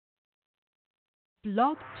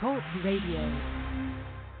Blog Talk Radio.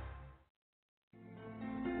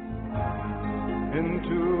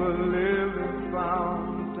 Into a living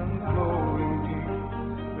fountain flowing deep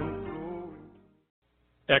and flowing.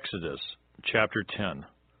 Exodus chapter 10.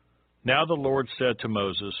 Now the Lord said to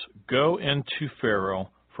Moses, Go into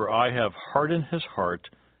Pharaoh, for I have hardened his heart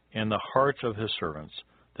and the hearts of his servants,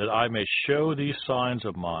 that I may show these signs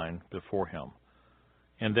of mine before him,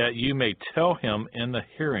 and that you may tell him in the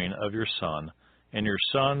hearing of your son and your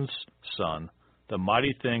son's son the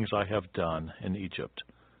mighty things I have done in Egypt,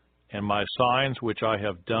 and my signs which I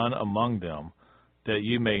have done among them, that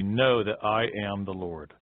you may know that I am the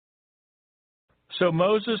Lord. So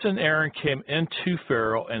Moses and Aaron came into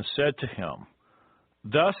Pharaoh and said to him,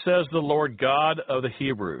 Thus says the Lord God of the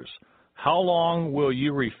Hebrews, How long will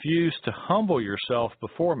you refuse to humble yourself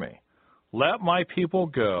before me? Let my people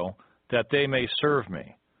go, that they may serve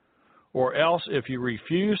me. Or else, if you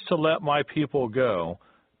refuse to let my people go,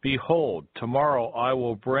 behold, tomorrow I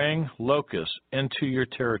will bring locusts into your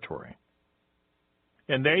territory.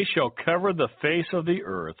 And they shall cover the face of the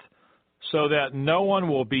earth, so that no one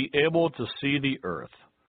will be able to see the earth.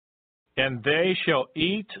 And they shall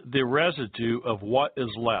eat the residue of what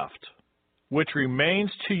is left, which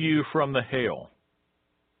remains to you from the hail.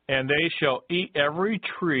 And they shall eat every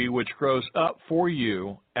tree which grows up for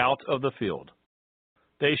you out of the field.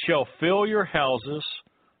 They shall fill your houses,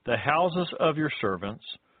 the houses of your servants,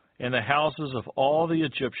 and the houses of all the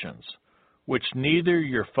Egyptians, which neither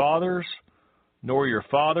your fathers nor your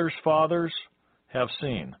fathers' fathers have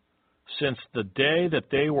seen, since the day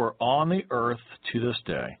that they were on the earth to this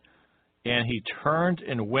day. And he turned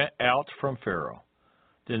and went out from Pharaoh.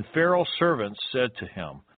 Then Pharaoh's servants said to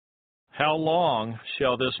him, How long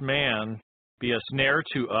shall this man be a snare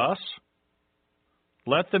to us?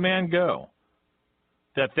 Let the man go,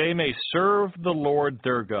 that they may serve the Lord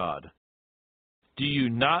their God. Do you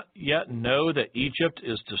not yet know that Egypt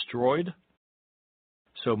is destroyed?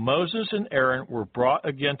 So Moses and Aaron were brought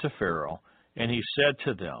again to Pharaoh, and he said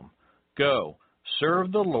to them, Go,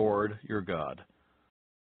 serve the Lord your God.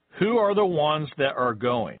 Who are the ones that are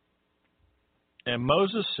going? And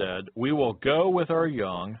Moses said, We will go with our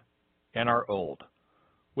young and our old,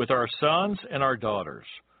 with our sons and our daughters,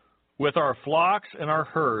 with our flocks and our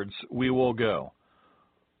herds we will go.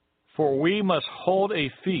 For we must hold a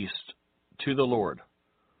feast to the Lord.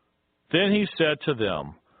 Then he said to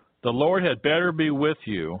them, The Lord had better be with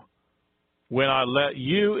you when I let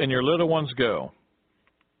you and your little ones go.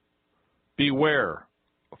 Beware,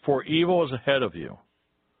 for evil is ahead of you.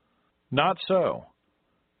 Not so.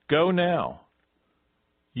 Go now,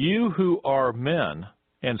 you who are men,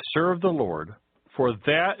 and serve the Lord, for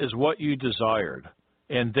that is what you desired.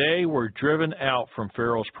 And they were driven out from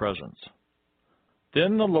Pharaoh's presence.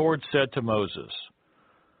 Then the Lord said to Moses,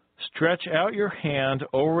 Stretch out your hand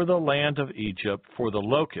over the land of Egypt for the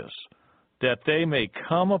locusts, that they may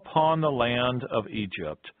come upon the land of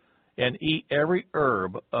Egypt, and eat every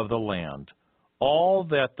herb of the land, all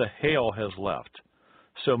that the hail has left.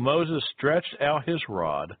 So Moses stretched out his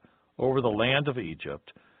rod over the land of Egypt,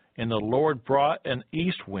 and the Lord brought an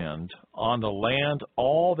east wind on the land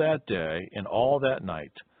all that day and all that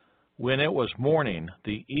night. When it was morning,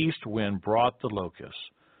 the east wind brought the locusts,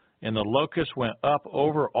 and the locusts went up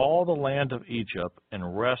over all the land of Egypt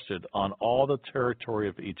and rested on all the territory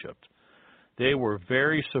of Egypt. They were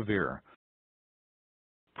very severe.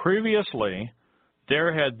 Previously,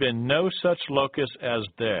 there had been no such locusts as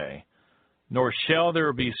they, nor shall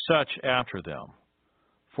there be such after them.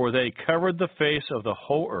 For they covered the face of the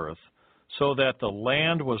whole earth, so that the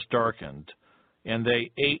land was darkened, and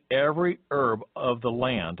they ate every herb of the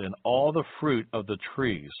land and all the fruit of the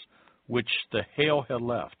trees, which the hail had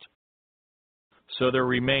left. So there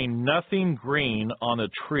remained nothing green on the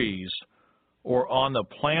trees or on the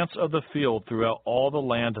plants of the field throughout all the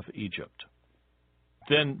land of Egypt.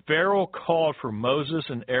 Then Pharaoh called for Moses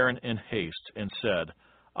and Aaron in haste and said,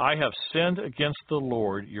 I have sinned against the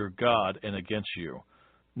Lord your God and against you.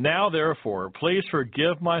 Now, therefore, please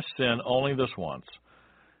forgive my sin only this once,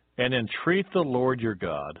 and entreat the Lord your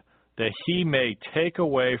God, that he may take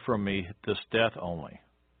away from me this death only.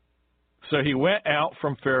 So he went out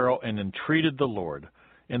from Pharaoh and entreated the Lord,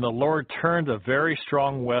 and the Lord turned a very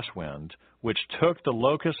strong west wind, which took the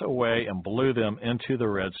locusts away and blew them into the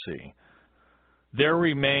Red Sea. There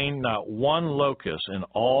remained not one locust in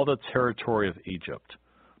all the territory of Egypt,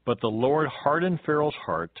 but the Lord hardened Pharaoh's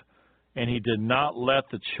heart, and he did not let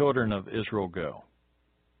the children of Israel go.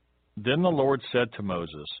 Then the Lord said to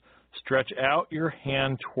Moses, Stretch out your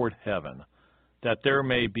hand toward heaven, that there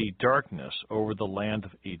may be darkness over the land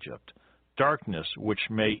of Egypt, darkness which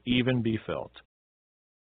may even be felt.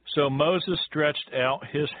 So Moses stretched out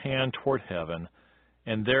his hand toward heaven,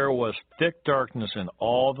 and there was thick darkness in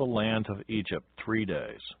all the land of Egypt 3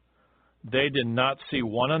 days. They did not see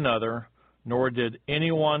one another, nor did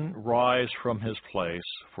anyone rise from his place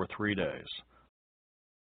for 3 days.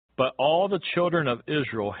 But all the children of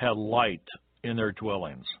Israel had light in their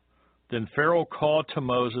dwellings. Then Pharaoh called to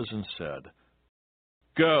Moses and said,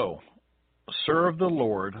 Go, serve the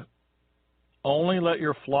Lord. Only let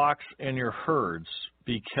your flocks and your herds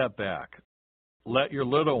be kept back. Let your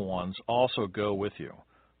little ones also go with you.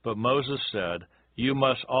 But Moses said, You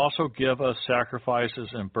must also give us sacrifices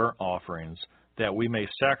and burnt offerings, that we may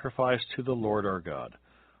sacrifice to the Lord our God.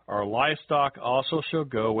 Our livestock also shall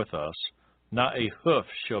go with us, not a hoof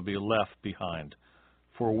shall be left behind.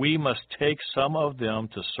 For we must take some of them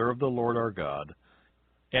to serve the Lord our God.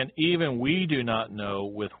 And even we do not know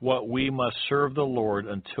with what we must serve the Lord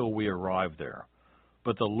until we arrive there.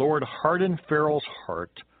 But the Lord hardened Pharaoh's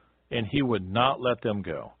heart, and he would not let them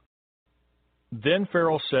go. Then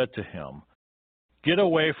Pharaoh said to him, Get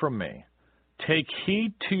away from me. Take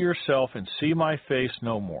heed to yourself and see my face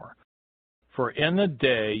no more. For in the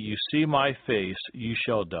day you see my face, you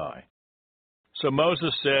shall die. So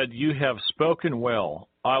Moses said, You have spoken well.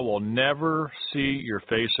 I will never see your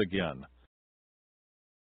face again.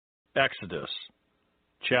 Exodus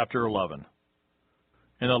chapter 11.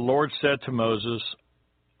 And the Lord said to Moses,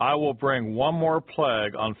 I will bring one more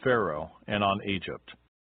plague on Pharaoh and on Egypt.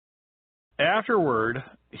 Afterward,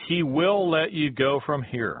 he will let you go from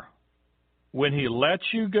here. When he lets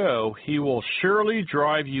you go, he will surely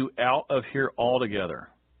drive you out of here altogether.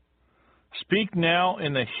 Speak now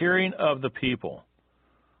in the hearing of the people,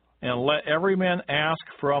 and let every man ask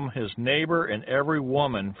from his neighbor and every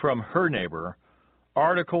woman from her neighbor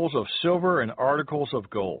articles of silver and articles of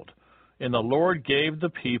gold. And the Lord gave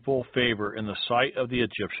the people favor in the sight of the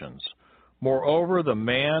Egyptians. Moreover, the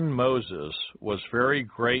man Moses was very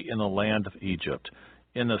great in the land of Egypt,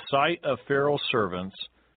 in the sight of Pharaoh's servants,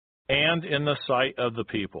 and in the sight of the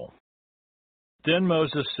people. Then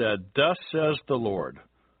Moses said, Thus says the Lord,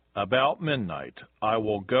 About midnight I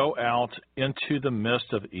will go out into the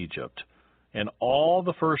midst of Egypt, and all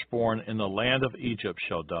the firstborn in the land of Egypt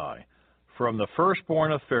shall die, from the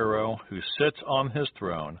firstborn of Pharaoh who sits on his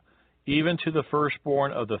throne, even to the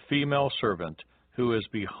firstborn of the female servant who is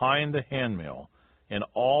behind the handmill, and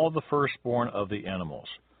all the firstborn of the animals.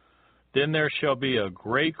 Then there shall be a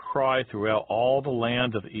great cry throughout all the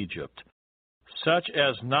land of Egypt, such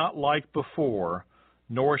as not like before,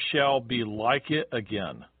 nor shall be like it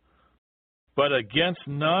again. But against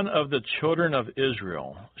none of the children of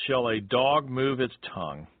Israel shall a dog move its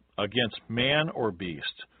tongue, against man or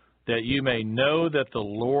beast, that you may know that the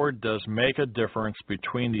Lord does make a difference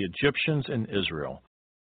between the Egyptians and Israel.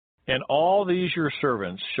 And all these your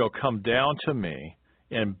servants shall come down to me,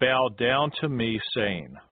 and bow down to me,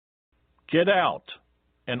 saying, Get out,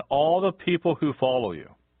 and all the people who follow you.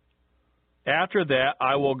 After that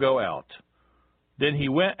I will go out. Then he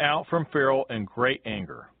went out from Pharaoh in great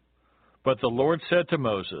anger. But the Lord said to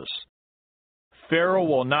Moses, Pharaoh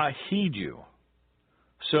will not heed you,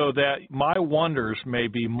 so that my wonders may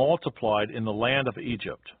be multiplied in the land of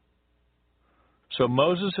Egypt. So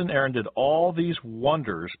Moses and Aaron did all these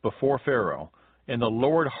wonders before Pharaoh, and the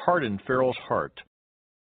Lord hardened Pharaoh's heart.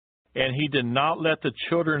 And he did not let the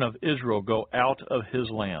children of Israel go out of his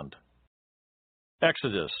land.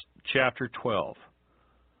 Exodus chapter 12.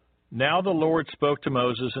 Now the Lord spoke to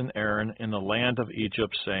Moses and Aaron in the land of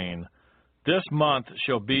Egypt, saying, This month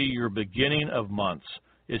shall be your beginning of months.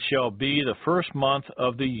 It shall be the first month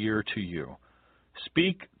of the year to you.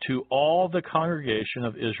 Speak to all the congregation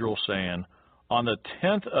of Israel, saying, On the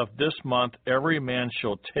 10th of this month every man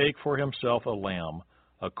shall take for himself a lamb,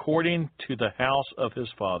 according to the house of his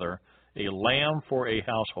father, a lamb for a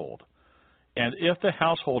household. And if the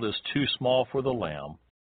household is too small for the lamb,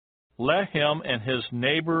 let him and his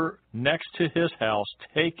neighbor next to his house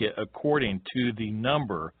take it according to the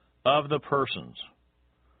number of the persons.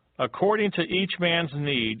 According to each man's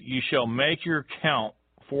need you shall make your count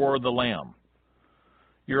for the lamb.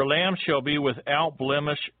 Your lamb shall be without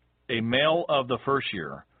blemish, a male of the first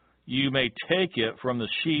year. You may take it from the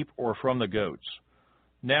sheep or from the goats.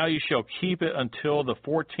 Now you shall keep it until the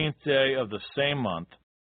 14th day of the same month.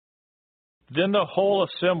 Then the whole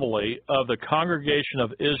assembly of the congregation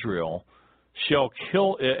of Israel shall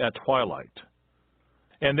kill it at twilight.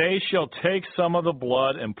 And they shall take some of the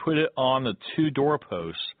blood and put it on the 2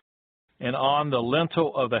 doorposts and on the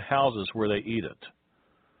lintel of the houses where they eat it.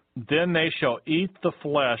 Then they shall eat the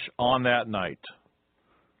flesh on that night,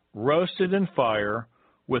 roasted in fire,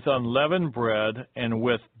 with unleavened bread, and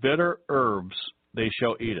with bitter herbs they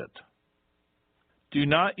shall eat it. Do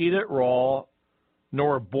not eat it raw,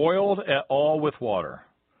 nor boiled at all with water,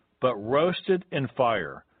 but roasted in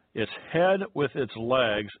fire, its head with its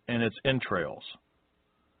legs and its entrails.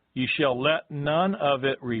 You shall let none of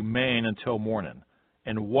it remain until morning,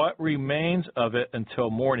 and what remains of it until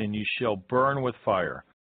morning you shall burn with fire.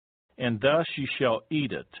 And thus you shall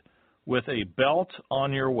eat it, with a belt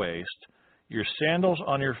on your waist, your sandals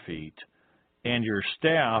on your feet, and your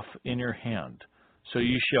staff in your hand. So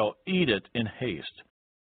you shall eat it in haste.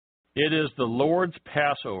 It is the Lord's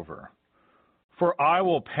Passover. For I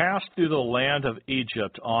will pass through the land of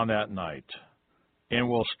Egypt on that night, and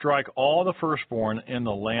will strike all the firstborn in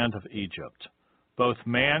the land of Egypt, both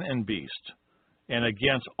man and beast, and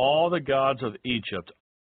against all the gods of Egypt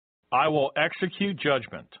I will execute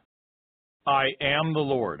judgment. I am the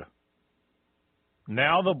Lord.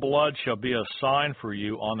 Now the blood shall be a sign for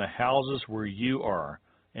you on the houses where you are,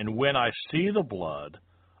 and when I see the blood,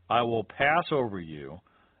 I will pass over you,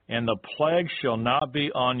 and the plague shall not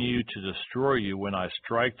be on you to destroy you when I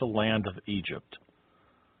strike the land of Egypt.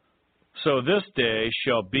 So this day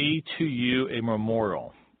shall be to you a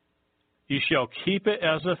memorial. You shall keep it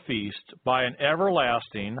as a feast by an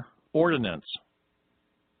everlasting ordinance.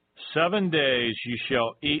 7 days you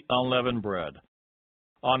shall eat unleavened bread.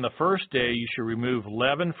 On the first day you shall remove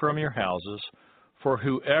leaven from your houses, for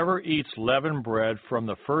whoever eats leavened bread from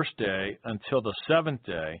the first day until the 7th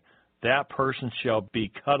day, that person shall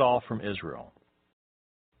be cut off from Israel.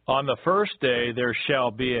 On the first day there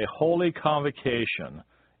shall be a holy convocation,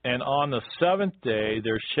 and on the 7th day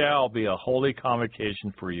there shall be a holy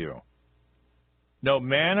convocation for you. No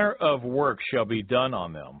manner of work shall be done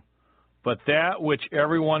on them, but that which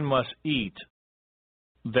everyone must eat,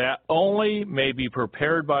 that only may be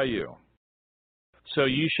prepared by you. So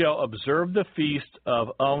you shall observe the feast of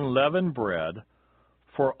unleavened bread,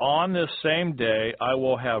 for on this same day I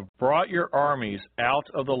will have brought your armies out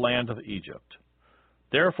of the land of Egypt.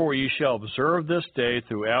 Therefore you shall observe this day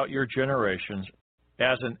throughout your generations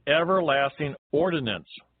as an everlasting ordinance.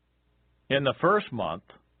 In the first month,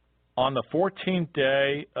 on the 14th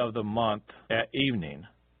day of the month at evening,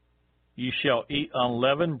 you shall eat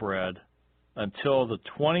unleavened bread until the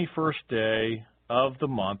 21st day of the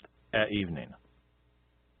month at evening.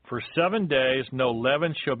 For 7 days no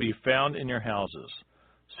leaven shall be found in your houses,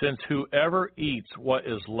 since whoever eats what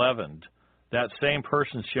is leavened, that same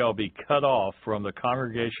person shall be cut off from the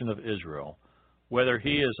congregation of Israel, whether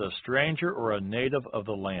he is a stranger or a native of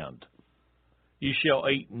the land. You shall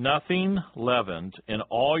eat nothing leavened in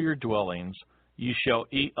all your dwellings, you shall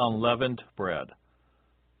eat unleavened bread.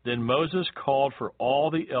 Then Moses called for all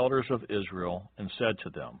the elders of Israel and said to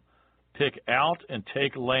them, Pick out and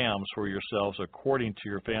take lambs for yourselves according to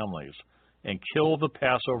your families, and kill the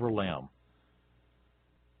Passover lamb.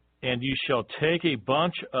 And you shall take a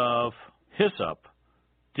bunch of hyssop,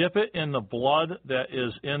 dip it in the blood that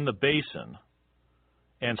is in the basin,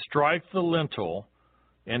 and strike the lintel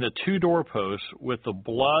and the 2 doorposts with the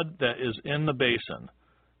blood that is in the basin.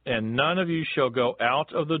 And none of you shall go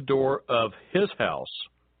out of the door of his house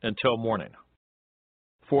until morning.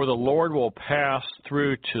 For the Lord will pass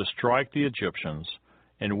through to strike the Egyptians,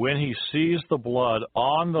 and when he sees the blood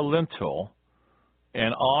on the lintel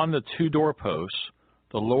and on the 2 doorposts,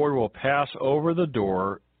 the Lord will pass over the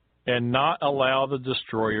door and not allow the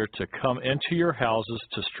destroyer to come into your houses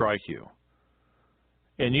to strike you.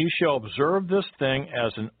 And you shall observe this thing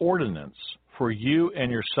as an ordinance for you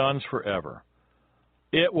and your sons forever.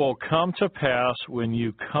 It will come to pass when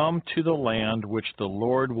you come to the land which the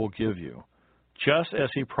Lord will give you, just as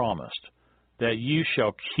he promised, that you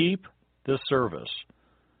shall keep this service.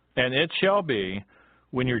 And it shall be,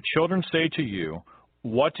 when your children say to you,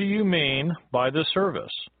 What do you mean by this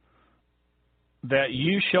service? That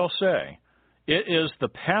you shall say, It is the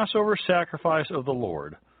Passover sacrifice of the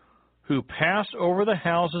Lord, who passed over the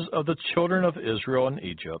houses of the children of Israel in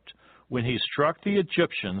Egypt, when he struck the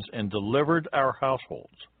Egyptians and delivered our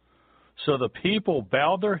households. So the people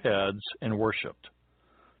bowed their heads and worshipped.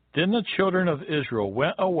 Then the children of Israel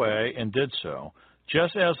went away and did so,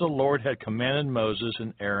 just as the Lord had commanded Moses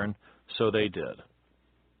and Aaron, so they did.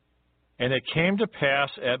 And it came to pass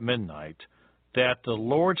at midnight that the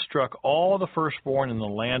Lord struck all the firstborn in the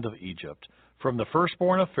land of Egypt, from the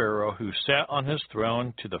firstborn of Pharaoh who sat on his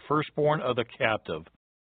throne to the firstborn of the captive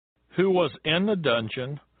who was in the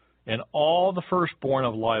dungeon, and all the firstborn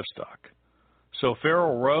of livestock. So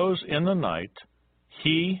Pharaoh rose in the night,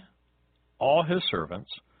 he, all his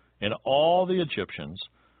servants, and all the Egyptians,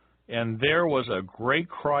 and there was a great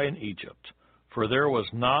cry in Egypt, for there was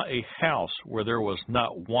not a house where there was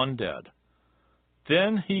not one dead.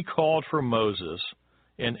 Then he called for Moses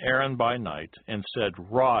and Aaron by night, and said,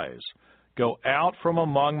 Rise, Go out from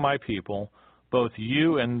among my people, both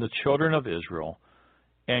you and the children of Israel,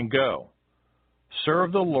 and go.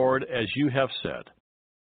 Serve the Lord as you have said.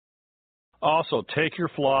 Also take your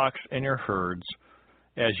flocks and your herds,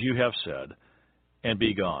 as you have said, and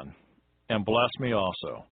be gone, and bless me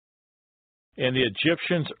also. And the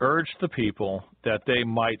Egyptians urged the people that they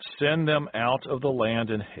might send them out of the land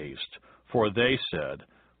in haste, for they said,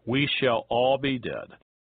 We shall all be dead.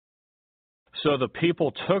 So the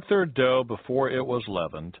people took their dough before it was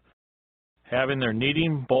leavened, having their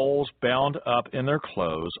kneading bowls bound up in their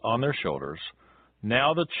clothes on their shoulders.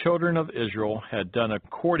 Now the children of Israel had done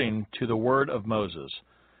according to the word of Moses.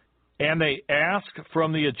 And they asked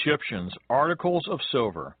from the Egyptians articles of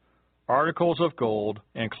silver, articles of gold,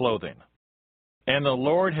 and clothing. And the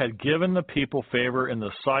Lord had given the people favor in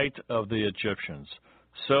the sight of the Egyptians,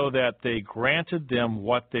 so that they granted them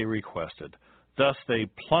what they requested. Thus they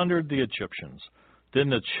plundered the Egyptians. Then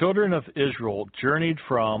the children of Israel journeyed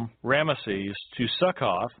from Ramesses to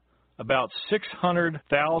Succoth, about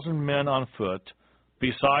 600,000 men on foot,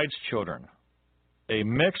 besides children. A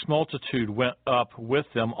mixed multitude went up with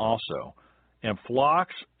them also, and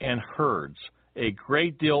flocks and herds, a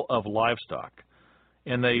great deal of livestock.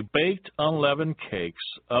 And they baked unleavened cakes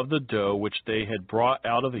of the dough which they had brought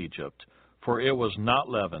out of Egypt, for it was not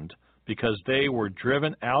leavened, because they were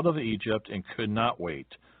driven out of Egypt and could not wait,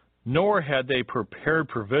 nor had they prepared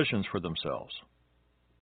provisions for themselves.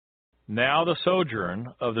 Now the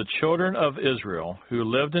sojourn of the children of Israel who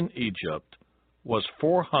lived in Egypt was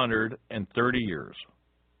 430 years.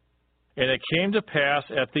 And it came to pass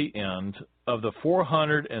at the end of the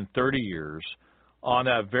 430 years, on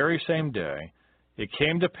that very same day, it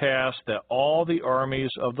came to pass that all the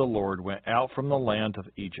armies of the Lord went out from the land of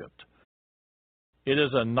Egypt. It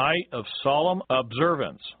is a night of solemn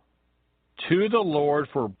observance to the Lord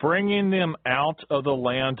for bringing them out of the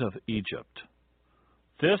land of Egypt.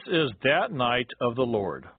 This is that night of the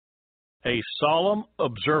Lord, a solemn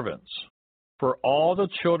observance for all the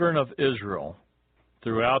children of Israel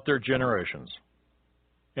throughout their generations.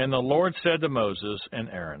 And the Lord said to Moses and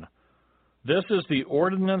Aaron, This is the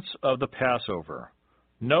ordinance of the Passover.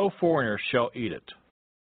 No foreigner shall eat it.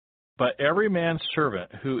 But every man's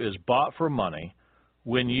servant who is bought for money,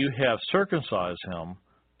 when you have circumcised him,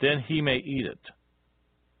 then he may eat it.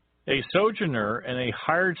 A sojourner and a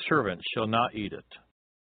hired servant shall not eat it.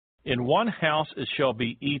 In one house it shall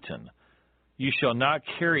be eaten. You shall not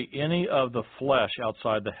carry any of the flesh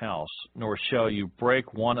outside the house, nor shall you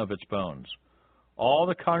break one of its bones. All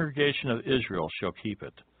the congregation of Israel shall keep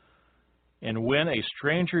it. And when a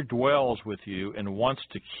stranger dwells with you and wants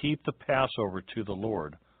to keep the Passover to the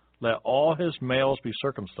Lord, let all his males be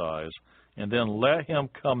circumcised, and then let him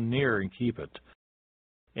come near and keep it.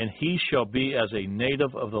 And he shall be as a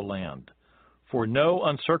native of the land, for no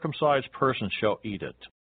uncircumcised person shall eat it.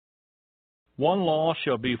 One law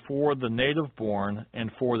shall be for the native born and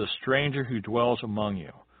for the stranger who dwells among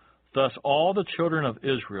you. Thus all the children of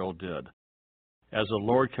Israel did. As the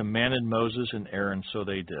Lord commanded Moses and Aaron, so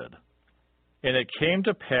they did. And it came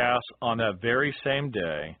to pass on that very same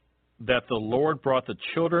day that the Lord brought the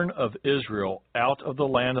children of Israel out of the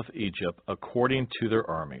land of Egypt according to their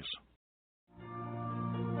armies.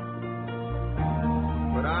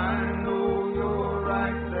 But I know you're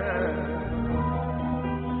right there,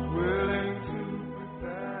 willing to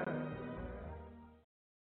prepare.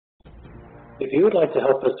 If you would like to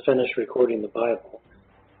help us finish recording the Bible,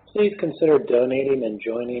 please consider donating and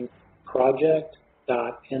joining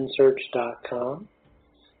project.nsearch.com.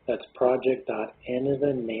 That's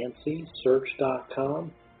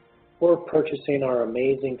project.nancysearch.com, or purchasing our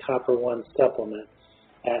amazing Copper One supplement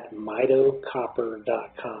at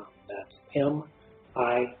mitocopper.com. That's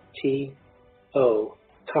MITO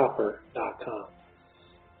copper.com.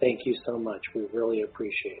 Thank you so much. We really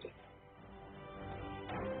appreciate it.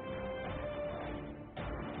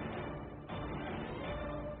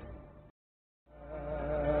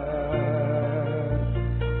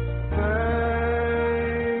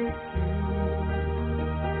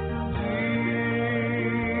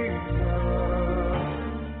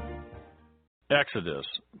 Exodus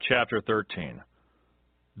chapter 13.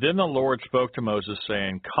 Then the Lord spoke to Moses,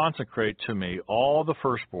 saying, Consecrate to me all the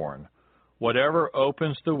firstborn, whatever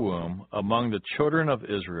opens the womb among the children of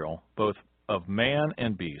Israel, both of man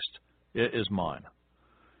and beast, it is mine.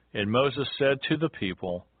 And Moses said to the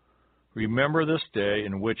people, Remember this day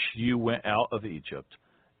in which you went out of Egypt,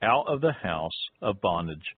 out of the house of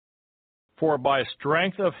bondage. For by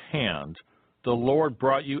strength of hand the Lord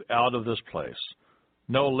brought you out of this place.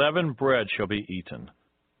 No leavened bread shall be eaten.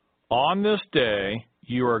 On this day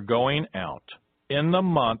you are going out, in the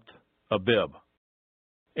month Abib.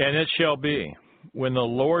 And it shall be, when the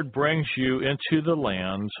Lord brings you into the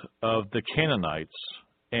land of the Canaanites,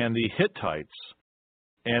 and the Hittites,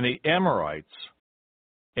 and the Amorites,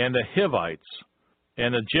 and the Hivites,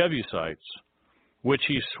 and the Jebusites, which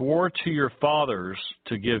he swore to your fathers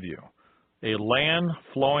to give you, a land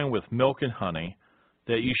flowing with milk and honey,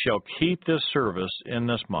 that you shall keep this service in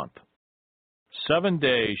this month. 7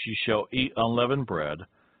 days you shall eat unleavened bread,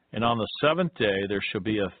 and on the 7th day there shall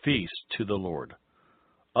be a feast to the Lord.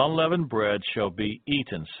 Unleavened bread shall be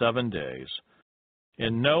eaten 7 days,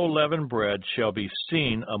 and no leavened bread shall be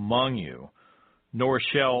seen among you, nor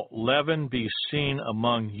shall leaven be seen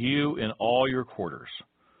among you in all your quarters.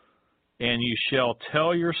 And you shall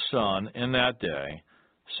tell your son in that day,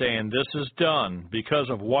 saying, This is done because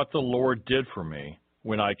of what the Lord did for me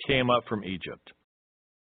when I came up from Egypt.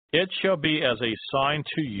 It shall be as a sign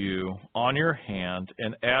to you on your hand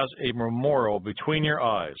and as a memorial between your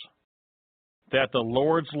eyes, that the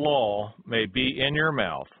Lord's law may be in your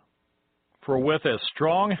mouth. For with a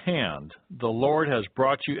strong hand the Lord has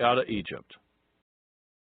brought you out of Egypt.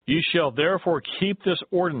 You shall therefore keep this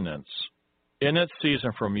ordinance in its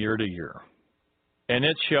season from year to year. And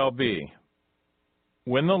it shall be,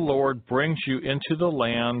 when the Lord brings you into the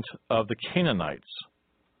land of the Canaanites,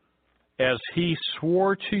 as he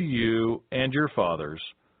swore to you and your fathers,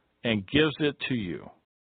 and gives it to you,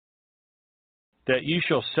 that you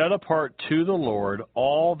shall set apart to the Lord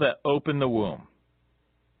all that open the womb.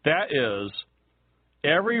 That is,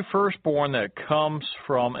 every firstborn that comes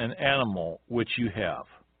from an animal which you have.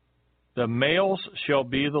 The males shall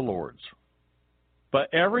be the Lord's.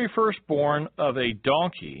 But every firstborn of a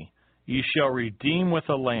donkey you shall redeem with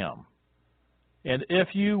a lamb. And if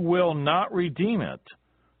you will not redeem it,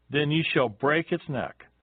 then you shall break its neck.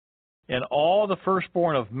 And all the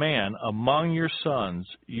firstborn of man among your sons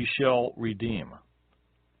you shall redeem.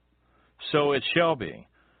 So it shall be,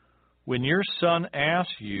 when your son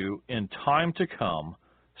asks you in time to come,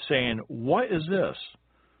 saying, What is this?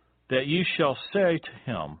 That you shall say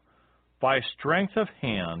to him, By strength of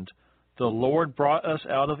hand the Lord brought us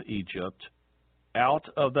out of Egypt, out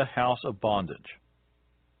of the house of bondage.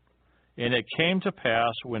 And it came to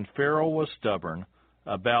pass, when Pharaoh was stubborn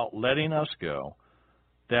about letting us go,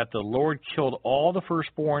 that the Lord killed all the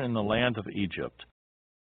firstborn in the land of Egypt,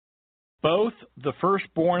 both the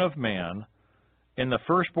firstborn of man and the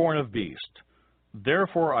firstborn of beast.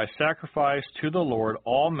 Therefore I sacrifice to the Lord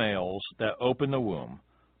all males that open the womb,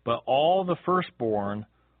 but all the firstborn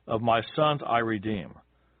of my sons I redeem.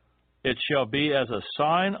 It shall be as a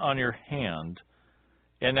sign on your hand,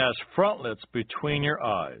 and as frontlets between your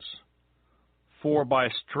eyes. For by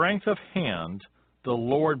strength of hand the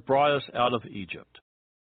Lord brought us out of Egypt.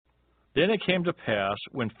 Then it came to pass,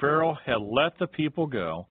 when Pharaoh had let the people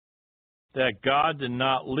go, that God did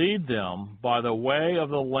not lead them by the way of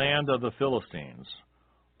the land of the Philistines,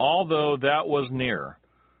 although that was near.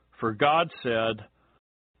 For God said,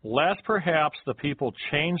 Lest perhaps the people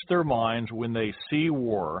change their minds when they see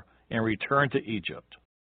war and return to Egypt.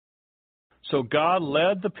 So God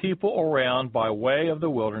led the people around by way of the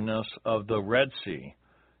wilderness of the Red Sea,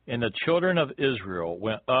 and the children of Israel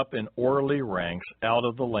went up in orderly ranks out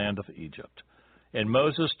of the land of Egypt. And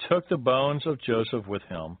Moses took the bones of Joseph with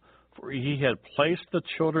him, for he had placed the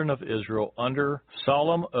children of Israel under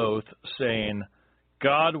solemn oath, saying,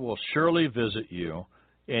 God will surely visit you,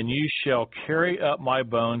 and you shall carry up my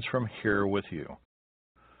bones from here with you.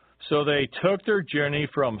 So they took their journey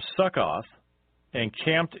from Succoth and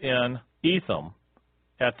camped in Etham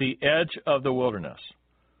at the edge of the wilderness.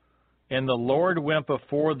 And the Lord went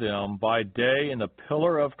before them by day in a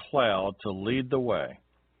pillar of cloud to lead the way,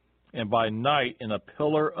 and by night in a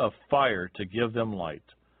pillar of fire to give them light,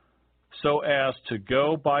 so as to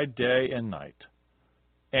go by day and night.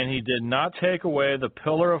 And he did not take away the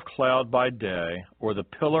pillar of cloud by day, or the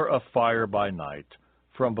pillar of fire by night,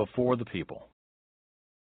 from before the people.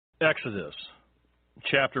 Exodus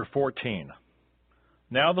chapter 14.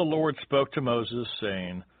 Now the Lord spoke to Moses,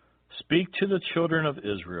 saying, Speak to the children of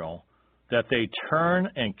Israel, that they turn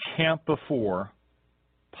and camp before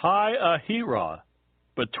Pi-Hahiroth,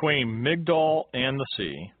 between Migdol and the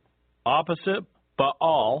sea, opposite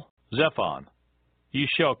Baal-Zephon. Ye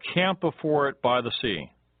shall camp before it by the sea.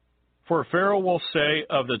 For Pharaoh will say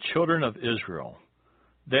of the children of Israel,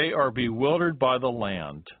 They are bewildered by the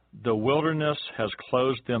land, the wilderness has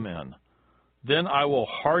closed them in. Then I will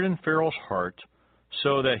harden Pharaoh's heart,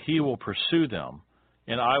 so that he will pursue them,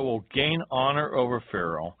 and I will gain honor over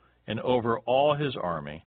Pharaoh and over all his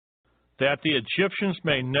army, that the Egyptians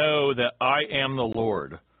may know that I am the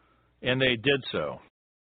Lord. And they did so.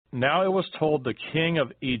 Now it was told the king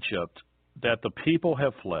of Egypt that the people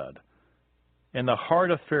have fled. And the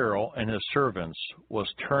heart of Pharaoh and his servants was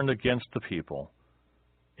turned against the people.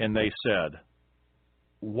 And they said,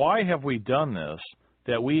 Why have we done this,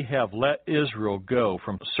 that we have let Israel go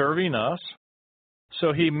from serving us?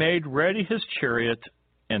 So he made ready his chariot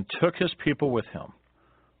and took his people with him.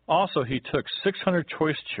 Also he took 600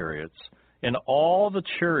 choice chariots, and all the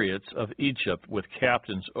chariots of Egypt with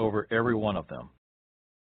captains over every one of them.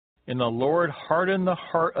 And the Lord hardened the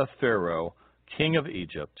heart of Pharaoh, king of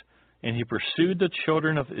Egypt, and he pursued the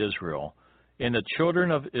children of Israel, and the children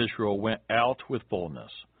of Israel went out with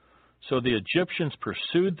boldness. So the Egyptians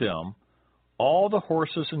pursued them, all the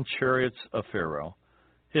horses and chariots of Pharaoh,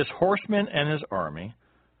 his horsemen and his army,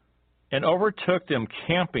 and overtook them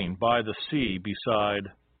camping by the sea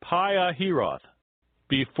beside Pi-hahiroth,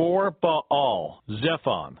 before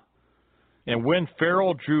Baal-zephon. And when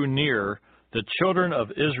Pharaoh drew near, the children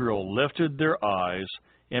of Israel lifted their eyes,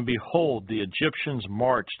 and behold, the Egyptians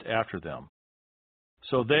marched after them.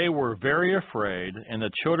 So they were very afraid, and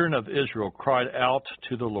the children of Israel cried out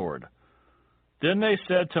to the Lord. Then they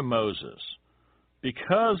said to Moses,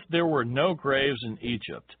 Because there were no graves in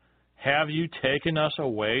Egypt, have you taken us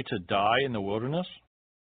away to die in the wilderness?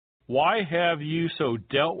 Why have you so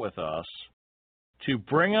dealt with us, to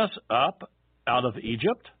bring us up out of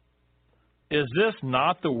Egypt? Is this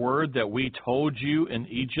not the word that we told you in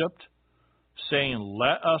Egypt, saying,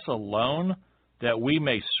 Let us alone, that we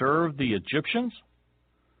may serve the Egyptians?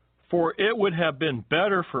 For it would have been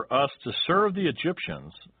better for us to serve the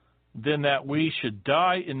Egyptians than that we should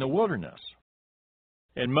die in the wilderness.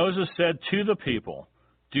 And Moses said to the people,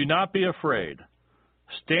 Do not be afraid.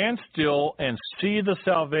 Stand still and see the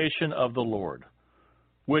salvation of the Lord,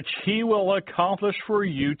 which he will accomplish for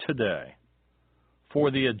you today. For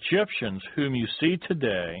the Egyptians whom you see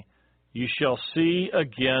today, you shall see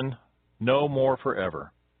again no more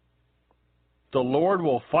forever. The Lord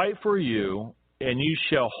will fight for you, and you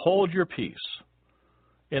shall hold your peace.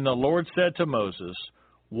 And the Lord said to Moses,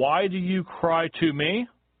 Why do you cry to me?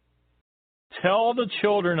 Tell the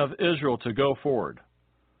children of Israel to go forward.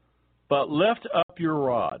 But lift up your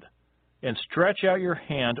rod, and stretch out your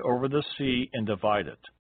hand over the sea and divide it.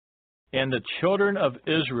 And the children of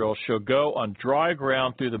Israel shall go on dry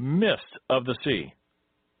ground through the midst of the sea.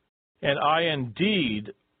 And I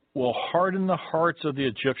indeed will harden the hearts of the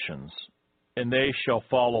Egyptians, and they shall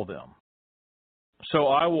follow them. So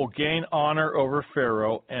I will gain honor over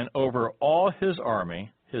Pharaoh and over all his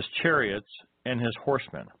army, his chariots, and his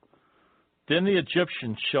horsemen. Then the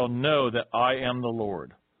Egyptians shall know that I am the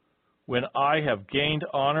Lord, when I have gained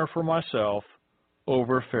honor for myself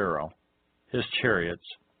over Pharaoh, his chariots,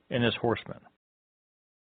 and his horsemen.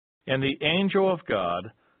 And the angel of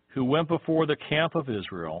God, who went before the camp of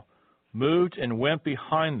Israel, moved and went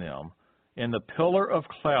behind them, and the pillar of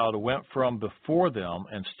cloud went from before them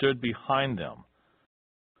and stood behind them.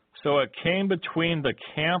 So it came between the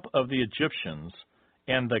camp of the Egyptians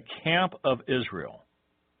and the camp of Israel.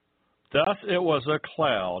 Thus it was a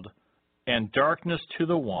cloud and darkness to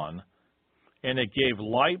the one, and it gave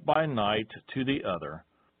light by night to the other,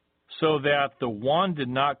 so that the one did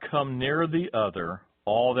not come near the other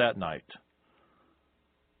all that night.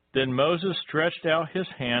 Then Moses stretched out his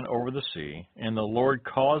hand over the sea, and the Lord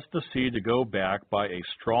caused the sea to go back by a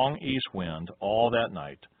strong east wind all that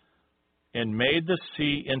night, and made the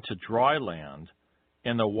sea into dry land,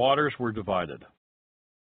 and the waters were divided.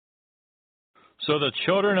 So the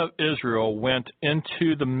children of Israel went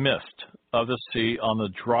into the midst of the sea on the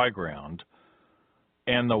dry ground,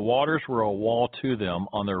 and the waters were a wall to them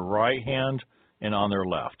on their right hand and on their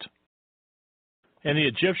left. And the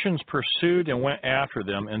Egyptians pursued and went after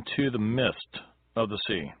them into the midst of the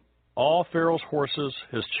sea, all Pharaoh's horses,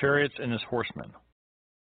 his chariots, and his horsemen.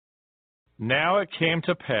 Now it came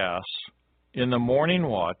to pass in the morning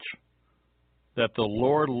watch that the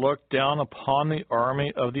Lord looked down upon the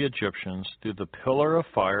army of the Egyptians through the pillar of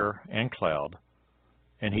fire and cloud,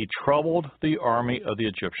 and he troubled the army of the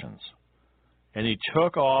Egyptians. And he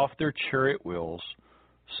took off their chariot wheels,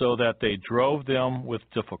 so that they drove them with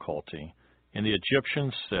difficulty. And the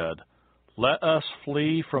Egyptians said, Let us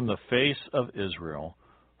flee from the face of Israel,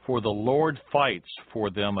 for the Lord fights for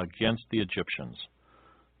them against the Egyptians.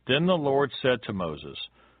 Then the Lord said to Moses,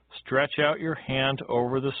 Stretch out your hand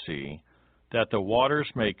over the sea, that the waters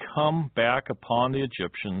may come back upon the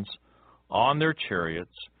Egyptians, on their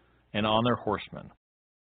chariots, and on their horsemen.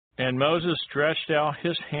 And Moses stretched out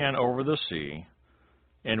his hand over the sea,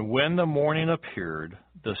 and when the morning appeared,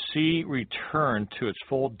 the sea returned to its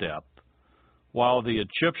full depth, while the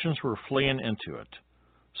Egyptians were fleeing into it.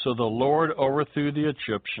 So the Lord overthrew the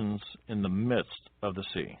Egyptians in the midst of the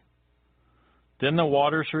sea. Then the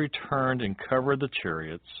waters returned and covered the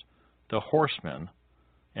chariots, the horsemen,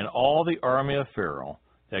 and all the army of Pharaoh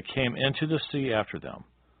that came into the sea after them.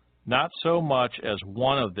 Not so much as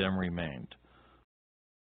one of them remained.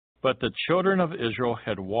 But the children of Israel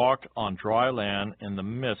had walked on dry land in the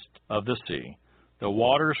midst of the sea. The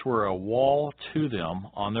waters were a wall to them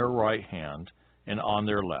on their right hand and on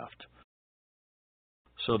their left.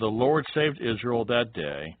 So the Lord saved Israel that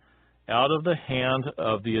day out of the hand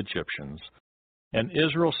of the Egyptians, and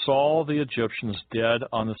Israel saw the Egyptians dead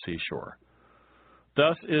on the seashore.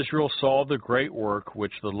 Thus Israel saw the great work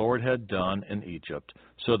which the Lord had done in Egypt.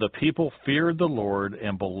 So the people feared the Lord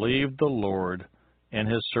and believed the Lord and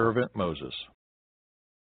his servant Moses.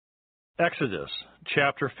 Exodus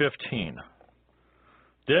chapter 15.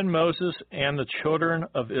 Then Moses and the children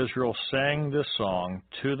of Israel sang this song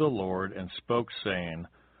to the Lord and spoke, saying,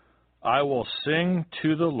 I will sing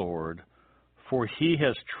to the Lord, for he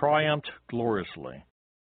has triumphed gloriously.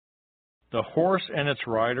 The horse and its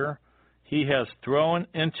rider he has thrown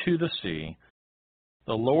into the sea.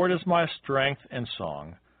 The Lord is my strength and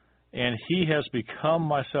song, and he has become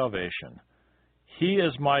my salvation. He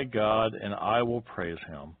is my God, and I will praise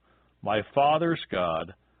him, my Father's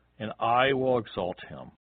God, and I will exalt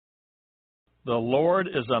him. The Lord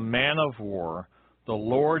is a man of war, the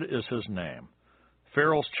Lord is his name.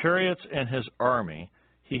 Pharaoh's chariots and his army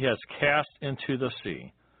he has cast into the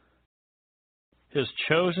sea. His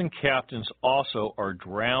chosen captains also are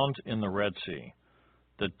drowned in the Red Sea.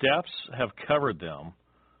 The depths have covered them.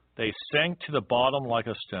 They sank to the bottom like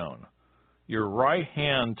a stone. Your right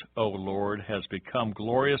hand, O Lord, has become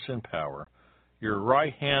glorious in power. Your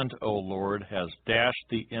right hand, O Lord, has dashed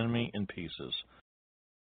the enemy in pieces.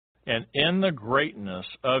 And in the greatness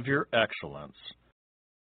of your excellence,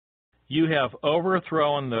 you have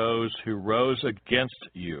overthrown those who rose against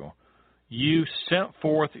you. You sent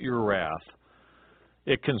forth your wrath.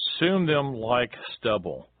 It consumed them like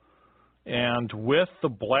stubble. And with the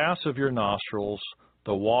blast of your nostrils,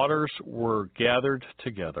 the waters were gathered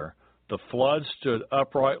together. The flood stood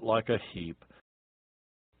upright like a heap.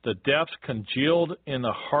 The depths congealed in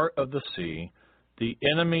the heart of the sea. The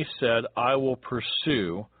enemy said, I will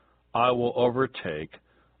pursue, I will overtake,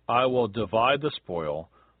 I will divide the spoil.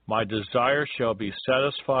 My desire shall be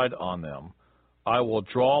satisfied on them. I will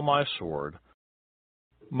draw my sword.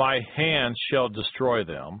 My hand shall destroy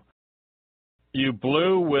them. You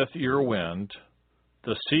blew with your wind.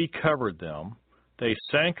 The sea covered them. They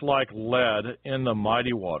sank like lead in the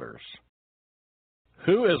mighty waters.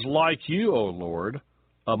 Who is like you, O Lord,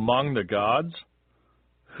 among the gods?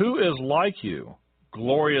 Who is like you,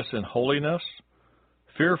 glorious in holiness,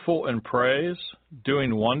 fearful in praise,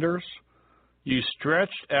 doing wonders? You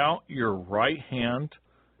stretched out your right hand.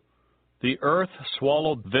 The earth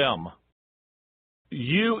swallowed them.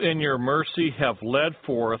 You in your mercy have led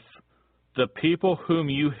forth the people whom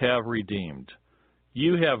you have redeemed.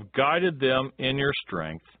 You have guided them in your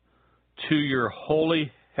strength to your holy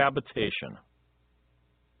habitation.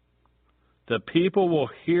 The people will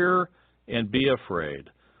hear and be afraid.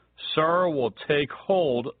 Sorrow will take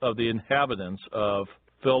hold of the inhabitants of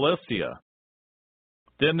Philistia.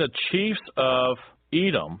 Then the chiefs of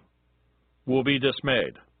Edom will be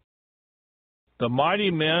dismayed. The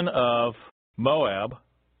mighty men of Moab,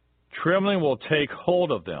 trembling will take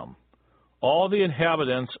hold of them. All the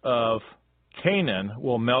inhabitants of Canaan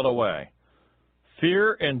will melt away.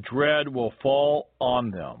 Fear and dread will fall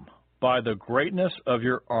on them. By the greatness of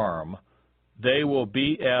your arm, they will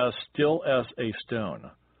be as still as a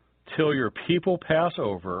stone, till your people pass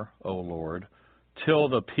over, O Lord, till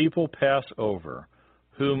the people pass over,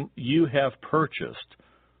 whom you have purchased.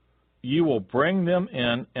 You will bring them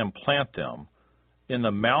in and plant them in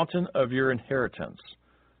the mountain of your inheritance,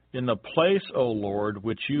 in the place, O Lord,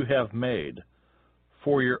 which you have made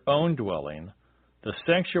for your own dwelling, the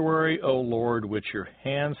sanctuary, O Lord, which your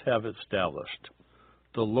hands have established.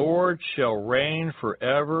 The Lord shall reign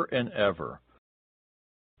forever and ever.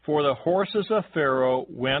 For the horses of Pharaoh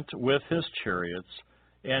went with his chariots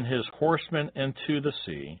and his horsemen into the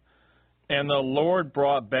sea, and the Lord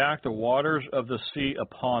brought back the waters of the sea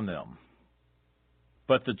upon them.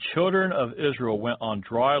 But the children of Israel went on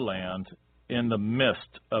dry land in the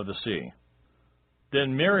midst of the sea.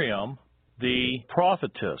 Then Miriam, the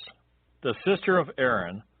prophetess, the sister of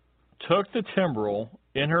Aaron, took the timbrel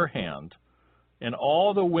in her hand, and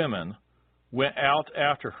all the women went out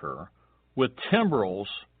after her with timbrels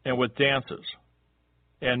and with dances.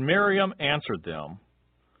 And Miriam answered them,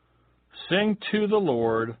 Sing to the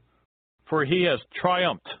Lord, for he has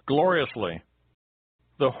triumphed gloriously.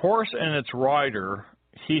 The horse and its rider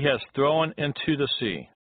he has thrown into the sea.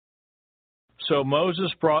 So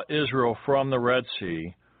Moses brought Israel from the Red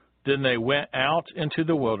Sea Then they went out into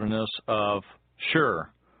the wilderness of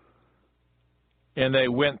Shur. And they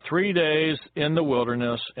went 3 days in the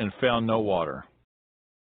wilderness and found no water.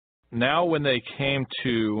 Now when they came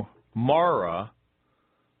to Marah,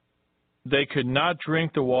 they could not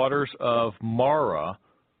drink the waters of Marah,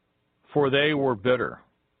 for they were bitter.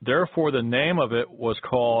 Therefore the name of it was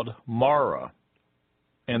called Marah.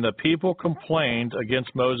 And the people complained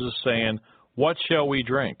against Moses, saying, "What shall we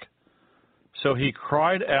drink?" So he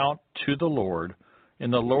cried out to the Lord,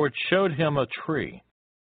 and the Lord showed him a tree.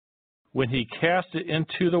 When he cast it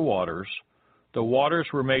into the waters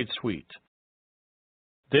were made sweet.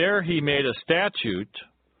 There he made a statute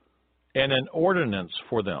and an ordinance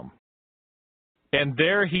for them. And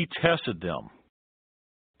there he tested them,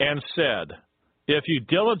 and said, "If you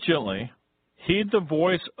diligently heed the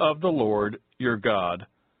voice of the Lord your God,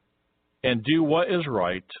 and do what is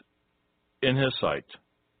right in his sight,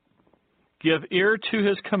 give ear to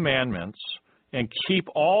his commandments, and keep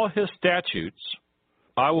all his statutes,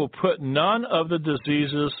 I will put none of the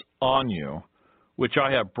diseases on you, which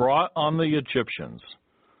I have brought on the Egyptians,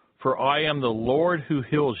 for I am the Lord who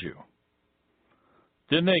heals you."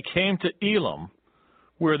 Then they came to Elim,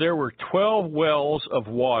 where there were 12 wells of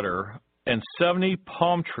water and 70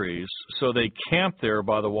 palm trees, so they camped there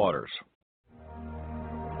by the waters.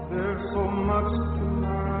 There's so much to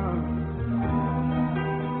learn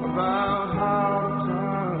about how to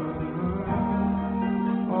turn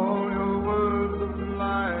all your words of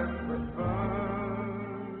life that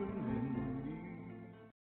burn in me.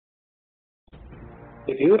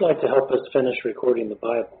 If you would like to help us finish recording the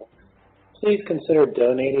Bible, please consider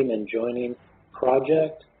donating and joining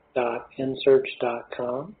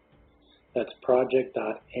project.nsearch.com. That's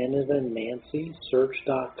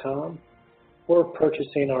project.nancy.search.com, or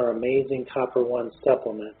purchasing our amazing Copper One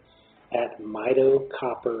supplement at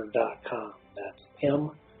mitocopper.com. That's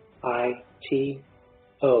MITO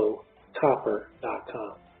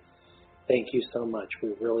copper.com. Thank you so much.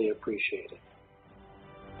 We really appreciate it.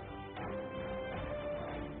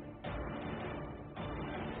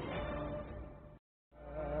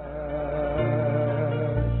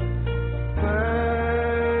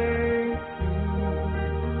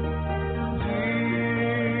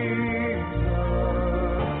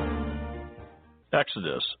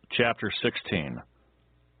 Exodus chapter 16.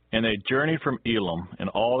 And they journeyed from Elim, and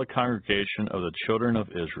all the congregation of the children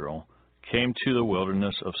of Israel came to the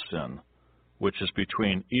wilderness of Sin, which is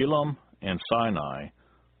between Elim and Sinai,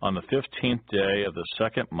 on the 15th day of the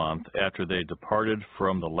 2nd month after they departed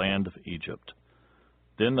from the land of Egypt.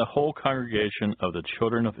 Then the whole congregation of the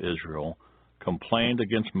children of Israel complained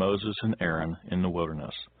against Moses and Aaron in the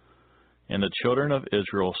wilderness. And the children of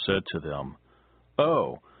Israel said to them,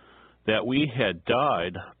 "Oh, that we had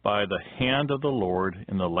died by the hand of the Lord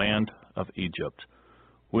in the land of Egypt,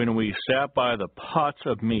 when we sat by the pots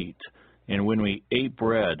of meat, and when we ate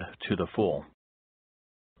bread to the full.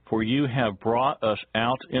 For you have brought us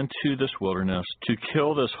out into this wilderness to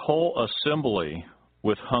kill this whole assembly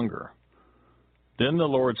with hunger." Then the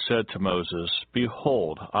Lord said to Moses,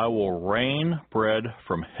 "Behold, I will rain bread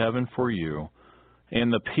from heaven for you,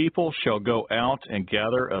 and the people shall go out and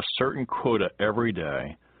gather a certain quota every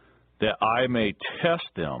day, that I may test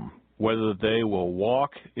them whether they will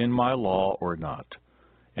walk in my law or not.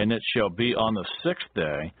 And it shall be on the 6th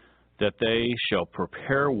day that they shall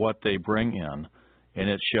prepare what they bring in, and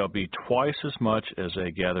it shall be twice as much as they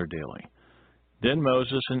gather daily." Then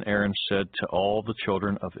Moses and Aaron said to all the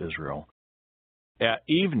children of Israel, "At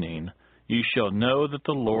evening you shall know that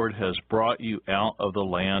the Lord has brought you out of the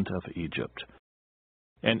land of Egypt.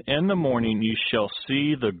 And in the morning you shall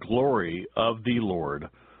see the glory of the Lord,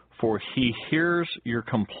 for he hears your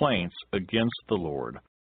complaints against the Lord.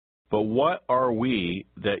 But what are we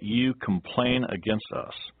that you complain against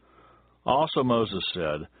us?" Also Moses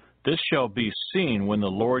said, "This shall be seen when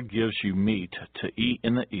the Lord gives you meat to eat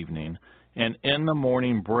in the evening, and in the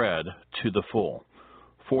morning bread to the full.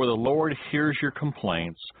 For the Lord hears your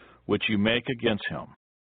complaints which you make against him.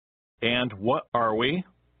 And what are we?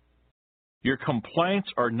 Your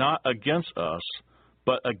complaints are not against us,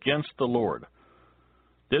 but against the Lord."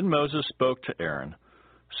 Then Moses spoke to Aaron,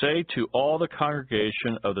 "Say to all the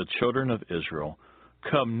congregation of the children of Israel,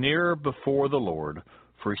 Come near before the Lord,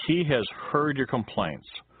 for he has heard your complaints."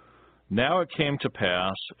 Now it came to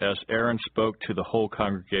pass, as Aaron spoke to the whole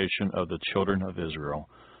congregation of the children of Israel,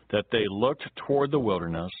 that they looked toward the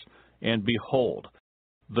wilderness, and behold,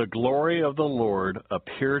 the glory of the Lord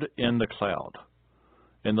appeared in the cloud.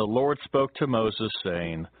 And the Lord spoke to Moses,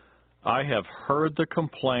 saying, "I have heard the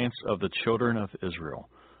complaints of the children of Israel.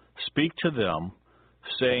 Speak to them,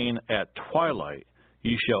 saying, At twilight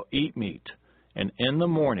you shall eat meat, and in the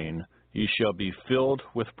morning you shall be filled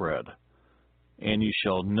with bread, and you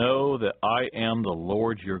shall know that I am the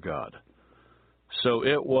Lord your God. So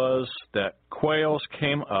it was that quails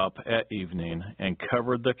came up at evening and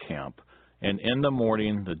covered the camp, and in the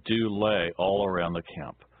morning the dew lay all around the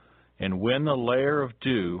camp. And when the layer of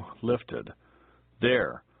dew lifted,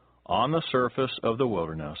 there, on the surface of the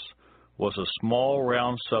wilderness, was a small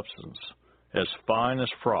round substance, as fine as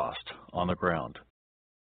frost, on the ground.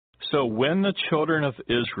 So when the children of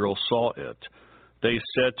Israel saw it, they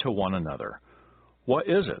said to one another, What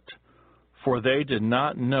is it? For they did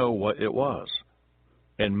not know what it was.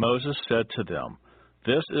 And Moses said to them,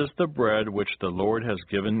 This is the bread which the Lord has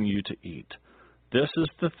given you to eat. This is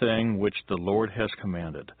the thing which the Lord has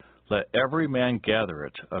commanded. Let every man gather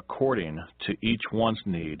it according to each one's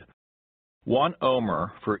need, 1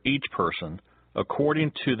 omer for each person,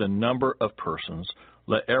 according to the number of persons.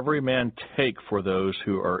 Let every man take for those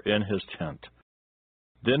who are in his tent.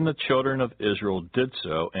 Then the children of Israel did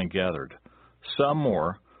so and gathered, some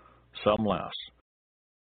more, some less.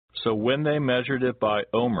 So when they measured it by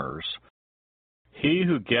omers, he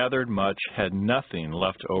who gathered much had nothing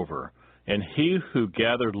left over, and he who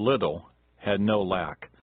gathered little had no lack.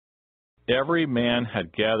 Every man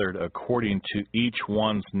had gathered according to each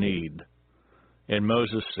one's need. And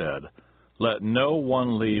Moses said, Let no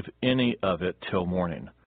one leave any of it till morning.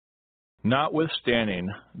 Notwithstanding,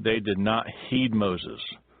 they did not heed Moses,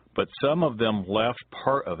 but some of them left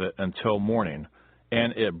part of it until morning,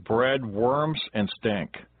 and it bred worms and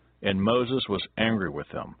stank, and Moses was angry with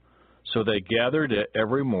them. So they gathered it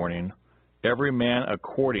every morning, every man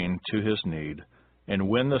according to his need, and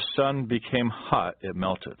when the sun became hot, it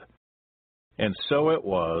melted. And so it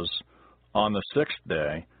was on the 6th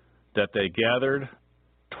day that they gathered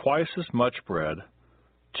twice as much bread,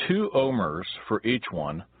 2 omers for each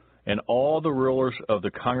one, and all the rulers of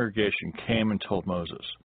the congregation came and told Moses.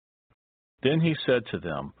 Then he said to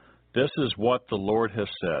them, This is what the Lord has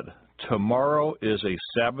said. Tomorrow is a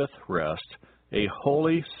Sabbath rest, a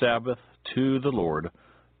holy Sabbath to the Lord.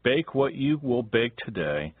 Bake what you will bake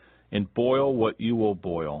today, and boil what you will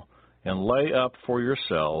boil, and lay up for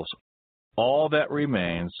yourselves all that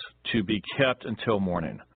remains to be kept until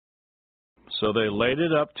morning. So they laid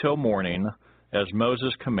it up till morning, as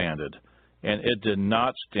Moses commanded, and it did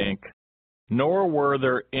not stink, nor were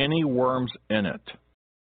there any worms in it.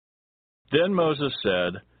 Then Moses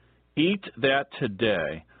said, Eat that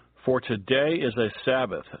today, for today is a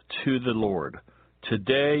Sabbath to the Lord.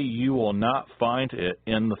 Today you will not find it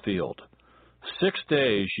in the field. 6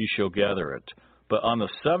 days you shall gather it, but on the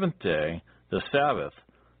 7th day, the Sabbath,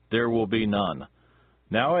 there will be none.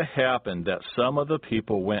 Now it happened that some of the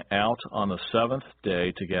people went out on the 7th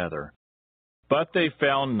day to gather, but they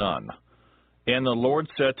found none. And the Lord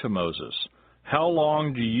said to Moses, How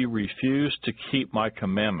long do you refuse to keep my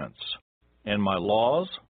commandments and my laws?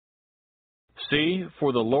 See,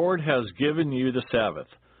 for the Lord has given you the Sabbath.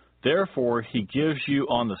 Therefore he gives you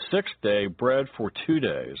on the 6th day bread for 2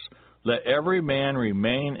 days. Let every man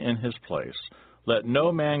remain in his place. Let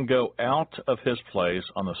no man go out of his place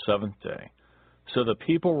on the 7th day. So the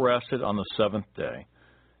people rested on the 7th day.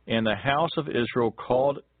 And the house of Israel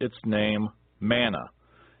called its name manna.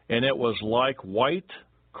 And it was like white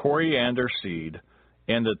coriander seed,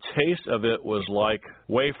 and the taste of it was like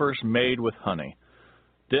wafers made with honey.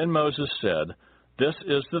 Then Moses said, This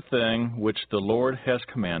is the thing which the Lord has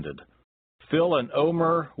commanded. Fill an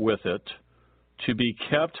omer with it, to be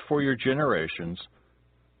kept for your generations,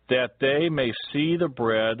 that they may see the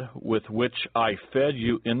bread with which I fed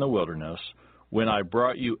you in the wilderness, when I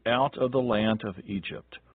brought you out of the land of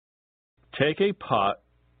Egypt. Take a pot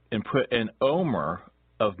and put an omer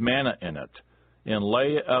of manna in it, and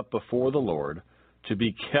lay it up before the Lord, to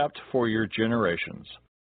be kept for your generations.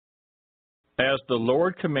 As the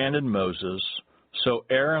Lord commanded Moses, so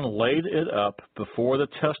Aaron laid it up before the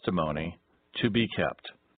testimony, to be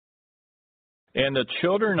kept. And the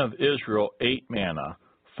children of Israel ate manna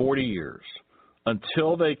 40 years,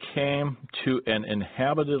 until they came to an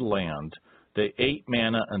inhabited land. They ate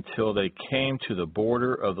manna until they came to the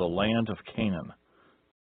border of the land of Canaan.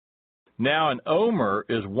 Now an omer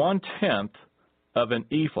is 1/10 of an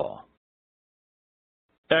ephah.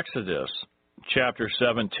 Exodus chapter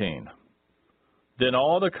 17. Then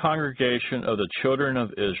all the congregation of the children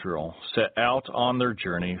of Israel set out on their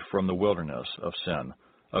journey from the wilderness of Sin,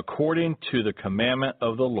 according to the commandment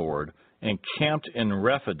of the Lord, and camped in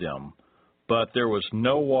Rephidim, but there was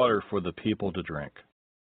no water for the people to drink.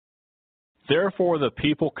 Therefore the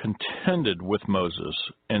people contended with Moses,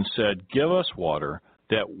 and said, Give us water,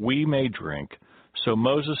 that we may drink. So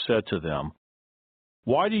Moses said to them,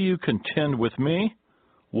 Why do you contend with me?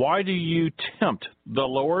 Why do you tempt the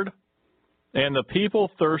Lord? And the people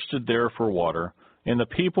thirsted there for water, and the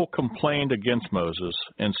people complained against Moses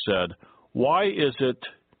and said, Why is it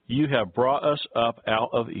you have brought us up out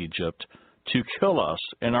of Egypt to kill us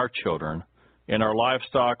and our children and our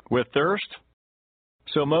livestock with thirst?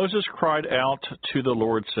 So Moses cried out to the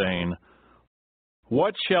Lord, saying,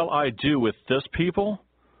 What shall I do with this people?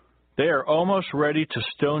 They are almost ready to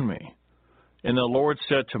stone me. And the Lord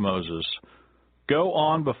said to Moses, Go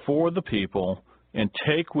on before the people and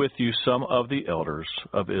take with you some of the elders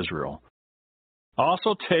of Israel.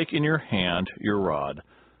 Also take in your hand your rod,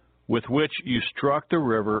 with which you struck the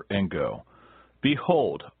river, and go.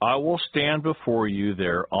 Behold, I will stand before you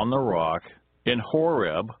there on the rock in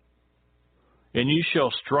Horeb, and you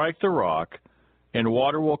shall strike the rock, and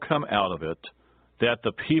water will come out of it, that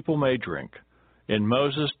the people may drink. And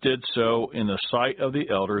Moses did so in the sight of the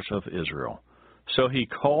elders of Israel. So he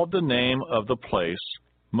called the name of the place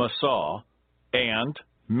Massah and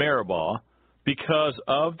Meribah, because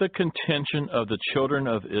of the contention of the children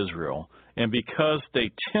of Israel, and because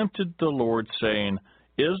they tempted the Lord, saying,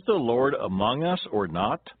 Is the Lord among us or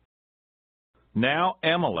not? Now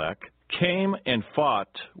Amalek came and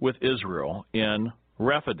fought with Israel in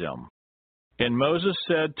Rephidim. And Moses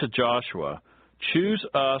said to Joshua, Choose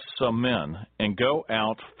us some men, and go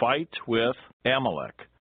out, fight with Amalek.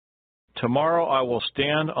 Tomorrow I will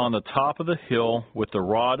stand on the top of the hill with the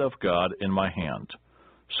rod of God in my hand.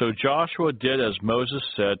 So Joshua did as Moses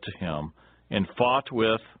said to him, and fought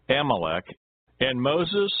with Amalek. And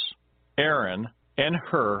Moses, Aaron, and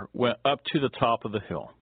Hur went up to the top of the hill.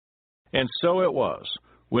 And so it was,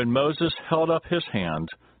 when Moses held up his hand,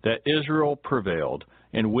 that Israel prevailed,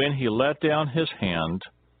 and when he let down his hand,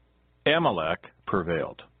 Amalek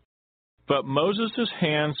prevailed. But Moses'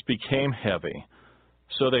 hands became heavy,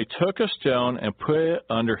 so they took a stone and put it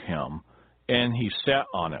under him, and he sat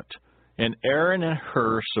on it. And Aaron and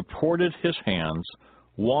Hur supported his hands,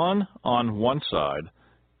 one on one side,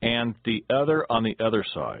 and the other on the other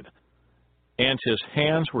side. And his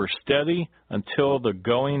hands were steady until the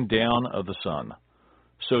going down of the sun.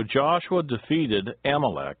 So Joshua defeated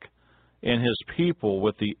Amalek and his people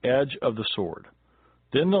with the edge of the sword.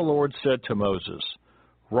 Then the Lord said to Moses,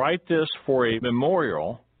 Write this for a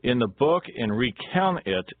memorial in the book and recount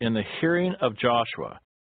it in the hearing of Joshua,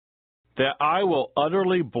 that I will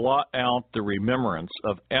utterly blot out the remembrance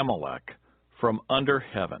of Amalek from under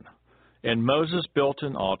heaven. And Moses built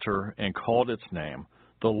an altar and called its name,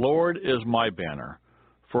 The Lord is my banner.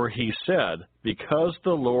 For he said, Because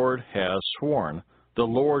the Lord has sworn, the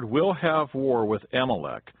Lord will have war with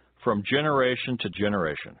Amalek from generation to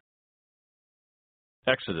generation.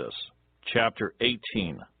 Exodus chapter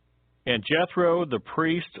 18. And Jethro, the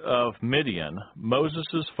priest of Midian,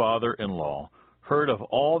 Moses' father-in-law, heard of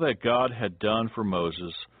all that God had done for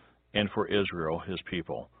Moses and for Israel, his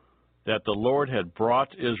people, that the Lord had brought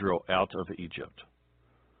Israel out of Egypt.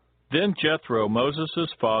 Then Jethro, Moses'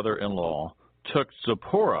 father-in-law, took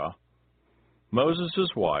Zipporah, Moses'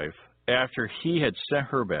 wife, after he had sent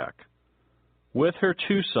her back, with her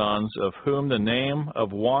 2 sons, of whom the name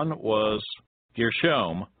of one was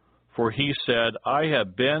Gershom, for he said, I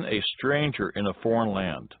have been a stranger in a foreign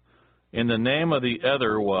land. And the name of the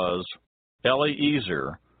other was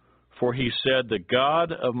Eliezer, for he said, The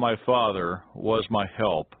God of my father was my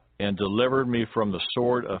help, and delivered me from the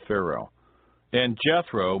sword of Pharaoh. And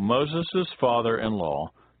Jethro, Moses' father-in-law,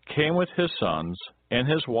 came with his sons and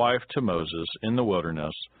his wife to Moses in the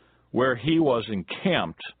wilderness, where he was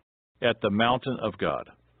encamped at the mountain of God.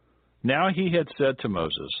 Now he had said to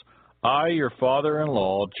Moses, I, your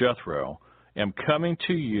father-in-law, Jethro, am coming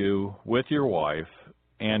to you with your wife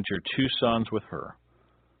and your 2 sons with her.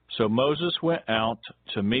 So Moses went out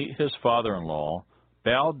to meet his father-in-law,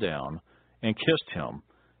 bowed down, and kissed him.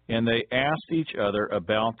 And they asked each other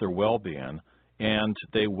about their well-being, and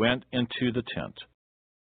they went into the tent.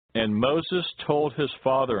 And Moses told his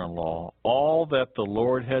father-in-law all that the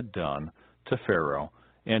Lord had done to Pharaoh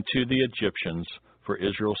and to the Egyptians for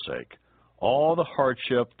Israel's sake, all the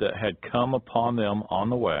hardship that had come upon them on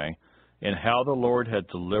the way, and how the Lord had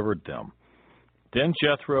delivered them. Then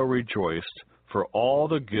Jethro rejoiced for all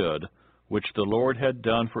the good which the Lord had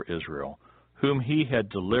done for Israel, whom he had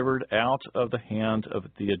delivered out of the hand of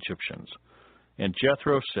the Egyptians. And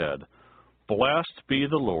Jethro said, Blessed be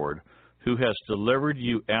the Lord, who has delivered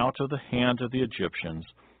you out of the hand of the Egyptians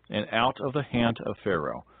and out of the hand of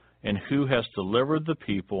Pharaoh, and who has delivered the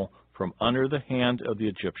people from under the hand of the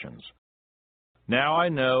Egyptians. Now I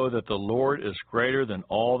know that the Lord is greater than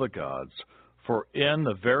all the gods, for in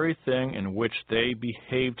the very thing in which they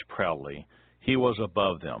behaved proudly, he was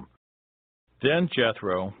above them. Then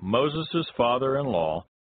Jethro, Moses' father-in-law,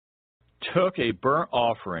 took a burnt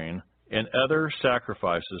offering and other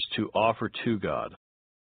sacrifices to offer to God.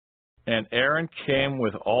 And Aaron came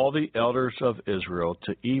with all the elders of Israel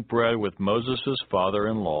to eat bread with Moses'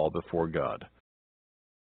 father-in-law before God.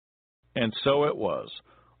 And so it was,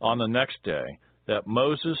 on the next day, that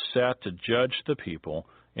Moses sat to judge the people,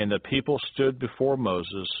 and the people stood before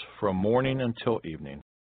Moses from morning until evening.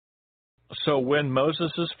 So when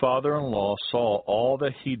Moses' father-in-law saw all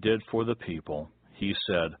that he did for the people, he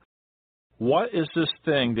said, "What is this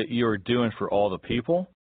thing that you are doing for all the people?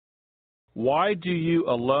 Why do you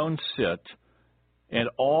alone sit, and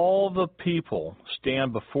all the people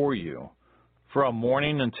stand before you from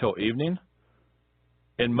morning until evening?"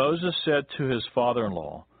 And Moses said to his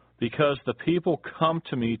father-in-law, "Because the people come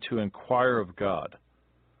to me to inquire of God.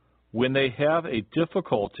 When they have a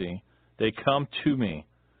difficulty, they come to me,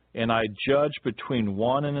 and I judge between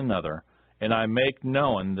one and another, and I make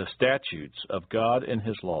known the statutes of God and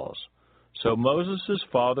his laws." So Moses'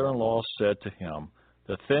 father-in-law said to him,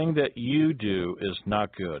 "The thing that you do is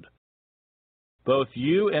not good. Both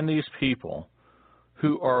you and these people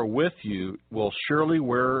who are with you will surely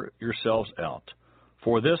wear yourselves out,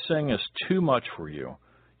 for this thing is too much for you.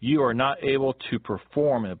 You are not able to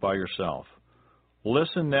perform it by yourself.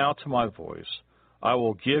 Listen now to my voice. I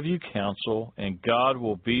will give you counsel, and God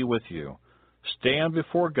will be with you. Stand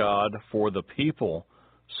before God for the people,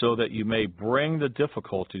 so that you may bring the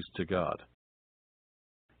difficulties to God.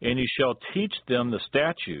 And you shall teach them the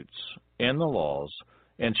statutes and the laws,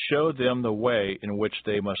 and show them the way in which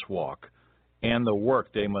they must walk, and the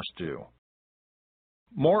work they must do.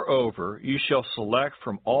 Moreover, you shall select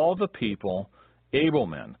from all the people able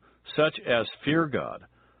men, such as fear God,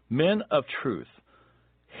 men of truth,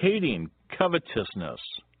 hating covetousness,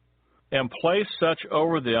 and place such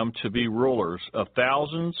over them to be rulers of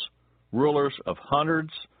thousands, rulers of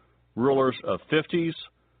hundreds, rulers of 50s,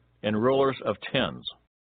 and rulers of 10s.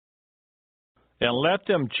 And let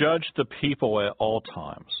them judge the people at all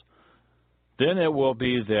times. Then it will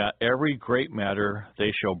be that every great matter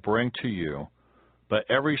they shall bring to you, but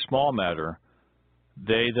every small matter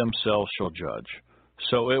they themselves shall judge.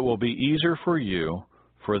 So it will be easier for you,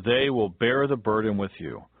 for they will bear the burden with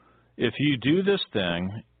you. If you do this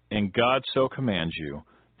thing, and God so commands you,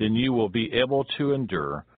 then you will be able to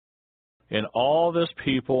endure, and all this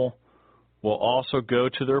people will also go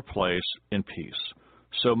to their place in peace."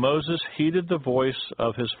 So Moses heeded the voice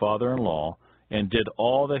of his father-in-law, and did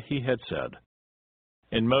all that he had said.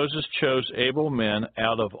 And Moses chose able men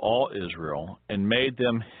out of all Israel, and made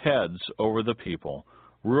them heads over the people,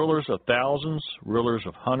 rulers of thousands, rulers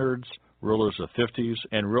of hundreds, rulers of 50s,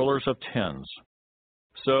 and rulers of 10s.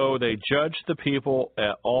 So they judged the people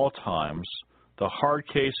at all times. The hard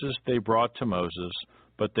cases they brought to Moses,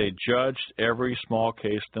 but they judged every small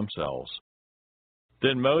case themselves.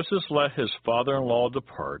 Then Moses let his father-in-law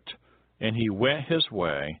depart, and he went his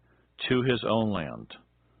way to his own land.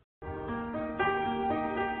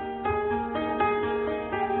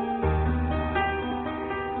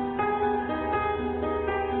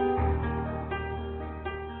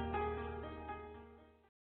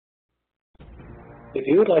 If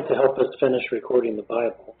you would like to help us finish recording the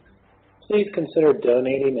Bible, please consider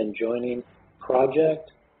donating and joining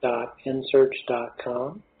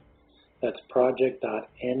project.nsearch.com. That's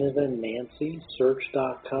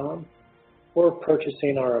project.nancysearch.com, or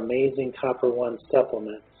purchasing our amazing Copper One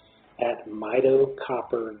supplement at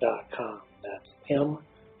mitocopper.com. That's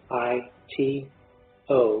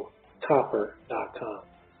MITO copper.com.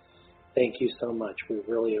 Thank you so much. We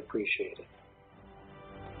really appreciate it.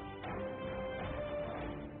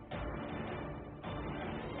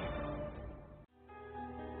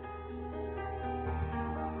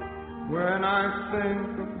 When I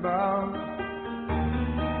think about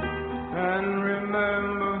and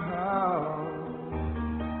remember how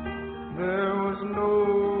there was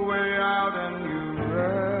no way out and you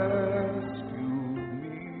rescued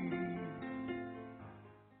me.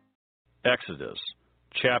 Exodus,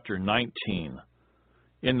 chapter 19.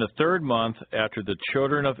 In the 3rd month after the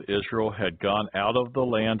children of Israel had gone out of the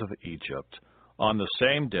land of Egypt, on the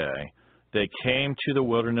same day they came to the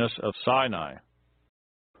wilderness of Sinai.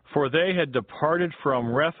 For they had departed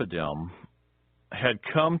from Rephidim, had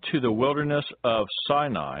come to the wilderness of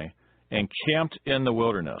Sinai, and camped in the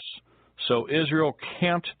wilderness. So Israel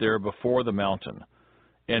camped there before the mountain.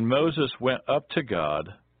 And Moses went up to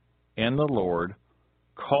God, and the Lord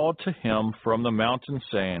called to him from the mountain,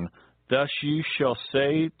 saying, "Thus you shall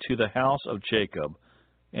say to the house of Jacob,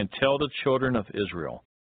 and tell the children of Israel,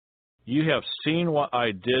 you have seen what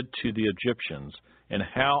I did to the Egyptians, and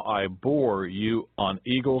how I bore you on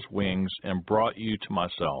eagle's wings and brought you to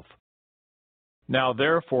myself. Now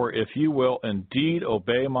therefore, if you will indeed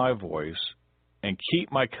obey my voice and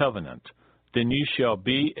keep my covenant, then you shall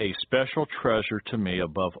be a special treasure to me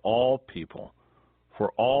above all people,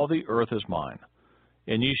 for all the earth is mine.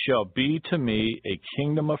 And you shall be to me a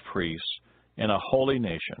kingdom of priests and a holy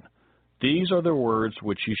nation. These are the words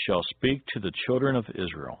which you shall speak to the children of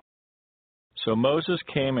Israel. So Moses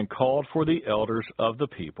came and called for the elders of the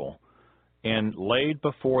people, and laid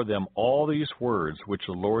before them all these words which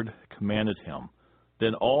the Lord commanded him.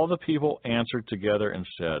 Then all the people answered together and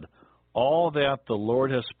said, All that the Lord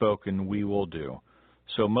has spoken we will do.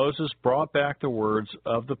 So Moses brought back the words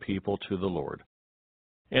of the people to the Lord.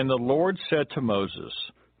 And the Lord said to Moses,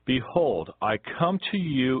 Behold, I come to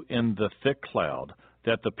you in the thick cloud,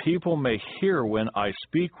 that the people may hear when I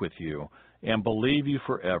speak with you, and believe you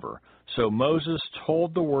forever. So Moses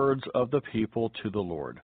told the words of the people to the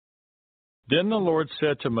Lord. Then the Lord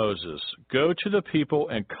said to Moses, Go to the people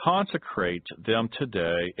and consecrate them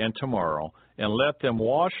today and tomorrow, and let them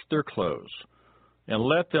wash their clothes, and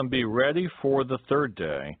let them be ready for the third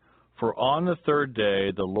day. For on the third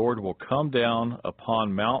day the Lord will come down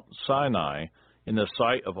upon Mount Sinai in the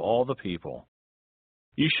sight of all the people.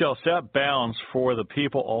 You shall set bounds for the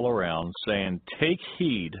people all around, saying, Take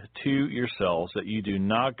heed to yourselves that you do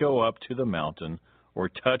not go up to the mountain or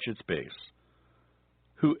touch its base.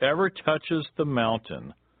 Whoever touches the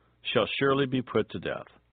mountain shall surely be put to death.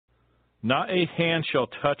 Not a hand shall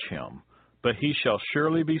touch him, but he shall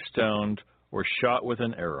surely be stoned or shot with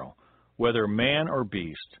an arrow. Whether man or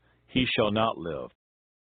beast, he shall not live.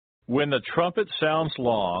 When the trumpet sounds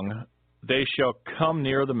long, they shall come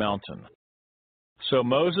near the mountain. So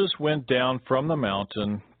Moses went down from the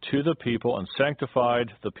mountain to the people and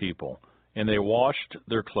sanctified the people, and they washed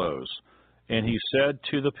their clothes. And he said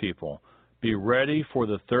to the people, Be ready for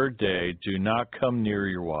the third day, do not come near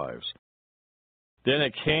your wives. Then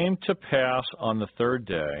it came to pass on the third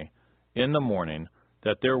day, in the morning,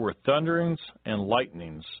 that there were thunderings and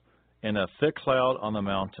lightnings, and a thick cloud on the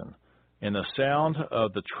mountain, and the sound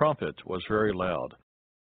of the trumpet was very loud,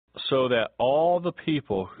 so that all the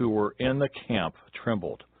people who were in the camp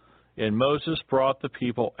trembled. And Moses brought the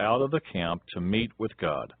people out of the camp to meet with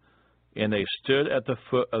God, and they stood at the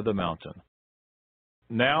foot of the mountain.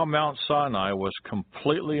 Now Mount Sinai was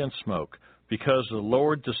completely in smoke, because the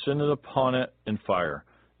Lord descended upon it in fire.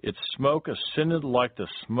 Its smoke ascended like the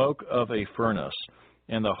smoke of a furnace,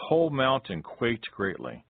 and the whole mountain quaked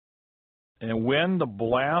greatly. And when the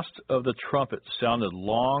blast of the trumpet sounded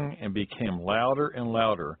long and became louder and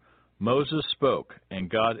louder, Moses spoke, and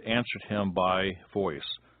God answered him by voice.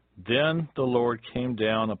 Then the Lord came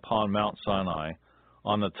down upon Mount Sinai,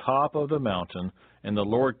 on the top of the mountain, and the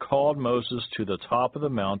Lord called Moses to the top of the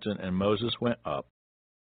mountain, and Moses went up.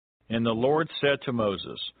 And the Lord said to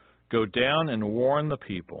Moses, Go down and warn the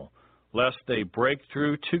people, lest they break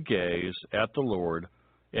through to gaze at the Lord,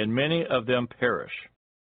 and many of them perish.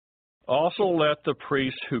 Also let the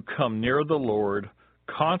priests who come near the Lord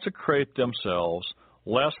consecrate themselves,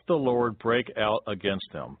 lest the Lord break out against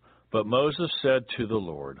them. But Moses said to the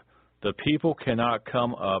Lord, The people cannot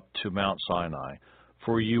come up to Mount Sinai,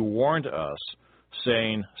 for you warned us,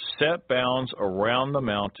 saying, Set bounds around the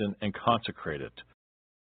mountain and consecrate it.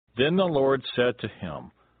 Then the Lord said to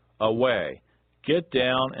him, Away, get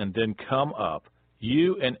down and then come up,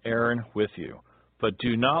 you and Aaron with you. But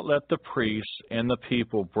do not let the priests and the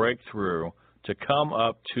people break through to come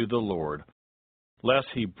up to the Lord, lest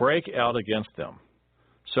he break out against them.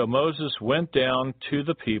 So Moses went down to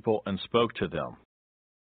the people and spoke to them.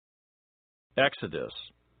 Exodus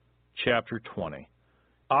chapter 20.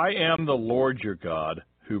 I am the Lord your God,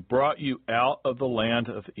 who brought you out of the land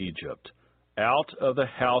of Egypt, out of the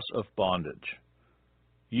house of bondage.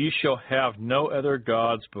 Ye shall have no other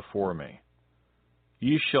gods before me.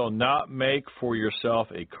 Ye shall not make for yourself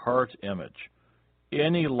a carved image,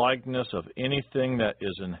 any likeness of anything that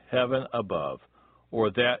is in heaven above, or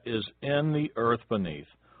that is in the earth beneath,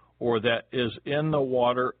 or that is in the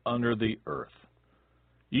water under the earth.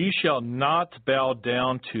 Ye shall not bow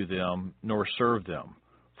down to them, nor serve them.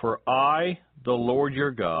 For I, the Lord your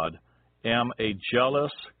God, am a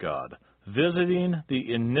jealous God, visiting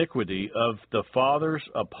the iniquity of the fathers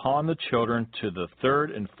upon the children to the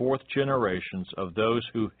third and fourth generations of those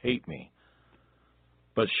who hate me,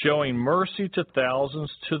 but showing mercy to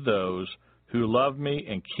thousands to those who love me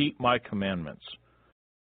and keep my commandments.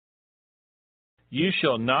 You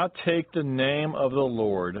shall not take the name of the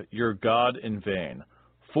Lord your God in vain,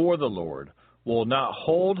 for the Lord will not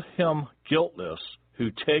hold him guiltless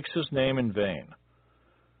who takes his name in vain.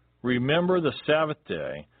 Remember the Sabbath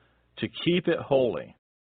day, to keep it holy.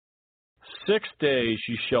 6 days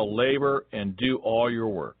you shall labor and do all your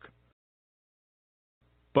work.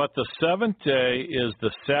 But the seventh day is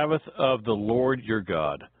the Sabbath of the Lord your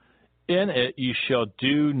God. In it you shall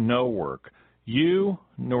do no work, you,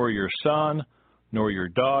 nor your son, nor your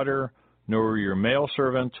daughter, nor your male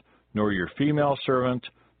servant, nor your female servant,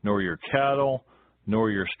 nor your cattle, nor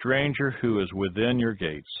your stranger who is within your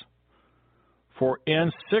gates. For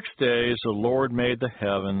in 6 days the Lord made the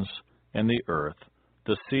heavens and the earth,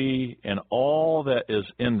 the sea, and all that is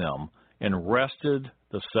in them, and rested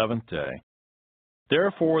the seventh day.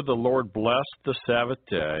 Therefore the Lord blessed the Sabbath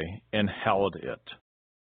day and hallowed it.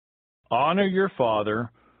 Honor your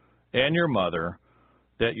father and your mother,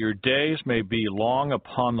 that your days may be long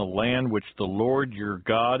upon the land which the Lord your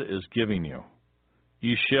God is giving you.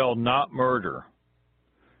 You shall not murder.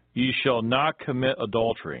 You shall not commit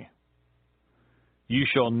adultery. You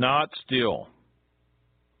shall not steal.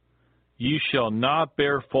 You shall not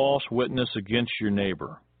bear false witness against your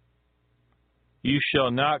neighbor. You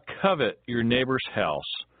shall not covet your neighbor's house.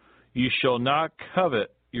 You shall not covet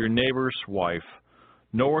your neighbor's wife,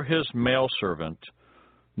 nor his male servant,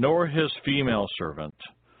 nor his female servant,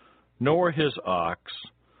 nor his ox,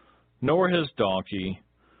 nor his donkey,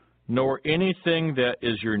 nor anything that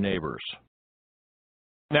is your neighbor's.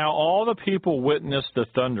 Now all the people witnessed the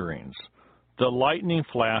thunderings, the lightning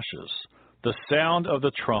flashes, the sound of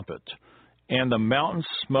the trumpet, and the mountain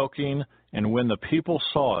smoking, and when the people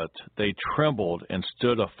saw it, they trembled and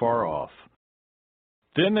stood afar off.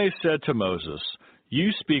 Then they said to Moses,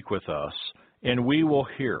 You speak with us, and we will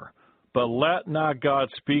hear, but let not God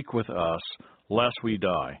speak with us, lest we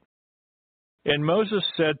die. And Moses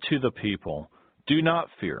said to the people, Do not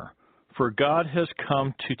fear, for God has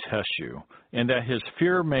come to test you, and that his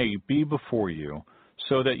fear may be before you,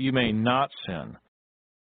 so that you may not sin.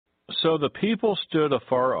 So the people stood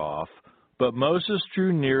afar off, but Moses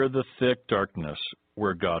drew near the thick darkness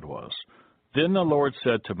where God was. Then the Lord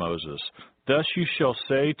said to Moses, Thus you shall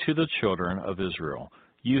say to the children of Israel,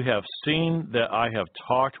 You have seen that I have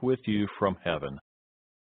talked with you from heaven.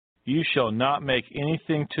 You shall not make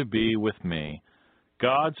anything to be with me,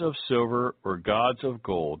 gods of silver or gods of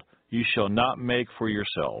gold you shall not make for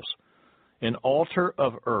yourselves. An altar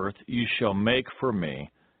of earth you shall make for me,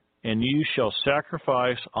 and you shall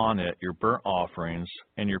sacrifice on it your burnt offerings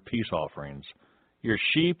and your peace offerings, your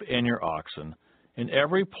sheep and your oxen. In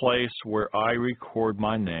every place where I record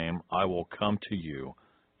my name, I will come to you,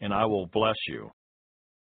 and I will bless you.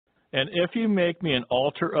 And if you make me an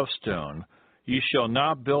altar of stone, you shall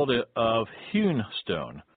not build it of hewn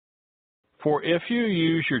stone. For if you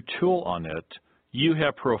use your tool on it, you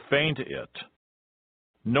have profaned it.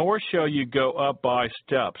 Nor shall you go up by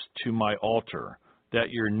steps to my altar, that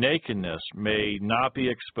your nakedness may not be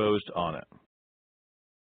exposed on it.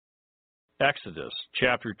 Exodus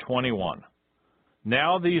chapter 21.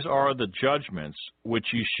 Now these are the judgments which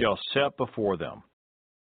you shall set before them.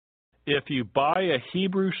 If you buy a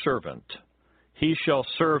Hebrew servant, he shall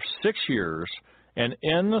serve 6 years, and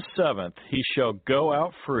in the 7th he shall go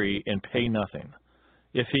out free and pay nothing.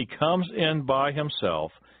 If he comes in by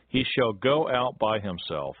himself, he shall go out by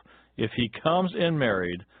himself. If he comes in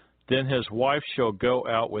married, then his wife shall go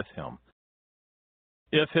out with him.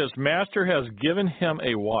 If his master has given him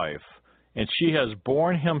a wife, and she has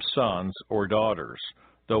borne him sons or daughters,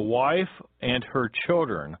 the wife and her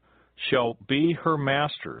children shall be her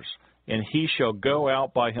master's, and he shall go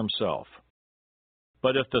out by himself.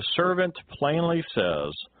 But if the servant plainly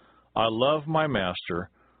says, I love my master,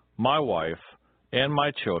 my wife, and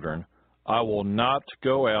my children, I will not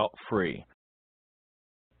go out free.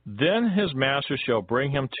 Then his master shall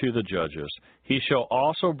bring him to the judges. He shall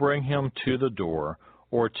also bring him to the door,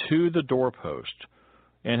 or to the doorpost.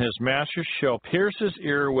 And his master shall pierce his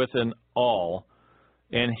ear with an awl,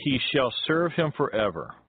 and he shall serve him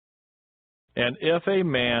forever. And if a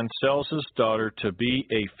man sells his daughter to be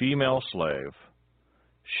a female slave,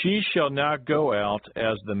 she shall not go out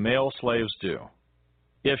as the male slaves do.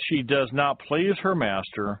 If she does not please her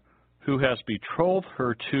master, who has betrothed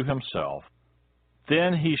her to himself,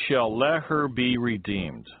 then he shall let her be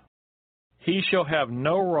redeemed. He shall have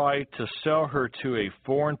no right to sell her to a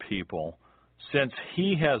foreign people, since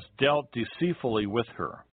he has dealt deceitfully with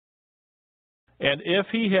her. And if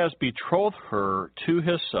he has betrothed her to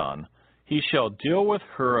his son, he shall deal with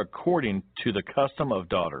her according to the custom of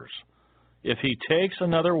daughters. If he takes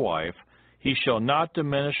another wife, he shall not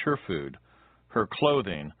diminish her food, her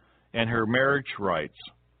clothing, and her marriage rights.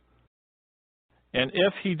 And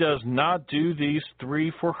if he does not do these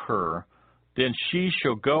 3 for her, then she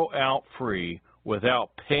shall go out free without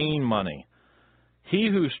paying money. He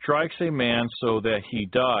who strikes a man so that he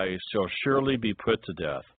dies shall surely be put to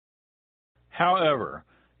death. However,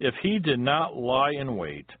 if he did not lie in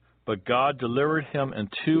wait, but God delivered him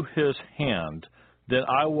into his hand, then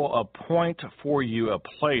I will appoint for you a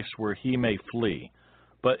place where he may flee.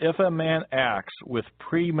 But if a man acts with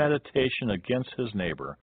premeditation against his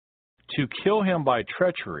neighbor, to kill him by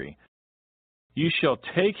treachery, you shall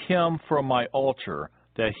take him from my altar,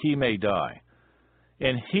 that he may die.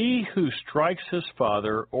 And he who strikes his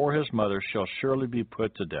father or his mother shall surely be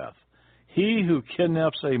put to death. He who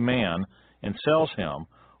kidnaps a man and sells him,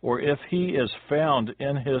 or if he is found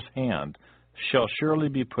in his hand, shall surely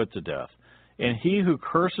be put to death. And he who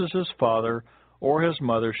curses his father or his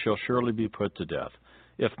mother shall surely be put to death.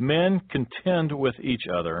 If men contend with each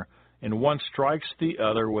other, and one strikes the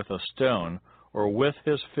other with a stone or with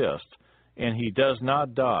his fist, and he does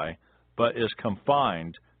not die, but is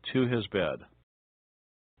confined to his bed.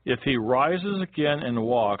 If he rises again and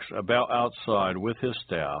walks about outside with his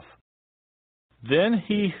staff, then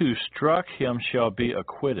he who struck him shall be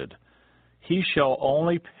acquitted. He shall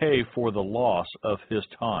only pay for the loss of his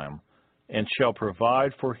time, and shall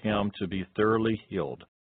provide for him to be thoroughly healed.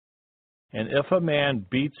 And if a man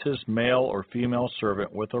beats his male or female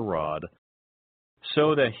servant with a rod,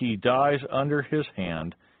 so that he dies under his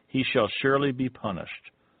hand, he shall surely be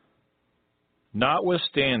punished.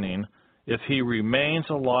 Notwithstanding, if he remains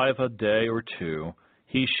alive a day or two,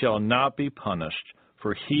 he shall not be punished,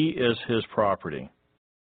 for he is his property.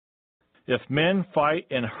 If men fight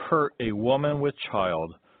and hurt a woman with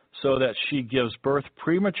child, so that she gives birth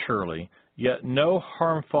prematurely, yet no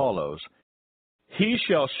harm follows, he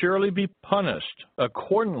shall surely be punished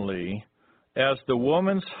accordingly as the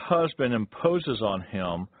woman's husband imposes on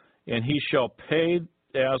him, and he shall pay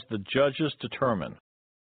as the judges determine.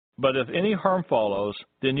 But if any harm follows,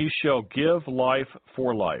 then you shall give life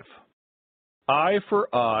for life, eye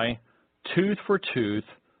for eye, tooth for tooth,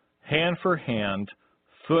 hand for hand,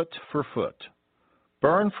 foot for foot,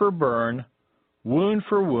 burn for burn, wound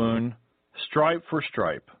for wound, stripe for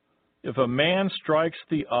stripe. If a man strikes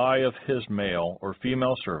the eye of his male or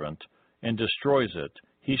female servant and destroys it,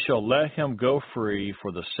 he shall let him go free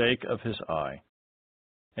for the sake of his eye.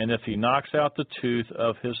 And if he knocks out the tooth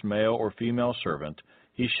of his male or female servant,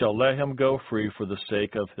 he shall let him go free for the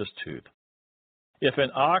sake of his tooth. If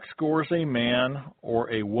an ox gores a man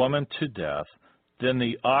or a woman to death, then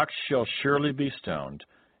the ox shall surely be stoned,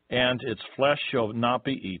 and its flesh shall not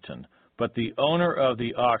be eaten, but the owner of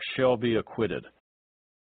the ox shall be acquitted.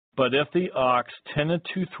 But if the ox tended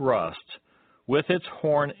to thrust with its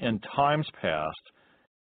horn in times past,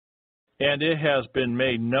 and it has been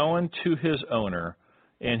made known to his owner,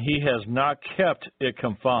 and he has not kept it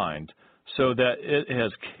confined, so that it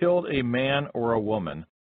has killed a man or a woman,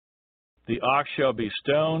 the ox shall be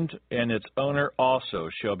stoned, and its owner also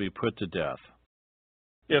shall be put to death.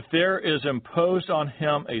 If there is imposed on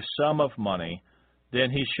him a sum of money,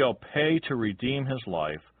 then he shall pay to redeem his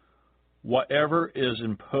life, whatever is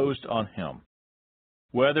imposed on him.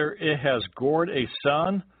 Whether it has gored a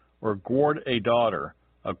son or gored a daughter,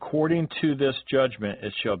 according to this judgment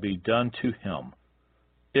it shall be done to him.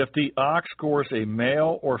 If the ox gores a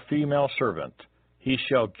male or female servant, he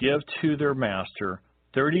shall give to their master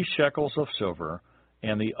 30 shekels of silver,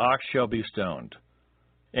 and the ox shall be stoned.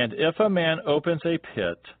 And if a man opens a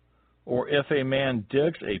pit, or if a man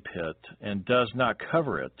digs a pit and does not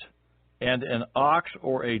cover it, and an ox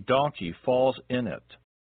or a donkey falls in it,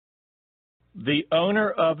 the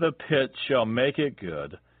owner of the pit shall make it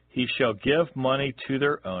good. He shall give money to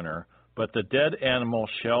their owner, but the dead animal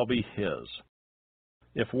shall be his.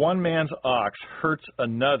 If one man's ox hurts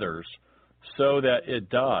another's so that it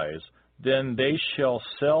dies, then they shall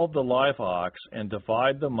sell the live ox and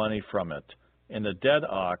divide the money from it, and the dead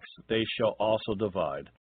ox they shall also divide.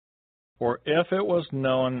 Or if it was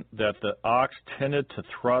known that the ox tended to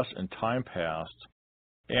thrust in time past,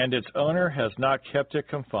 and its owner has not kept it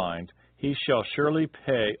confined, he shall surely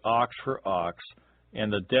pay ox for ox,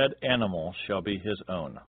 and the dead animal shall be his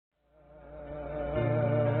own.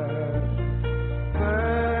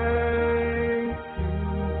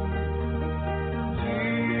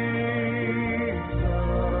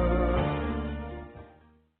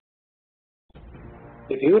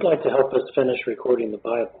 If you would like to help us finish recording the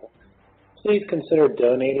Bible, please consider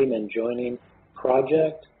donating and joining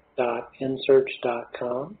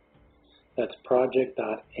project.nsearch.com. That's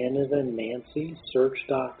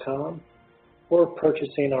project.nancy.search.com, or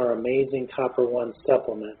purchasing our amazing Copper One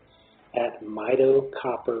supplement at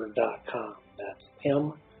mitocopper.com. That's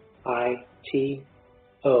M-I-T-O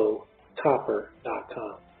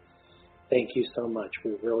copper.com. Thank you so much.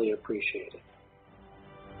 We really appreciate it.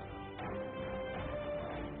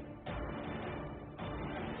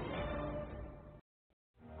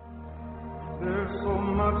 There's so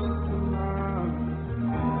much to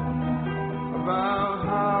learn.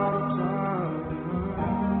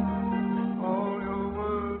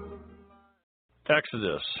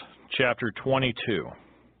 Exodus chapter 22.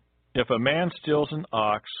 If a man steals an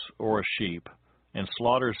ox or a sheep and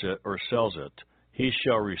slaughters it or sells it, he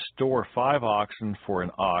shall restore 5 oxen for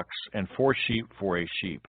an ox and 4 sheep for a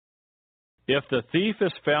sheep. If the thief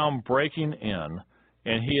is found breaking in,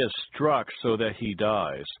 and he is struck so that he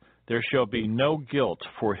dies, there shall be no guilt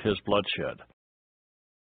for his bloodshed.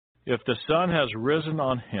 If the sun has risen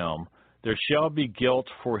on him, there shall be guilt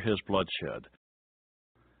for his bloodshed.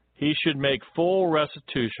 He should make full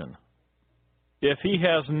restitution. If he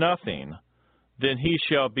has nothing, then he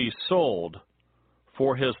shall be sold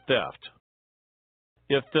for his theft.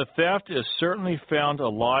 If the theft is certainly found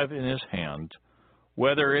alive in his hand,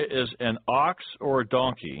 whether it is an ox or a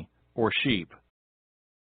donkey or sheep,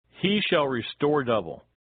 he shall restore double.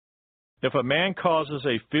 If a man causes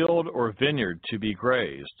a field or vineyard to be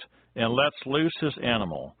grazed, and lets loose his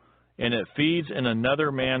animal, and it feeds in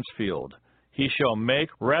another man's field, he shall make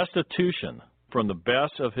restitution from the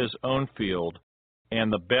best of his own field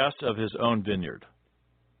and the best of his own vineyard.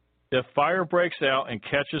 If fire breaks out and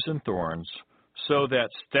catches in thorns, so that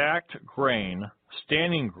stacked grain,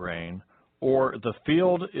 standing grain, or the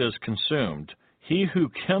field is consumed, he who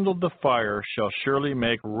kindled the fire shall surely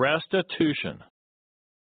make restitution.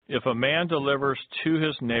 If a man delivers to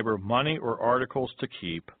his neighbor money or articles to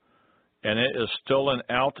keep, and it is stolen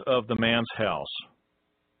out of the man's house,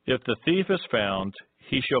 if the thief is found,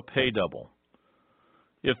 he shall pay double.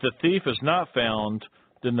 If the thief is not found,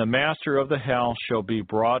 then the master of the house shall be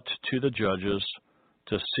brought to the judges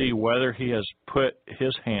to see whether he has put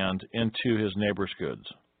his hand into his neighbor's goods.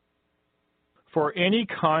 For any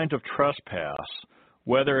kind of trespass,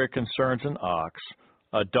 whether it concerns an ox,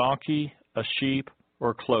 a donkey, a sheep,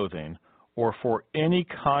 or clothing, or for any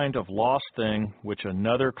kind of lost thing which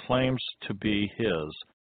another claims to be his,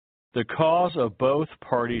 the cause of both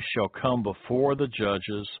parties shall come before the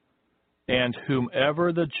judges, and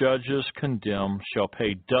whomever the judges condemn shall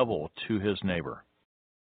pay double to his neighbor.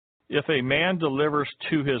 If a man delivers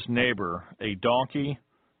to his neighbor a donkey,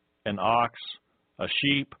 an ox, a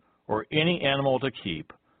sheep, or any animal to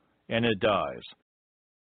keep, and it dies,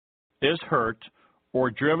 is hurt,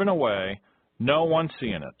 or driven away, no one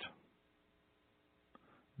seeing it,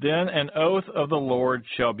 then an oath of the Lord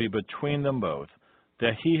shall be between them both,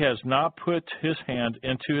 that he has not put his hand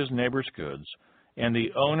into his neighbor's goods, and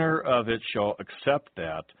the owner of it shall accept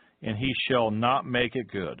that, and he shall not make it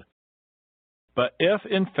good. But if,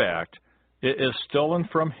 in fact, it is stolen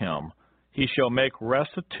from him, he shall make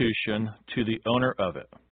restitution to the owner of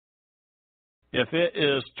it. If it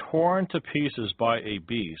is torn to pieces by a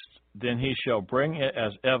beast, then he shall bring it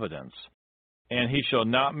as evidence, and he shall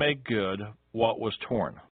not make good what was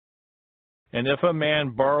torn. And if a man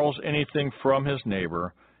borrows anything from his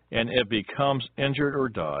neighbor, and it becomes injured or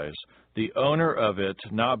dies, the owner of it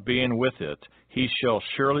not being with it, he shall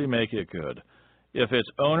surely make it good. If its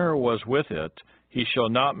owner was with it, he shall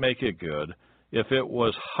not make it good. If it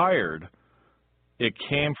was hired, it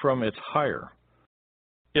came from its hire.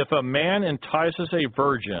 If a man entices a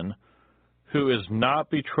virgin who is not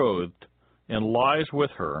betrothed and lies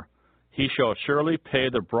with her, he shall surely pay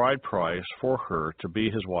the bride price for her to be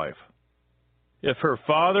his wife. If her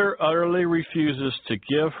father utterly refuses to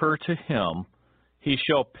give her to him, he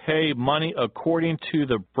shall pay money according to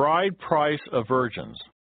the bride price of virgins.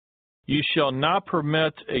 You shall not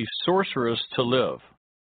permit a sorceress to live.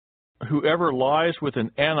 Whoever lies with an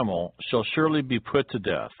animal shall surely be put to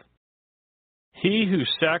death. He who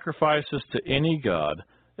sacrifices to any god,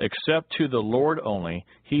 except to the Lord only,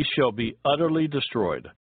 he shall be utterly destroyed.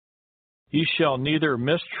 You shall neither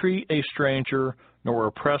mistreat a stranger nor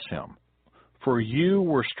oppress him, for you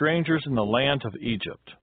were strangers in the land of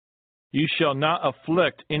Egypt. You shall not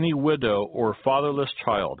afflict any widow or fatherless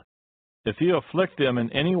child. If you afflict them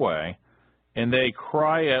in any way, and they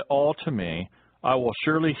cry at all to me, I will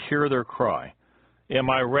surely hear their cry, and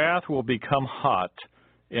my wrath will become hot,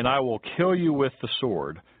 and I will kill you with the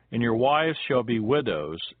sword, and your wives shall be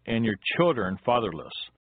widows, and your children fatherless.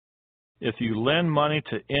 If you lend money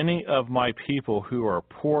to any of my people who are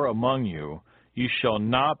poor among you, you shall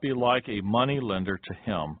not be like a money lender to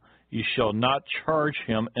him. You shall not charge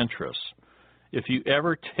him interest. If you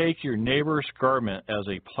ever take your neighbor's garment as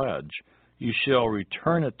a pledge, you shall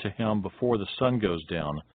return it to him before the sun goes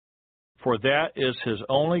down. For that is his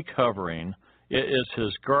only covering, it is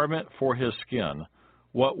his garment for his skin.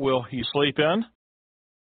 What will he sleep in?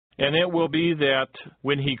 And it will be that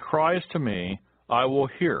when he cries to me, I will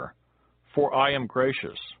hear, for I am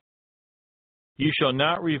gracious. You shall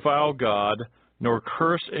not revile God, nor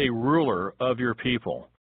curse a ruler of your people.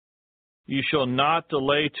 You shall not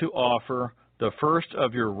delay to offer the first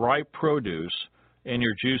of your ripe produce and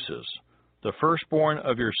your juices, The firstborn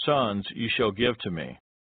of your sons you shall give to me.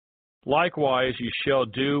 Likewise you shall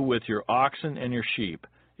do with your oxen and your sheep.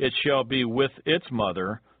 It shall be with its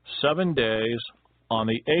mother 7 days. On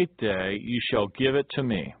the 8th day you shall give it to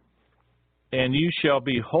me. And you shall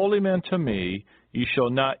be holy men to me. You shall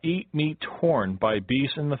not eat meat torn by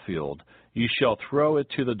beasts in the field. You shall throw it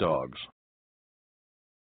to the dogs.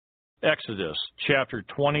 Exodus chapter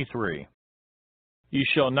 23. You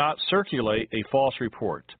shall not circulate a false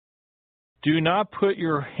report. Do not put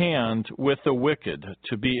your hand with the wicked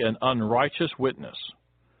to be an unrighteous witness.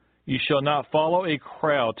 You shall not follow a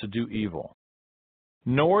crowd to do evil.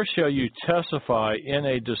 Nor shall you testify in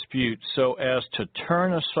a dispute so as to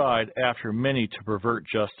turn aside after many to pervert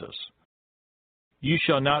justice. You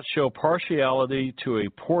shall not show partiality to a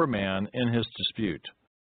poor man in his dispute.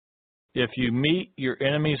 If you meet your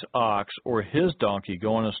enemy's ox or his donkey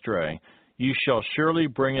going astray, you shall surely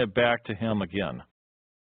bring it back to him again.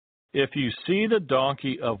 If you see the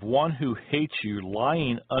donkey of one who hates you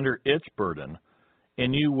lying under its burden,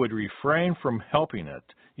 and you would refrain from helping it,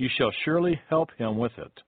 you shall surely help him with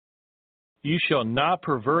it. You shall not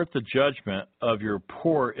pervert the judgment of your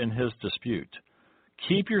poor in his dispute.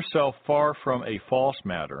 Keep yourself far from a false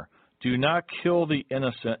matter. Do not kill the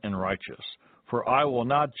innocent and righteous, for I will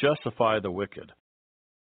not justify the wicked.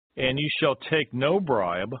 And you shall take no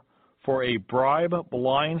bribe, for a bribe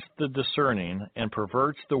blinds the discerning and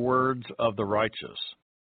perverts the words of the righteous.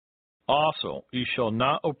 Also, you shall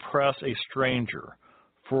not oppress a stranger,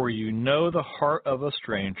 for you know the heart of a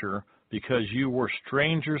stranger, because you were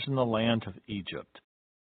strangers in the land of Egypt.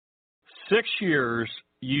 6 years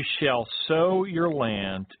you shall sow your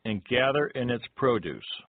land and gather in its produce.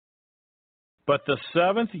 But the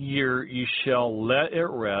 7th year you shall let it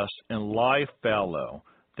rest and lie fallow,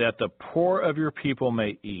 that the poor of your people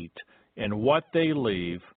may eat, and what they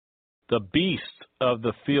leave, the beasts of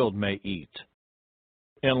the field may eat.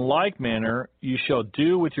 In like manner you shall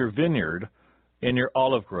do with your vineyard and your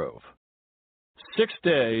olive grove. 6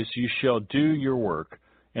 days you shall do your work,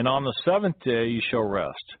 and on the 7th day you shall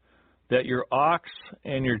rest, that your ox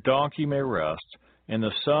and your donkey may rest, and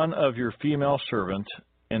the son of your female servant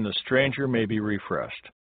and the stranger may be refreshed.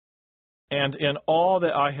 And in all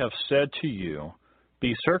that I have said to you,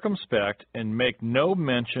 be circumspect, and make no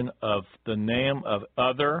mention of the name of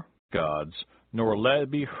other gods, nor let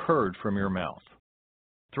it be heard from your mouth.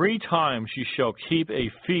 3 times you shall keep a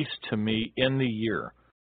feast to me in the year.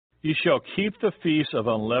 You shall keep the feast of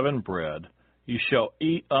unleavened bread. You shall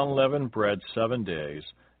eat unleavened bread 7 days,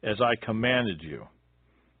 as I commanded you,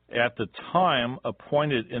 at the time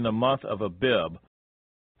appointed in the month of Abib,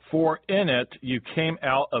 for in it you came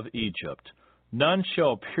out of Egypt. None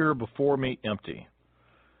shall appear before me empty.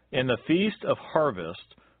 In the feast of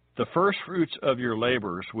harvest, the firstfruits of your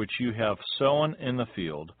labors which you have sown in the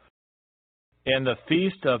field, and the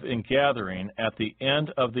feast of ingathering at the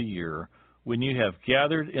end of the year, when you have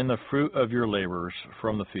gathered in the fruit of your labors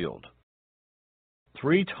from the field.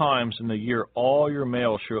 3 times in the year all your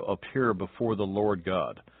males shall appear before the Lord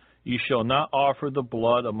God. You shall not offer the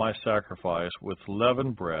blood of my sacrifice with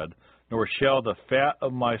leavened bread, nor shall the fat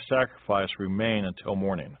of my sacrifice remain until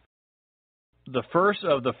morning. The first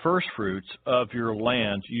of the firstfruits of your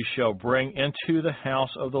land you shall bring into the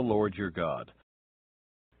house of the Lord your God.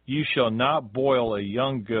 You shall not boil a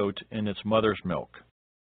young goat in its mother's milk.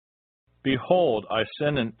 Behold, I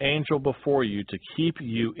send an angel before you to keep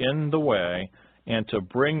you in the way, and to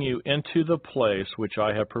bring you into the place which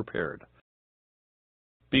I have prepared.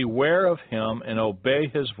 Beware of him and obey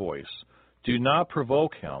his voice. Do not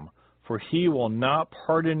provoke him, for he will not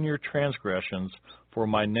pardon your transgressions, for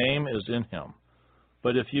my name is in him.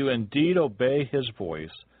 But if you indeed obey his voice,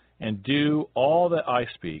 and do all that I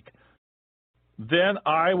speak, then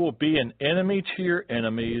I will be an enemy to your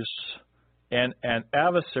enemies, and an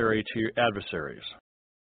adversary to your adversaries.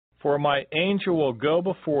 For my angel will go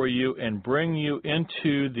before you and bring you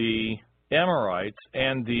into the Amorites,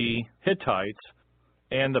 and the Hittites,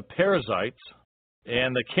 and the Perizzites,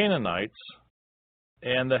 and the Canaanites,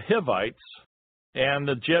 and the Hivites, and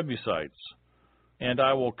the Jebusites, and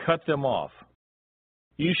I will cut them off.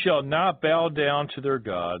 You shall not bow down to their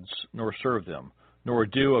gods, nor serve them, nor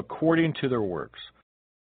do according to their works.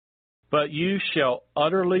 But you shall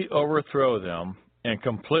utterly overthrow them, and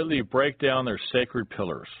completely break down their sacred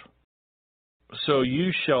pillars. So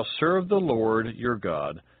you shall serve the Lord your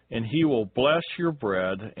God, and he will bless your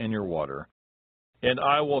bread and your water. And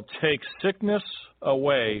I will take sickness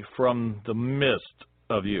away from the midst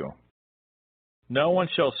of you. No one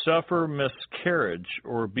shall suffer miscarriage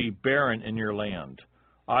or be barren in your land.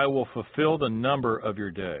 I will fulfill the number of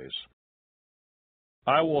your days.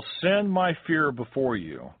 I will send my fear before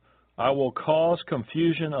you. I will cause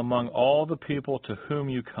confusion among all the people to whom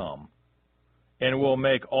you come, and will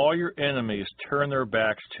make all your enemies turn their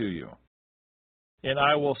backs to you. And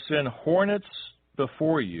I will send hornets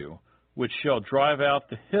before you, which shall drive out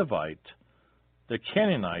the Hivite, the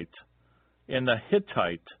Canaanite, and the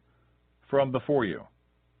Hittite from before you.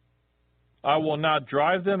 I will not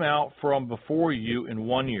drive them out from before you in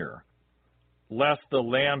 1 year, lest the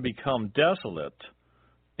land become desolate,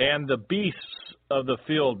 and the beasts of the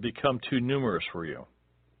field become too numerous for you.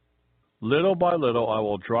 Little by little I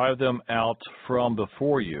will drive them out from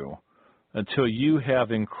before you, until you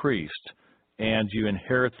have increased, and you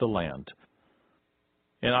inherit the land.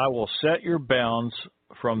 And I will set your bounds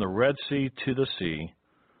from the Red Sea to the sea,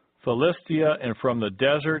 Philistia, and from the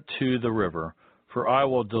desert to the river, for I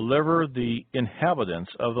will deliver the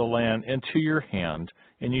inhabitants of the land into your hand,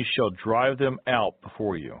 and you shall drive them out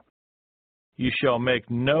before you. You shall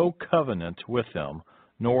make no covenant with them,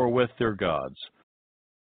 nor with their gods.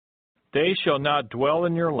 They shall not dwell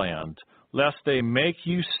in your land, lest they make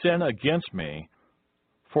you sin against me.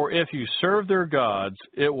 For if you serve their gods,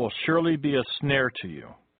 it will surely be a snare to you.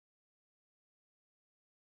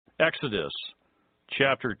 Exodus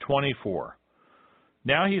chapter 24.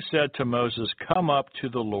 Now he said to Moses, Come up to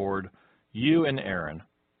the Lord, you and Aaron,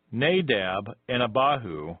 Nadab and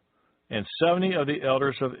Abihu, and 70 of the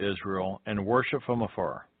elders of Israel, and worship from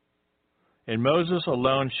afar. And Moses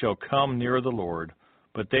alone shall come near the Lord,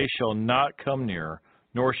 but they shall not come near,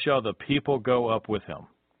 nor shall the people go up with him.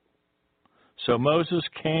 So Moses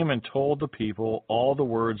came and told the people all the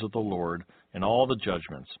words of the Lord and all the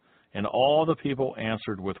judgments. And all the people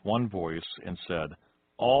answered with one voice and said,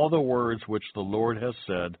 All the words which the Lord has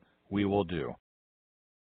said, we will do.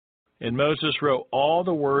 And Moses wrote all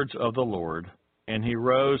the words of the Lord, and he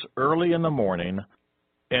rose early in the morning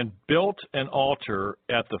and built an altar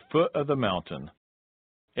at the foot of the mountain,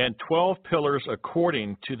 and 12 pillars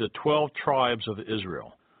according to the 12 tribes of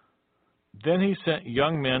Israel. Then he sent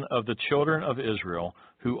young men of the children of Israel,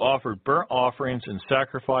 who offered burnt offerings and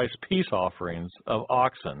sacrificed peace offerings of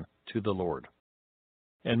oxen to the Lord.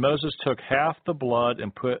 And Moses took half the blood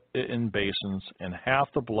and put it in basins, and half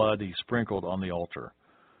the blood he sprinkled on the altar.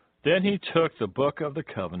 Then he took the book of the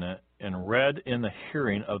covenant and read in the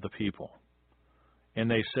hearing of the people. And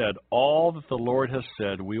they said, All that the Lord has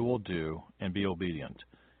said we will do, and be obedient.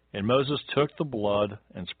 And Moses took the blood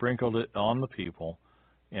and sprinkled it on the people,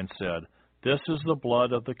 and said, This is the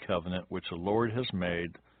blood of the covenant which the Lord has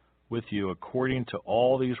made with you according to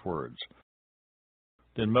all these words.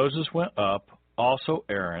 Then Moses went up, also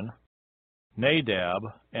Aaron, Nadab,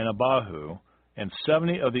 and Abihu, and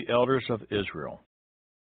 70 of the elders of Israel.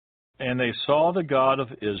 And they saw the God of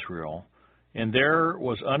Israel, and there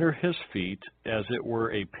was under his feet as it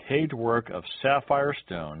were a paved work of sapphire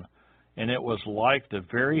stone, and it was like the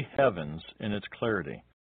very heavens in its clarity.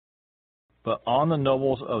 But on the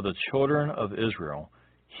nobles of the children of Israel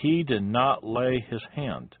he did not lay his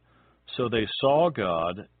hand. So they saw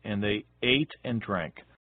God, and they ate and drank.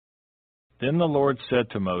 Then the Lord said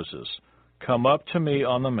to Moses, Come up to me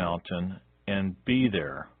on the mountain, and be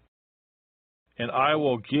there. And I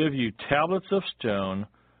will give you tablets of stone,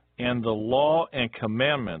 and the law and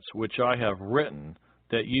commandments which I have written,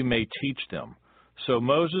 that you may teach them. So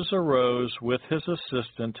Moses arose with his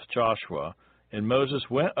assistant Joshua, and Moses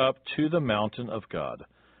went up to the mountain of God.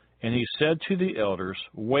 And he said to the elders,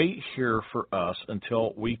 Wait here for us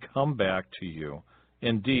until we come back to you.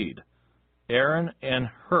 Indeed, Aaron and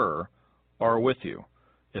Hur are with you.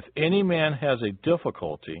 If any man has a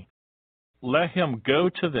difficulty, let him go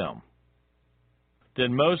to them.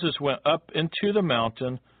 Then Moses went up into the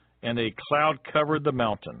mountain, and a cloud covered the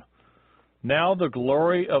mountain. Now the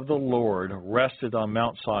glory of the Lord rested on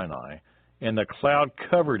Mount Sinai, and the cloud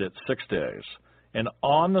covered it 6 days. And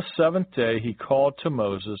on the seventh day he called to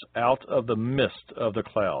Moses out of the midst of the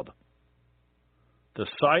cloud. The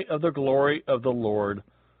sight of the glory of the Lord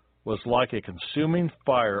was like a consuming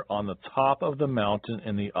fire on the top of the mountain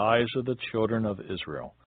in the eyes of the children of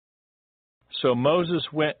Israel. So Moses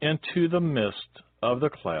went into the midst of the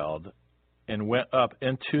cloud and went up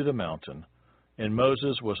into the mountain, and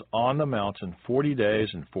Moses was on the mountain 40 days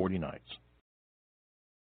and 40 nights.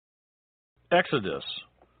 Exodus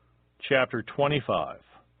chapter 25.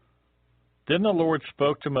 Then the Lord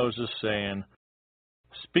spoke to Moses, saying,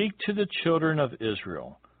 Speak to the children of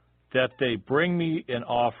Israel, that they bring me an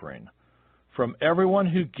offering. From everyone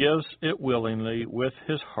who gives it willingly with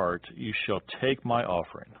his heart, you shall take my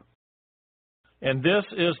offering. And this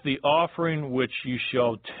is the offering which you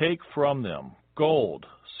shall take from them: gold,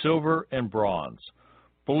 silver, and bronze,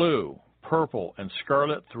 blue, purple, and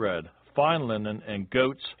scarlet thread, fine linen, and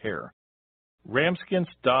goat's hair, ram skins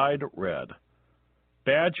dyed red,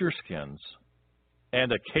 badger skins,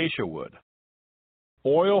 and acacia wood,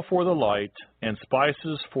 oil for the light, and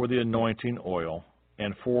spices for the anointing oil,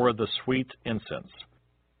 and for the sweet incense,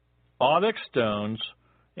 onyx stones,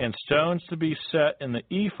 and stones to be set in the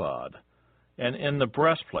ephod and in the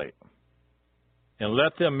breastplate. And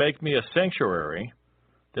let them make me a sanctuary,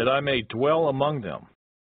 that I may dwell among them,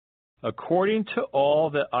 according to all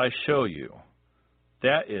that I show you,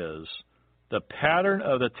 that is, the pattern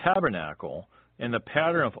of the tabernacle and the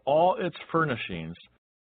pattern of all its furnishings,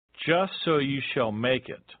 just so you shall make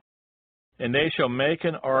it. And they shall make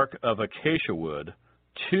an ark of acacia wood,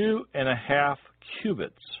 2.5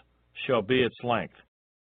 cubits shall be its length,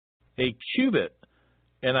 1.5 cubits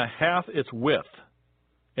its width,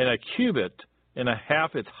 and 1.5 cubits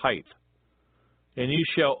its height. And you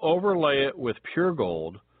shall overlay it with pure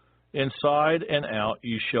gold, inside and out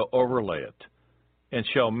you shall overlay it, and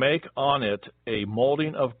shall make on it a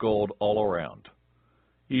molding of gold all around.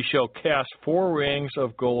 You shall cast 4 rings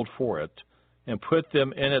of gold for it, and put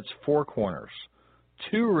them in its 4 corners.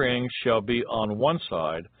 2 rings shall be on one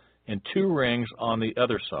side, and 2 rings on the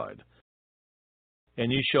other side.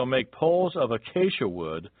 And you shall make poles of acacia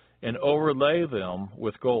wood, and overlay them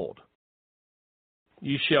with gold.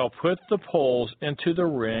 You shall put the poles into the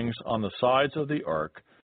rings on the sides of the ark,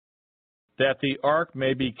 that the ark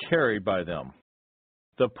may be carried by them.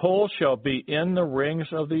 The poles shall be in the rings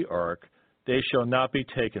of the ark, they shall not be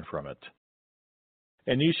taken from it.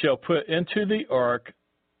 And you shall put into the ark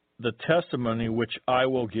the testimony which I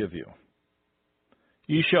will give you.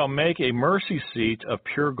 You shall make a mercy seat of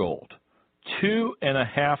pure gold.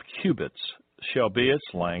 2.5 cubits shall be its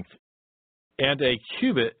length, and 1.5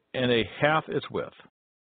 cubits its width.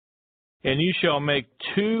 And you shall make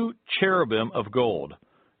 2 cherubim of gold.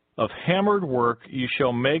 Of hammered work you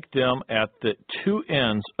shall make them at the 2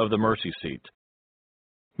 ends of the mercy seat.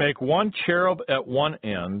 Make 1 cherub at one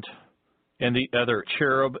end, and the other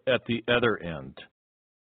cherub at the other end.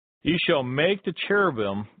 You shall make the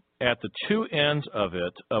cherubim at the 2 ends of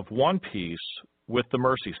it of one piece with the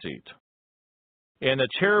mercy seat. And the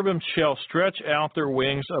cherubim shall stretch out their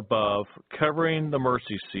wings above, covering the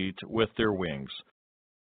mercy seat with their wings.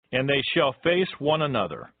 And they shall face one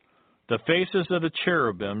another. The faces of the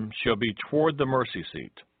cherubim shall be toward the mercy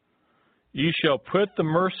seat. You shall put the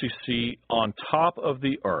mercy seat on top of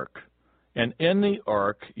the ark, and in the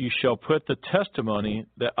ark you shall put the testimony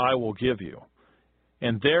that I will give you.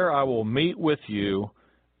 And there I will meet with you,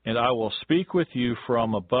 and I will speak with you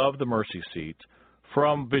from above the mercy seat,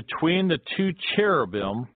 from between the 2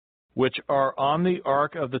 cherubim which are on the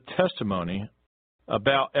ark of the testimony,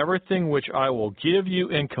 about everything which I will give you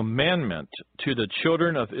in commandment to the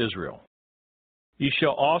children of Israel. You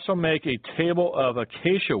shall also make a table of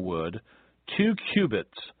acacia wood, 2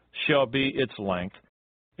 cubits shall be its length,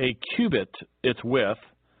 1 cubit its width,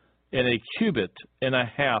 and 1.5 cubits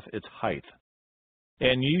its height.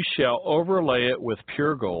 And you shall overlay it with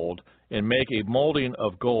pure gold, and make a molding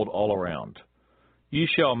of gold all around. You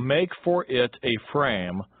shall make for it a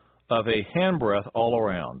frame of a handbreadth all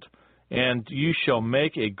around, and you shall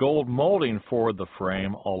make a gold molding for the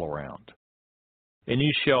frame all around. And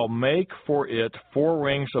you shall make for it 4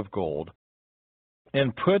 rings of gold,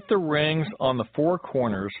 and put the rings on the 4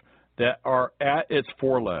 corners that are at its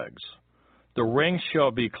 4 legs. The rings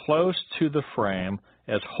shall be close to the frame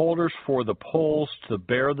as holders for the poles to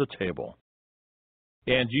bear the table.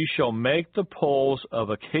 And you shall make the poles of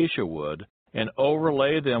acacia wood, and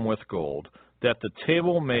overlay them with gold, that the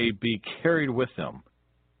table may be carried with them.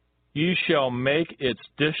 You shall make its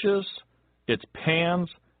dishes, its pans,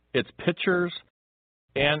 its pitchers,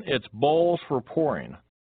 and its bowls for pouring.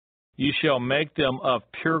 You shall make them of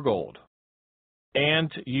pure gold.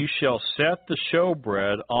 And you shall set the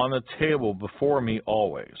showbread on the table before me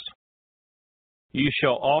always. You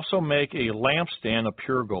shall also make a lampstand of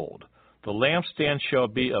pure gold. The lampstand shall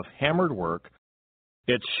be of hammered work.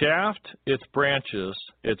 Its shaft, its branches,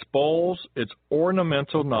 its bowls, its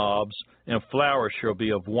ornamental knobs, and flowers shall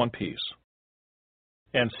be of one piece.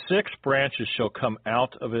 And 6 branches shall come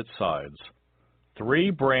out of its sides, 3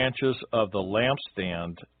 branches of the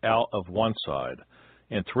lampstand out of one side,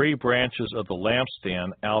 and 3 branches of the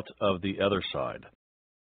lampstand out of the other side.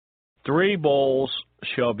 3 bowls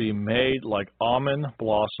shall be made like almond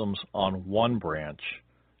blossoms on one branch,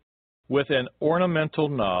 with an ornamental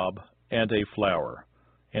knob and a flower,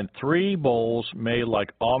 and 3 bowls made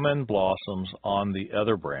like almond blossoms on the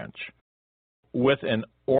other branch, with an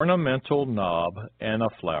ornamental knob and a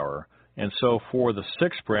flower, and so for the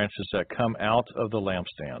 6 branches that come out of the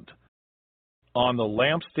lampstand. On the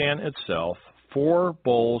lampstand itself, 4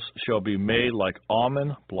 bowls shall be made like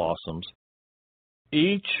almond blossoms,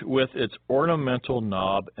 each with its ornamental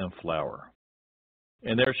knob and flower.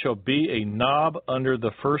 And there shall be a knob under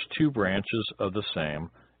the first 2 branches of the same,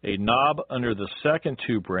 a knob under the second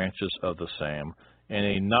 2 branches of the same, and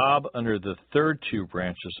a knob under the third 2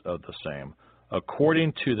 branches of the same,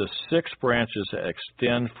 according to the 6 branches that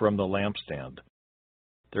extend from the lampstand.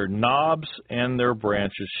 Their knobs and their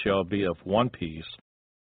branches shall be of one piece.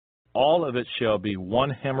 All of it shall be one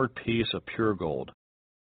hammered piece of pure gold.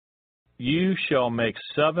 You shall make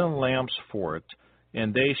 7 lamps for it,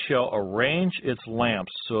 and they shall arrange its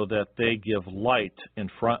lamps so that they give light in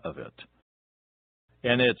front of it.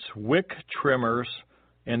 And its wick trimmers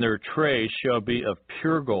and their trays shall be of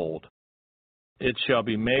pure gold. It shall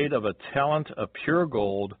be made of a talent of pure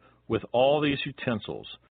gold with all these utensils.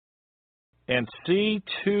 And see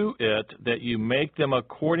to it that you make them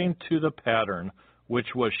according to the pattern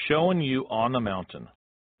which was shown you on the mountain.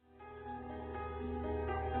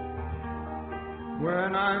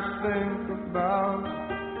 When I think about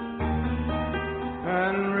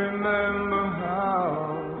and remember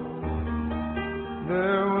how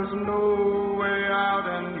there was no way out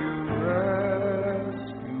and you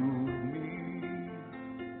rescued me.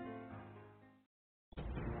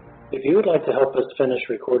 If you would like to help us finish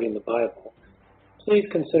recording the Bible, please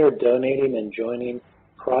consider donating and joining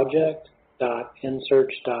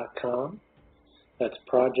project.nsearch.com. That's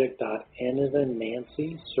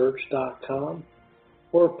project.n-as-in-Nancy-search.com,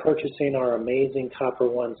 or purchasing our amazing Copper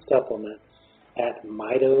One supplement at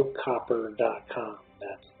mitocopper.com.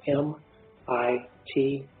 That's M-I-T-O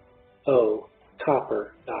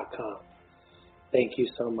copper.com. Thank you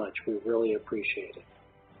so much. We really appreciate it.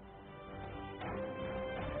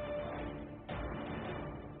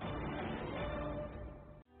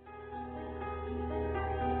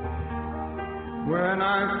 When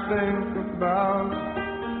I think about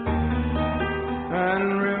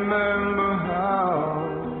and remember how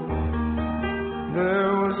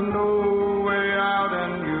there was no way out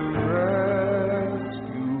and you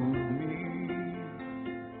rescued me.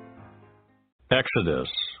 Exodus,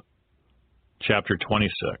 chapter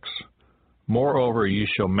 26. Moreover, you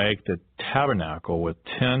shall make the tabernacle with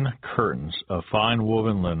 10 curtains of fine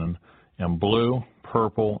woven linen and blue,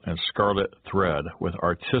 purple, and scarlet thread with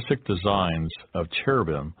artistic designs of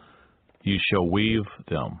cherubim. You shall weave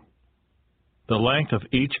them. The length of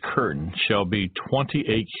each curtain shall be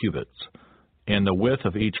 28 cubits, and the width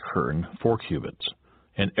of each curtain 4 cubits,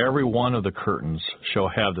 and every one of the curtains shall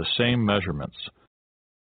have the same measurements.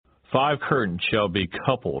 5 curtains shall be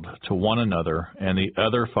coupled to one another, and the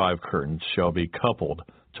other 5 curtains shall be coupled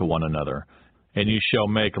to one another. And you shall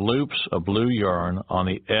make loops of blue yarn on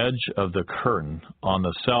the edge of the curtain on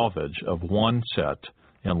the selvage of one set,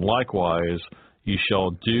 and likewise you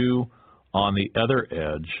shall do on the other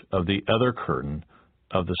edge of the other curtain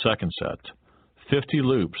of the second set. 50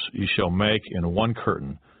 loops you shall make in one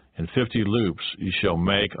curtain, and 50 loops you shall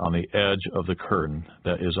make on the edge of the curtain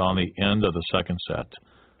that is on the end of the second set,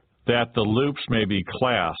 that the loops may be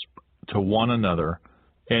clasped to one another.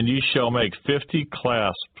 And you shall make 50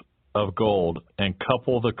 clasps of gold, and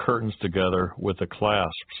couple the curtains together with the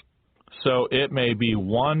clasps, so it may be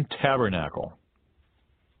one tabernacle.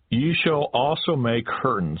 You shall also make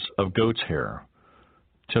curtains of goat's hair,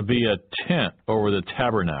 to be a tent over the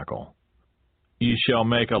tabernacle. You shall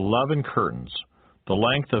make 11 curtains. The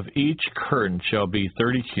length of each curtain shall be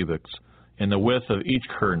 30 cubits, and the width of each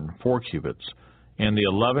curtain 4 cubits, and the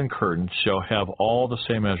 11 curtains shall have all the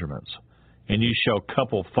same measurements. And you shall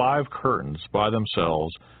couple 5 curtains by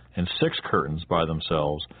themselves, and 6 curtains by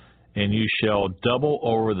themselves, and you shall double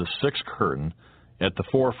over the 6th curtain at the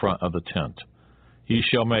forefront of the tent. You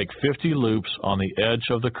shall make 50 loops on the edge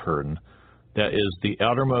of the curtain that is the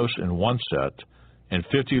outermost in one set, and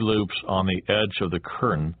 50 loops on the edge of the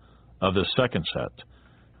curtain of the second set.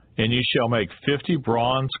 And you shall make 50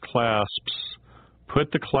 bronze clasps.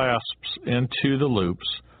 Put the clasps into the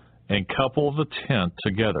loops, and couple the tent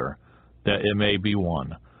together, that it may be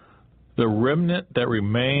one. The remnant that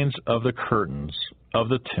remains of the curtains of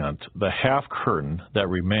the tent, the half curtain that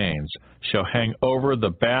remains, shall hang over the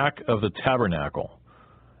back of the tabernacle,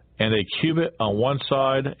 and a cubit on one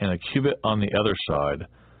side and a cubit on the other side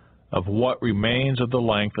of what remains of the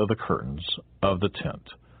length of the curtains of the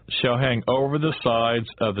tent shall hang over the sides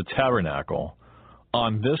of the tabernacle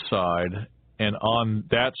on this side and on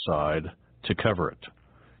that side to cover it.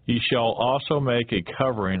 Ye shall also make a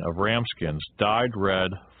covering of ram skins dyed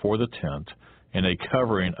red for the tent, and a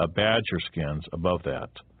covering of badger skins above that.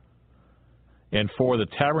 And for the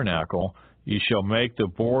tabernacle ye shall make the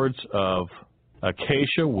boards of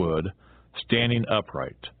acacia wood standing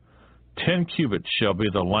upright. 10 cubits shall be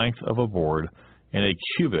the length of a board, and 1.5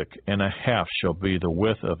 cubits shall be the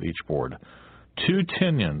width of each board. 2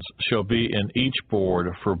 pinions shall be in each board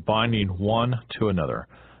for binding one to another.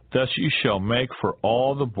 Thus you shall make for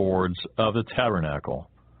all the boards of the tabernacle.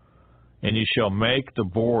 And you shall make the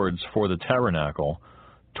boards for the tabernacle,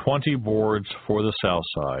 20 boards for the south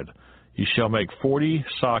side. You shall make 40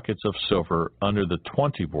 sockets of silver under the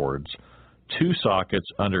 20 boards, 2 sockets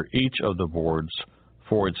under each of the boards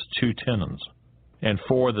for its 2 tenons. And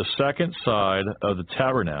for the second side of the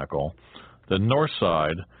tabernacle, the north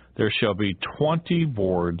side, there shall be 20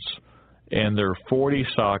 boards, and their 40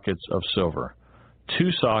 sockets of silver,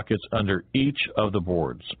 2 sockets under each of the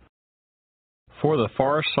boards. For the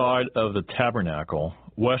far side of the tabernacle,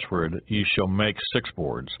 westward, you shall make 6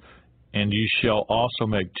 boards, and you shall also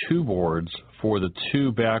make 2 boards for the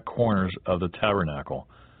 2 back corners of the tabernacle.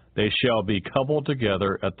 They shall be coupled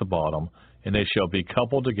together at the bottom, and they shall be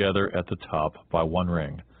coupled together at the top by 1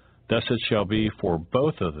 ring. Thus it shall be for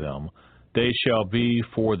both of them. They shall be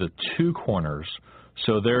for the 2 corners,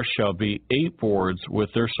 so there shall be 8 boards with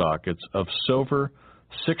their sockets of silver,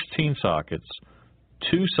 16 sockets,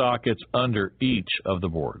 2 sockets under each of the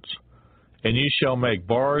boards. And you shall make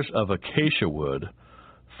bars of acacia wood,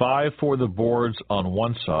 5 for the boards on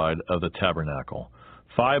one side of the tabernacle,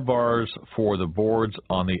 5 bars for the boards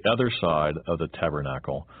on the other side of the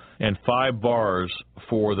tabernacle, and 5 bars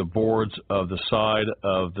for the boards of the side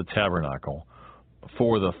of the tabernacle,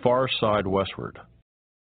 for the far side westward.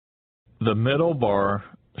 The middle bar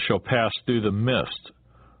shall pass through the midst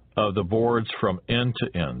of the boards from end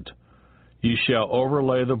to end. You shall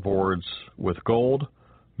overlay the boards with gold,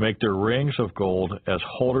 make their rings of gold as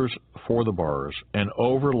holders for the bars, and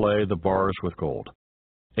overlay the bars with gold.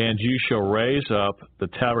 And you shall raise up the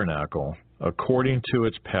tabernacle according to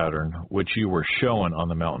its pattern which you were shown on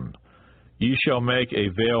the mountain. You shall make a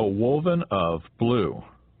veil woven of blue,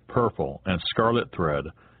 purple, and scarlet thread,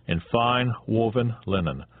 and fine woven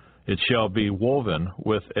linen. It shall be woven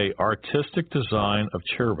with an artistic design of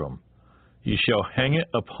cherubim. You shall hang it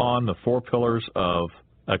upon the 4 pillars of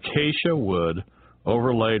acacia wood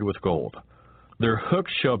overlaid with gold. Their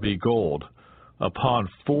hooks shall be gold upon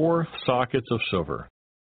 4 sockets of silver.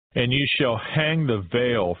 And you shall hang the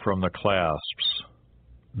veil from the clasps.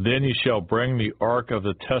 Then you shall bring the ark of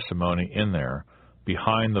the testimony in there,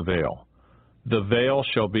 behind the veil. The veil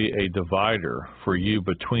shall be a divider for you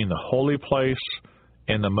between the holy place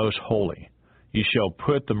and the most holy. You shall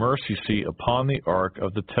put the mercy seat upon the ark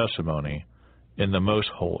of the testimony in the most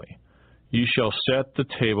holy. You shall set the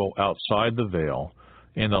table outside the veil,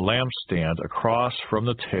 and the lampstand across from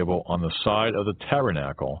the table on the side of the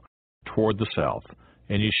tabernacle toward the south,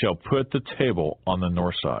 and you shall put the table on the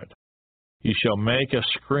north side. You shall make a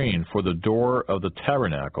screen for the door of the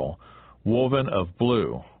tabernacle, woven of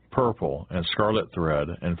blue, purple, and scarlet thread,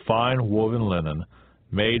 and fine woven linen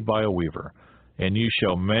made by a weaver. And you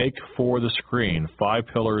shall make for the screen 5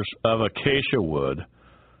 pillars of acacia wood,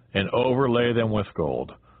 and overlay them with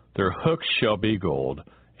gold. Their hooks shall be gold,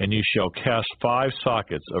 and you shall cast 5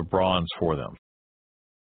 sockets of bronze for them.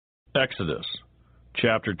 Exodus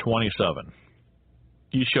chapter 27.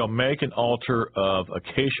 You shall make an altar of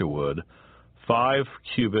acacia wood, 5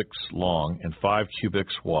 cubits long and 5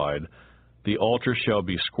 cubits wide. The altar shall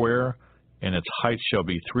be square, and its height shall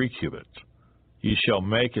be 3 cubits. You shall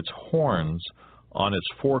make its horns on its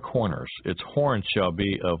 4 corners. Its horns shall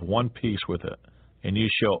be of one piece with it, and you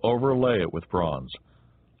shall overlay it with bronze.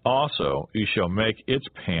 Also you shall make its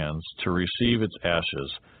pans to receive its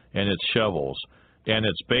ashes, and its shovels, and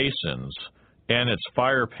its basins, and its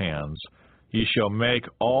fire pans. Ye shall make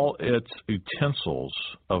all its utensils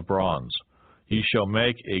of bronze. Ye shall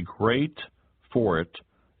make a grate for it,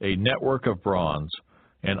 a network of bronze,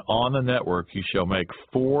 and on the network ye shall make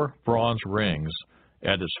 4 bronze rings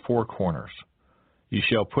at its 4 corners. Ye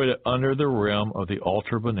shall put it under the rim of the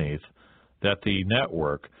altar beneath, that the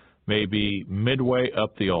network may be midway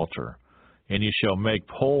up the altar. And ye shall make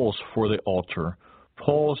poles for the altar,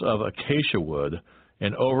 poles of acacia wood,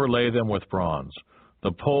 and overlay them with bronze.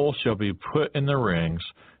 The poles shall be put in the rings,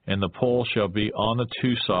 and the poles shall be on the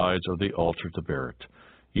 2 sides of the altar to bear it.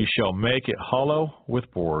 Ye shall make it hollow with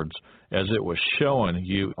boards, as it was shown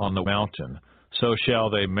you on the mountain, so shall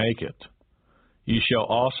they make it. Ye shall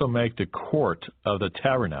also make the court of the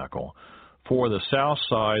tabernacle. For the south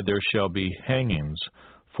side there shall be hangings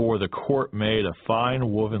for the court made of fine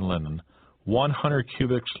woven linen, 100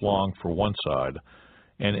 cubits long for one side,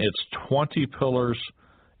 and its 20 pillars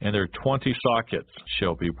and their 20 sockets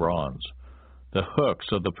shall be bronze. The hooks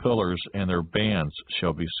of the pillars and their bands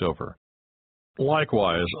shall be silver.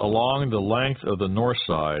 Likewise, along the length of the north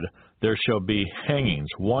side there shall be hangings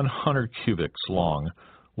 100 cubits long,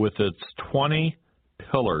 with its 20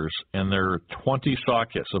 pillars and their 20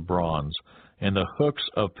 sockets of bronze, and the hooks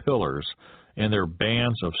of pillars and their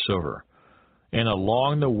bands of silver. And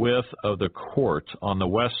along the width of the court on the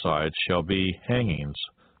west side shall be hangings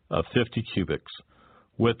of 50 cubits,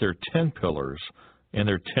 with their 10 pillars and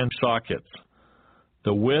their 10 sockets.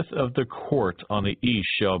 The width of the court on the east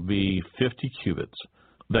shall be 50 cubits.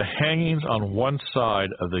 The hangings on one side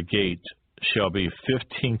of the gate shall be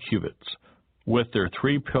 15 cubits, with their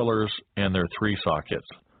 3 pillars and their 3 sockets.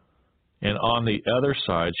 And on the other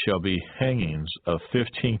side shall be hangings of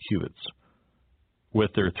 15 cubits,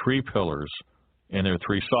 with their 3 pillars and their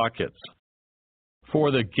 3 sockets.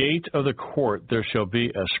 For the gate of the court there shall be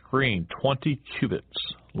a screen 20 cubits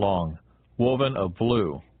long, woven of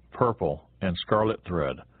blue, purple, and scarlet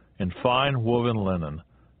thread, and fine woven linen,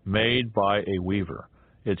 made by a weaver.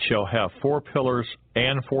 It shall have 4 pillars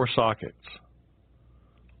and 4 sockets.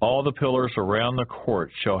 All the pillars around the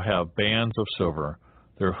court shall have bands of silver.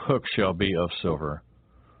 Their hooks shall be of silver,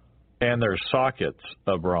 and their sockets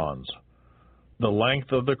of bronze. The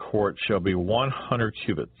length of the court shall be 100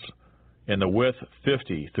 cubits, and the width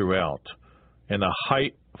 50 throughout, and the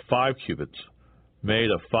height 5 cubits, made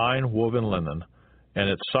of fine woven linen, and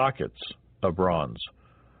its sockets of bronze.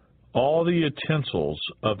 All the utensils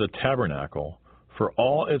of the tabernacle, for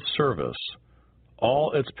all its service,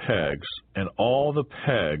 all its pegs, and all the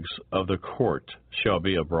pegs of the court shall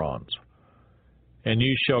be of bronze. And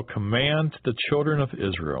you shall command the children of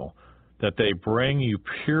Israel that they bring you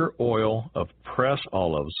pure oil of pressed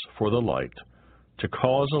olives for the light, to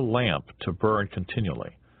cause a lamp to burn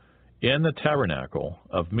continually. In the tabernacle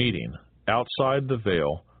of meeting, outside the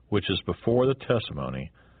veil which is before the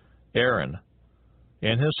testimony, Aaron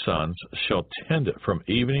and his sons shall tend it from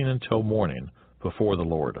evening until morning before the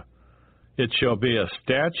Lord. It shall be a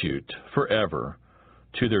statute forever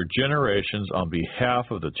to their generations on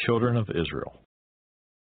behalf of the children of Israel.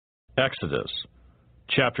 Exodus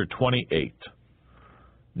chapter 28.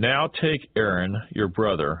 Now take Aaron your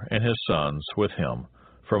brother and his sons with him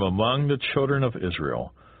from among the children of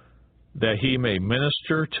Israel, that he may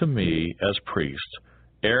minister to me as priest,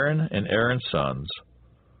 Aaron and Aaron's sons,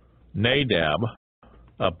 Nadab,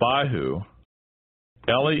 Abihu,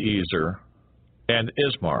 Eleazar, and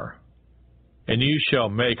Ismar. And you shall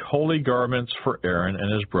make holy garments for Aaron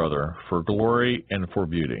and his brother, for glory and for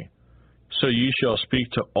beauty. So you shall speak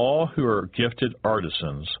to all who are gifted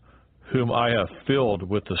artisans, whom I have filled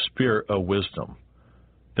with the spirit of wisdom,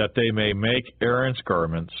 that they may make Aaron's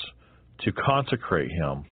garments to consecrate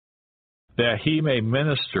him, that he may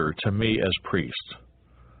minister to me as priest.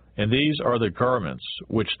 And these are the garments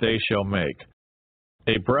which they shall make: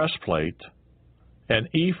 a breastplate, an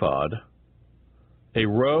ephod, a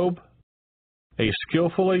robe, a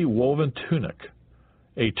skillfully woven tunic,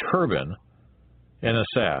 a turban, and a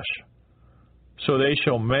sash. So they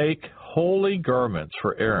shall make holy garments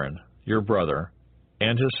for Aaron, your brother,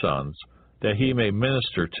 and his sons, that he may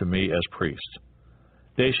minister to me as priest.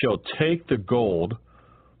 They shall take the gold,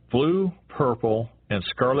 blue, purple, and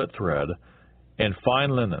scarlet thread, and fine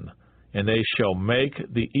linen, and they shall make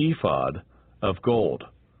the ephod of gold,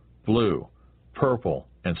 blue, purple,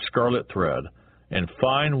 and scarlet thread, and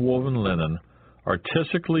fine woven linen,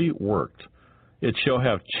 artistically worked. It shall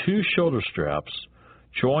have 2 shoulder straps,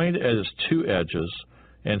 joined at its 2 edges,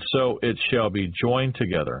 and so it shall be joined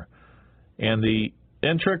together. And the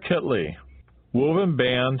intricately woven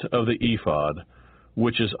band of the ephod,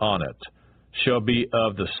 which is on it, shall be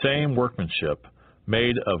of the same workmanship,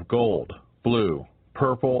 made of gold, blue,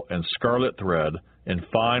 purple, and scarlet thread, and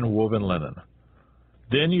fine woven linen.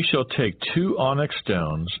 Then you shall take 2 onyx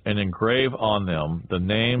stones and engrave on them the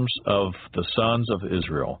names of the sons of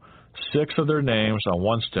Israel, 6 of their names on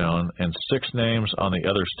one stone and 6 names on the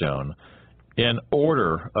other stone, in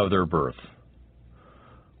order of their birth.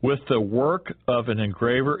 With the work of an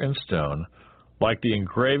engraver in stone, like the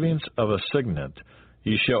engravings of a signet,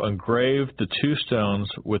 you shall engrave the 2 stones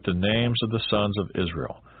with the names of the sons of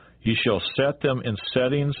Israel. You shall set them in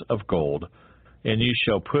settings of gold, and you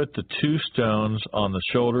shall put the 2 stones on the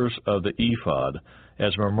shoulders of the ephod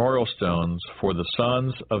as memorial stones for the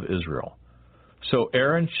sons of Israel. So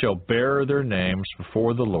Aaron shall bear their names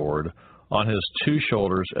before the Lord on his 2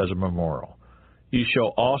 shoulders as a memorial. You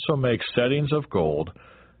shall also make settings of gold,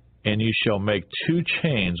 and you shall make 2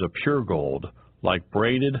 chains of pure gold, like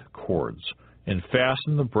braided cords, and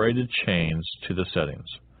fasten the braided chains to the settings.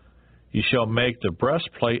 You shall make the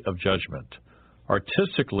breastplate of judgment,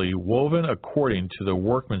 artistically woven according to the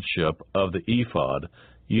workmanship of the ephod.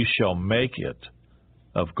 You shall make it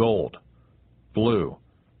of gold, blue,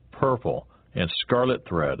 purple, and scarlet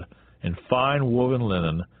thread, and fine woven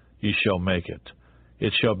linen you shall make it.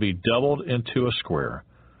 it shall be doubled into a square.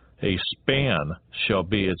 A span shall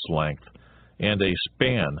be its length, and a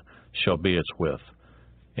span shall be its width.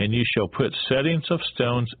 And you shall put settings of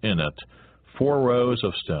stones in it, 4 rows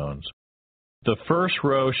of stones. The first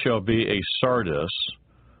row shall be a sardius,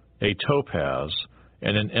 a topaz,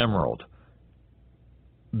 and an emerald.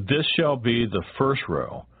 This shall be the first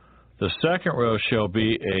row. The second row shall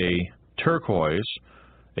be a turquoise,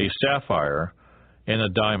 a sapphire, and a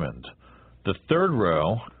diamond. The third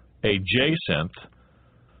row, a jacinth,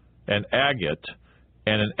 an agate,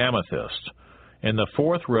 and an amethyst. And the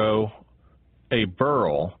fourth row, a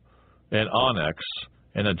beryl, an onyx,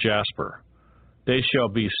 and a jasper. They shall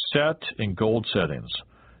be set in gold settings.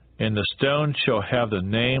 And the stones shall have the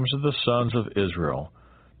names of the sons of Israel,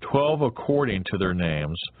 12 according to their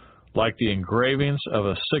names, like the engravings of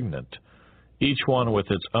a signet, each one with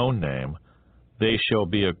its own name. They shall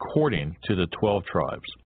be according to the 12 tribes.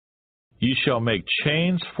 You shall make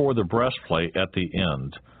chains for the breastplate at the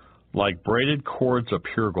end, like braided cords of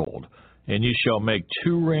pure gold. And you shall make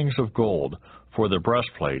 2 rings of gold for the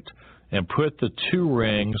breastplate, and put the 2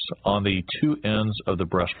 rings on the 2 ends of the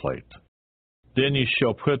breastplate. Then you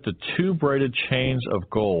shall put the 2 braided chains of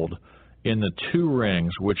gold in the 2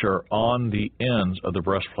 rings which are on the ends of the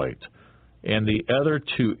breastplate. And the other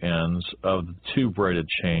 2 ends of the 2 braided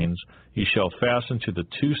chains you shall fasten to the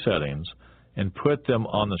 2 settings, and put them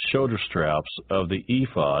on the shoulder straps of the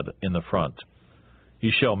ephod in the front.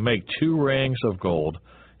 You shall make 2 rings of gold,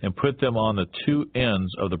 and put them on the 2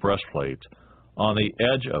 ends of the breastplate, on the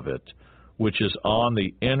edge of it, which is on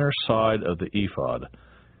the inner side of the ephod.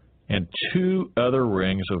 And 2 other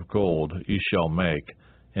rings of gold you shall make,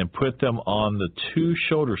 and put them on the 2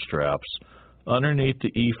 shoulder straps underneath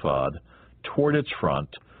the ephod, toward its front,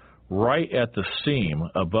 right at the seam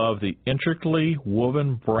above the intricately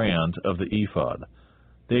woven band of the ephod.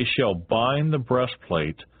 They shall bind the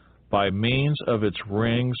breastplate by means of its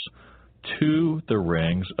rings to the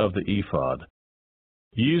rings of the ephod,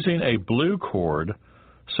 using a blue cord,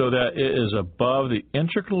 so that it is above the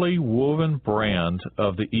intricately woven band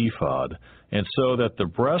of the ephod, and so that the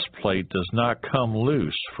breastplate does not come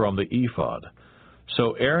loose from the ephod.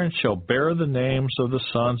 So Aaron shall bear the names of the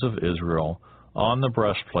sons of Israel on the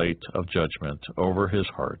breastplate of judgment over his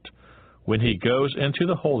heart, when he goes into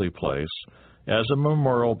the holy place, as a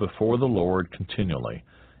memorial before the Lord continually.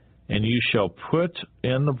 And you shall put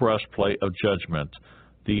in the breastplate of judgment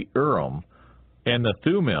the Urim and the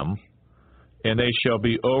Thummim, and they shall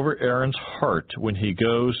be over Aaron's heart when he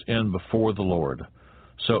goes in before the Lord.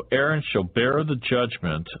 So Aaron shall bear the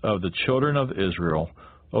judgment of the children of Israel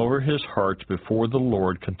over his heart before the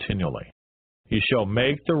Lord continually. He shall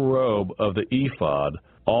make the robe of the ephod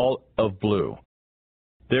all of blue.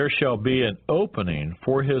 There shall be an opening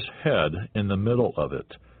for his head in the middle of it.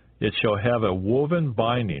 It shall have a woven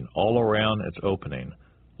binding all around its opening,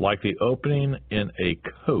 like the opening in a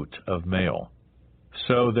coat of mail,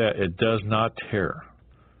 so that it does not tear.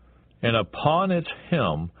 And upon its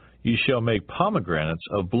hem you shall make pomegranates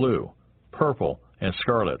of blue, purple, and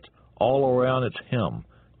scarlet all around its hem,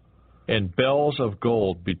 and bells of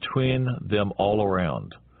gold between them all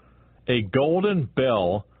around. A golden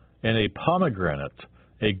bell and a pomegranate,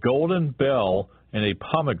 a golden bell and a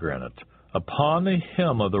pomegranate, upon the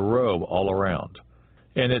hem of the robe all around.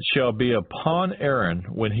 And it shall be upon Aaron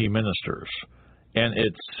when he ministers, and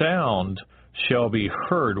its sound shall be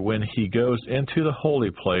heard when he goes into the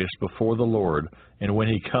holy place before the Lord, and when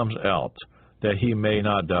he comes out, that he may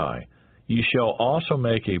not die. You shall also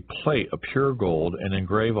make a plate of pure gold, and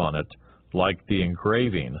engrave on it like the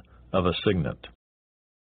engraving of a signet.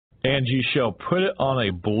 And you shall put it on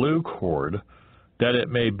a blue cord, that it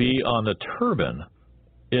may be on the turban.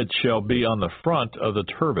 It shall be on the front of the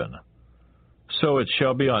turban. So it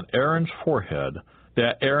shall be on Aaron's forehead,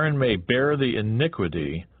 that Aaron may bear the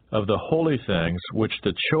iniquity of the holy things which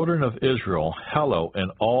the children of Israel hallow in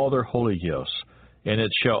all their holy gifts. And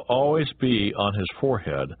it shall always be on his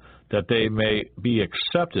forehead, that they may be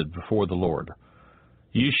accepted before the Lord.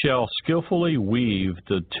 You shall skillfully weave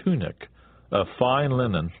the tunic of fine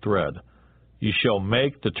linen thread. You shall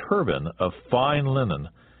make the turban of fine linen,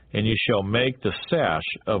 and you shall make the sash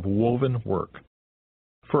of woven work.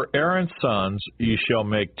 For Aaron's sons you shall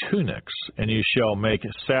make tunics, and you shall make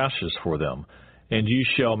sashes for them, and you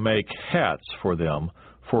shall make hats for them,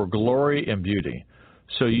 for glory and beauty.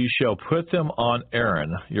 So you shall put them on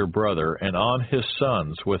Aaron your brother, and on his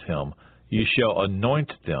sons with him. You shall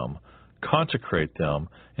anoint them, consecrate them,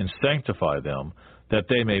 and sanctify them, that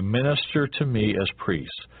they may minister to me as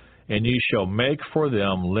priests. And you shall make for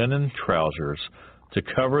them linen trousers to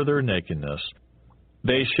cover their nakedness.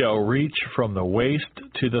 They shall reach from the waist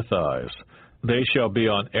to the thighs. They shall be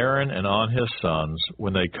on Aaron and on his sons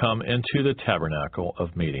when they come into the tabernacle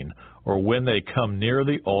of meeting, or when they come near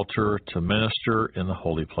the altar to minister in the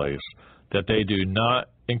holy place, that they do not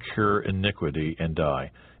incur iniquity and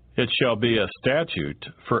die. It shall be a statute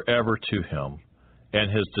forever to him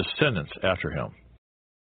and his descendants after him.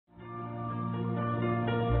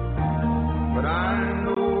 But I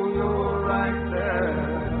know you're right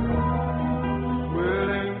there,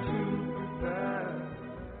 willing to prepare.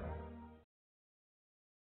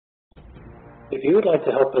 If you would like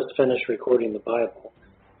to help us finish recording the Bible,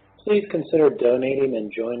 please consider donating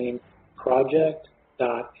and joining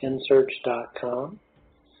project.nsearch.com.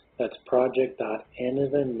 That's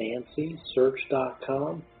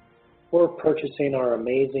project.nancysearch.com, or purchasing our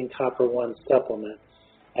amazing Copper One supplement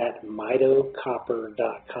at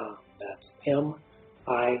mitocopper.com. That's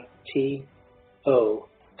MITO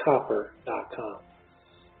copper.com.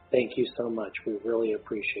 Thank you so much. We really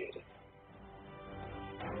appreciate it.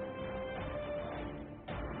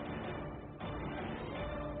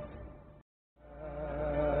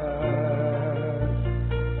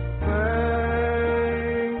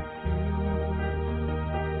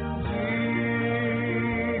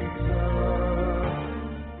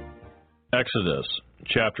 Exodus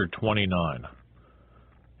chapter 29.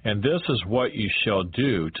 And this is what ye shall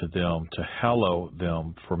do to them to hallow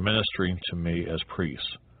them for ministering to me as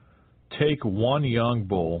priests. Take 1 young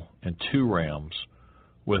bull and 2 rams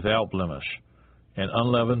without blemish, and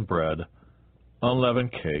unleavened bread,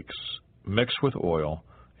 unleavened cakes mixed with oil,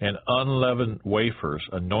 and unleavened wafers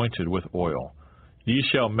anointed with oil. Ye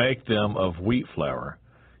shall make them of wheat flour.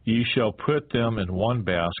 Ye shall put them in 1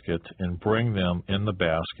 basket, and bring them in the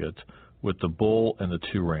basket with the bull and the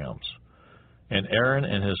 2 rams. And Aaron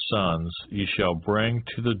and his sons ye shall bring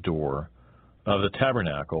to the door of the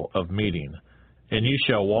tabernacle of meeting, and ye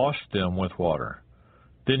shall wash them with water.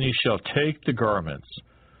 Then ye shall take the garments,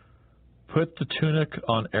 put the tunic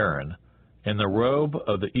on Aaron, and the robe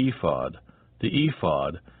of the ephod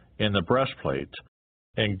and the breastplate,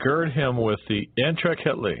 and gird him with the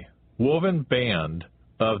intricately woven band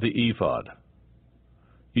of the ephod.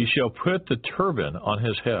 Ye shall put the turban on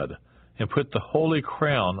his head, and put the holy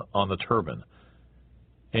crown on the turban.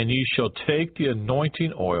 And ye shall take the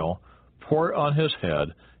anointing oil, pour it on his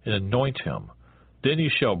head, and anoint him. Then ye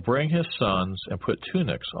shall bring his sons, and put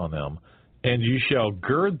tunics on them, and ye shall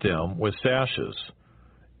gird them with sashes,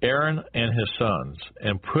 Aaron and his sons,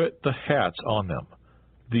 and put the hats on them.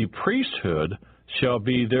 The priesthood shall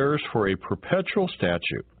be theirs for a perpetual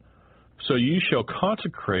statute. So ye shall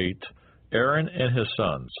consecrate Aaron and his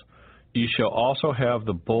sons. Ye shall also have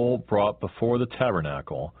the bull brought before the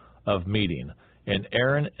tabernacle of meeting, and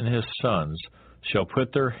Aaron and his sons shall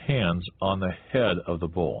put their hands on the head of the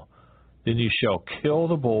bull. Then ye shall kill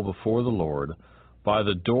the bull before the Lord by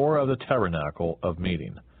the door of the tabernacle of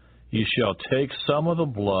meeting. Ye shall take some of the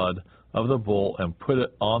blood of the bull and put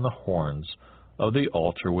it on the horns of the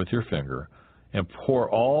altar with your finger, and pour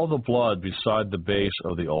all the blood beside the base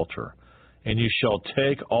of the altar. And ye shall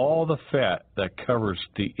take all the fat that covers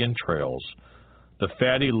the entrails, the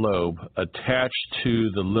fatty lobe attached to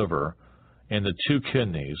the liver, and the 2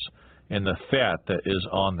 kidneys, and the fat that is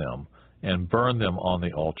on them, and burn them on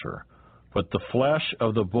the altar. But the flesh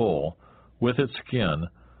of the bull, with its skin,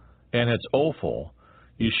 and its offal,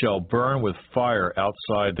 ye shall burn with fire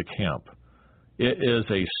outside the camp. It is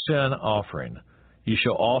a sin offering. Ye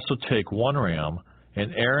shall also take 1 ram,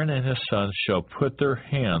 and Aaron and his sons shall put their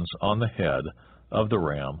hands on the head of the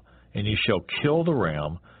ram, and ye shall kill the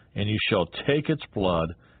ram, and ye shall take its blood,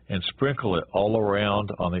 and sprinkle it all around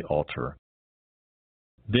on the altar.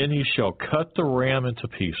 Then ye shall cut the ram into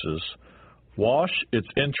pieces, wash its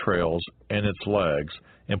entrails and its legs,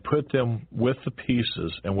 and put them with the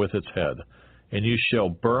pieces and with its head. And ye shall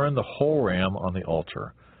burn the whole ram on the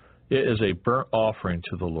altar. It is a burnt offering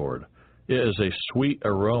to the Lord. It is a sweet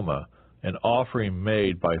aroma, an offering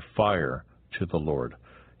made by fire to the Lord.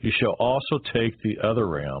 Ye shall also take the other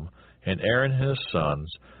ram, and Aaron and his sons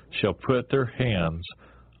shall put their hands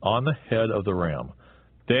on the head of the ram.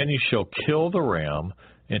 Then ye shall kill the ram,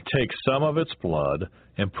 and take some of its blood,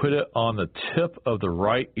 and put it on the tip of the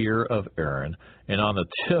right ear of Aaron, and on the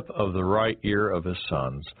tip of the right ear of his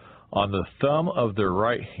sons, on the thumb of their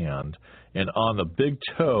right hand, and on the big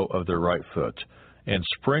toe of their right foot, and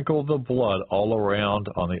sprinkle the blood all around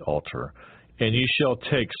on the altar. And ye shall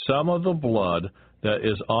take some of the blood that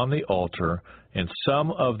is on the altar, and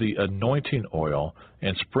some of the anointing oil,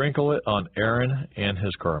 and sprinkle it on Aaron and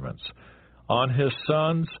his garments, on his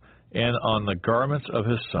sons, and on the garments of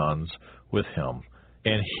his sons with him.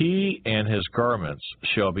 And he and his garments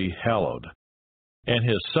shall be hallowed, and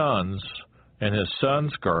his sons'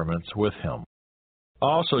 garments with him.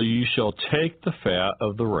 Also you shall take the fat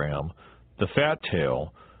of the ram, the fat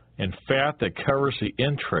tail, and fat that covers the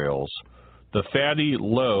entrails, the fatty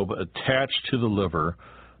lobe attached to the liver,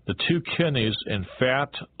 the 2 kidneys and fat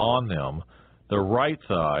on them, the right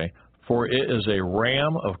thigh, for it is a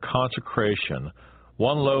ram of consecration,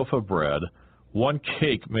 1 loaf of bread, 1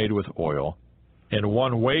 cake made with oil, and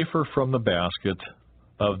 1 wafer from the basket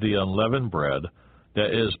of the unleavened bread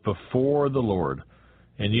that is before the Lord.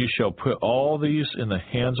 And you shall put all these in the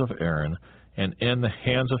hands of Aaron and in the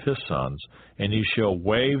hands of his sons, and you shall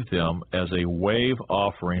wave them as a wave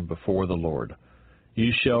offering before the Lord.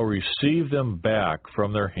 You shall receive them back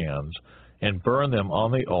from their hands and burn them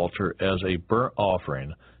on the altar as a burnt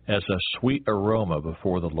offering, as a sweet aroma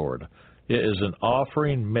before the Lord. It is an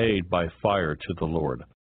offering made by fire to the Lord.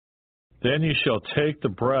 Then you shall take the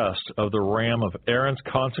breast of the ram of Aaron's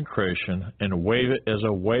consecration and wave it as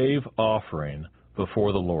a wave offering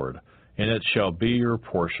before the Lord, and it shall be your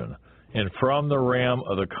portion. And from the ram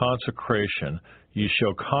of the consecration you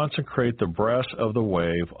shall consecrate the breast of the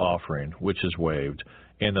wave offering which is waved,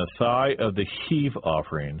 and the thigh of the heave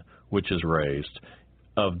offering which is raised,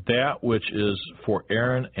 of that which is for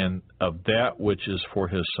Aaron and of that which is for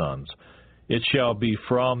his sons. It shall be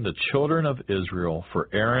from the children of Israel for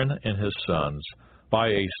Aaron and his sons by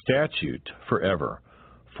a statute forever.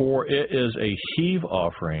 For it is a heave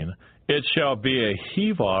offering. It shall be a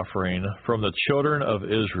heave offering from the children of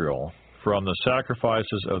Israel, from the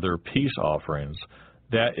sacrifices of their peace offerings,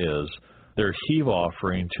 that is, their heave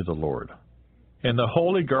offering to the Lord. And the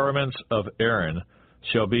holy garments of Aaron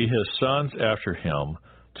shall be his sons after him,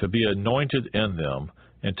 to be anointed in them,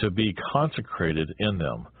 and to be consecrated in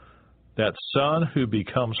them. That son who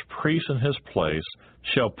becomes priest in his place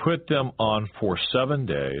shall put them on for 7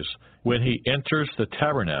 days, when he enters the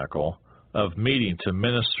tabernacle of meeting to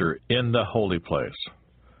minister in the holy place.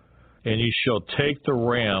 And you shall take the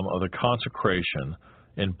ram of the consecration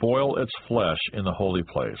and boil its flesh in the holy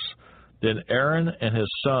place. Then Aaron and his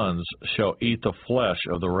sons shall eat the flesh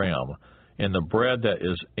of the ram and the bread that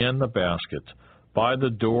is in the basket by the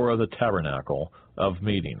door of the tabernacle of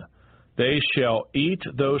meeting. They shall eat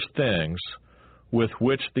those things with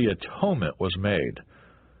which the atonement was made,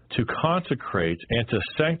 to consecrate and to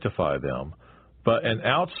sanctify them, but an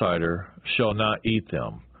outsider shall not eat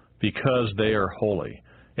them, because they are holy.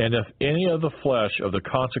 And if any of the flesh of the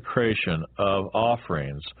consecration of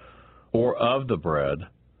offerings or of the bread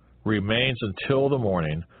remains until the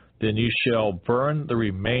morning, then you shall burn the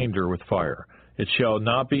remainder with fire. It shall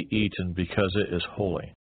not be eaten, because it is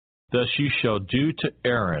holy. Thus you shall do to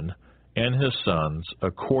Aaron and his sons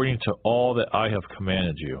according to all that I have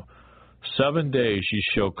commanded you. 7 days you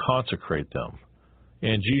shall consecrate them,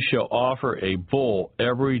 and you shall offer a bull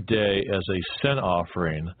every day as a sin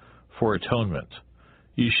offering for atonement.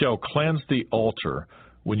 You shall cleanse the altar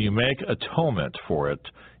when you make atonement for it,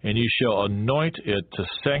 and you shall anoint it to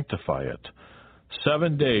sanctify it.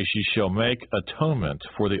 7 days you shall make atonement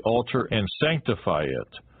for the altar and sanctify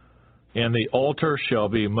it, and the altar shall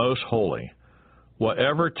be most holy.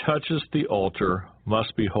 Whatever touches the altar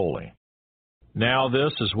must be holy. Now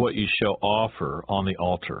this is what you shall offer on the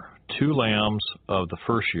altar: 2 lambs of the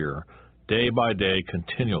first year, day by day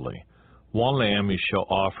continually. 1 lamb you shall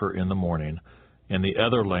offer in the morning, and the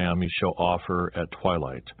other lamb you shall offer at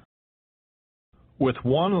twilight. With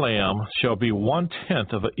 1 lamb shall be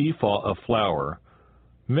 1/10 of an ephah of flour,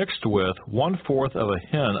 mixed with 1/4 of a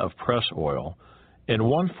hin of pressed oil, and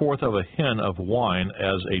 1/4 of a hin of wine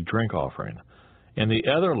as a drink offering. And the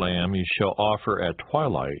other lamb you shall offer at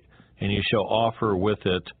twilight, and you shall offer with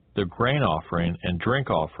it the grain offering and drink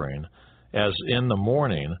offering, as in the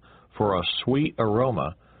morning, for a sweet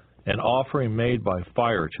aroma, an offering made by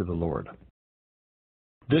fire to the Lord.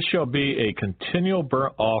 This shall be a continual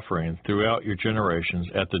burnt offering throughout your generations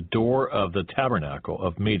at the door of the tabernacle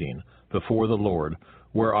of meeting before the Lord,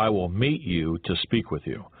 where I will meet you to speak with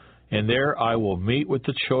you. And there I will meet with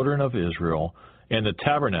the children of Israel, and the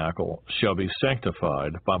tabernacle shall be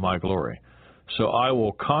sanctified by my glory. So I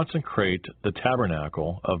will consecrate the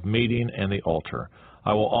tabernacle of meeting and the altar.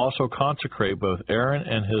 I will also consecrate both Aaron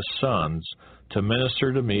and his sons to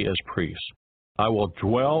minister to me as priests. I will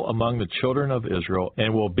dwell among the children of Israel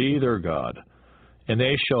and will be their God. And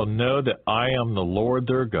they shall know that I am the Lord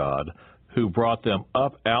their God, who brought them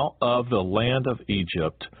up out of the land of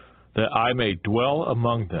Egypt, that I may dwell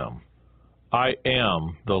among them. I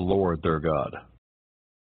am the Lord their God.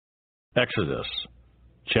 Exodus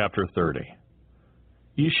chapter 30.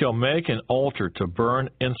 You shall make an altar to burn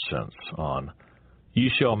incense on. You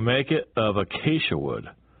shall make it of acacia wood.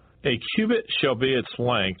 A cubit shall be its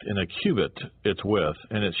length, and a cubit its width,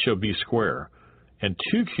 and it shall be square. and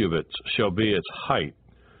 2 cubits shall be its height.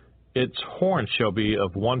 Its horn shall be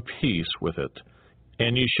of one piece with it,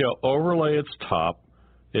 and ye shall overlay its top,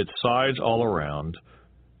 its sides all around,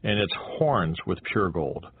 and its horns with pure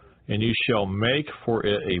gold. And ye shall make for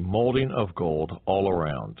it a molding of gold all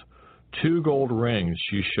around. 2 gold rings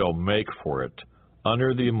ye shall make for it,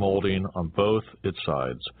 under the molding on both its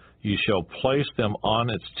sides. Ye shall place them on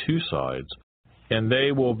its 2 sides, and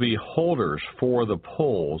they will be holders for the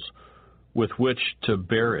poles with which to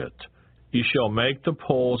bear it. Ye shall make the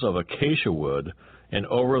poles of acacia wood, and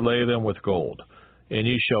overlay them with gold. And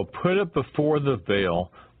ye shall put it before the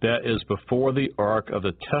veil that is before the ark of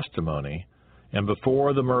the testimony, and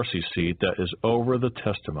before the mercy seat that is over the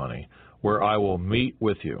testimony, where I will meet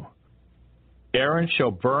with you. Aaron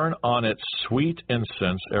shall burn on it sweet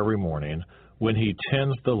incense every morning when he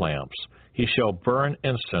tends the lamps. He shall burn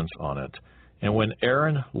incense on it. And when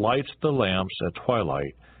Aaron lights the lamps at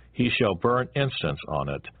twilight, he shall burn incense on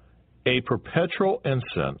it, a perpetual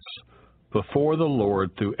incense before the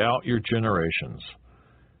Lord throughout your generations.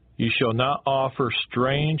 You shall not offer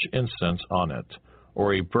strange incense on it,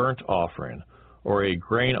 or a burnt offering, or a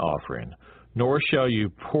grain offering, nor shall you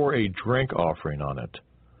pour a drink offering on it.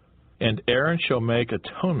 And Aaron shall make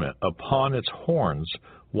atonement upon its horns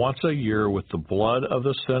once a year with the blood of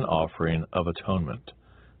the sin offering of atonement.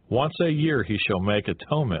 Once a year he shall make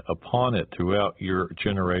atonement upon it throughout your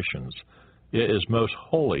generations. It is most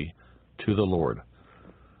holy to the Lord.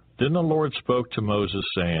 Then the Lord spoke to Moses,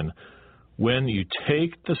 saying, When you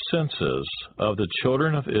take the census of the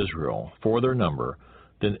children of Israel for their number,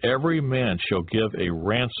 then every man shall give a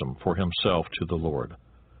ransom for himself to the Lord.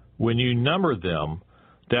 When you number them,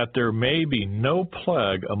 that there may be no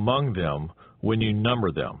plague among them when you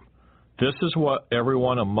number them. This is what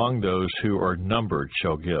everyone among those who are numbered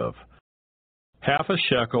shall give. Half a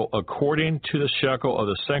shekel according to the shekel of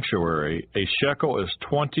the sanctuary. A shekel is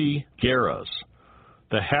 20 gerahs.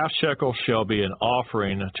 The half shekel shall be an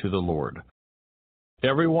offering to the Lord.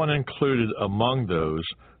 Everyone included among those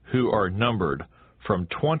who are numbered from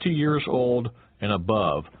 20 years old and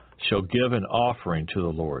above shall give an offering to the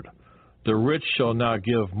Lord. The rich shall not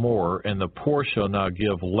give more, and the poor shall not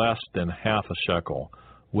give less than half a shekel,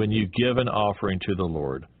 when you give an offering to the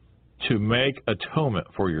Lord, to make atonement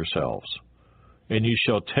for yourselves. And you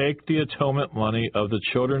shall take the atonement money of the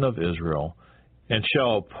children of Israel, and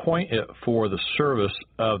shall appoint it for the service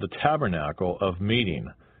of the tabernacle of meeting,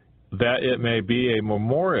 that it may be a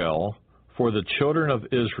memorial for the children of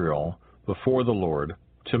Israel before the Lord,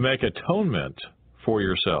 to make atonement for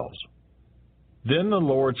yourselves. Then the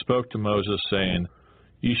Lord spoke to Moses, saying,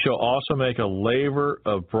 You shall also make a laver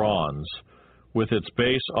of bronze, with its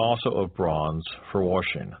base also of bronze, for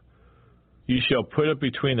washing. You shall put it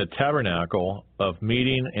between the tabernacle of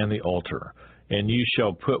meeting and the altar, and you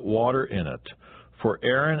shall put water in it. For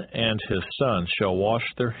Aaron and his sons shall wash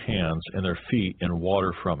their hands and their feet in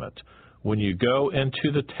water from it, when you go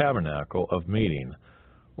into the tabernacle of meeting,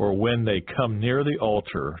 or when they come near the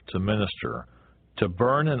altar to minister, to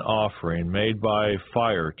burn an offering made by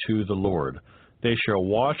fire to the Lord. They shall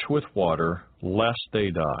wash with water, lest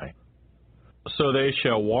they die. So they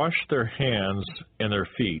shall wash their hands and their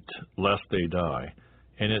feet, lest they die,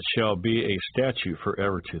 and it shall be a statute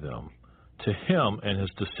forever to them, to him and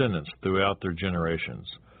his descendants throughout their generations.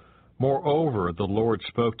 Moreover, the Lord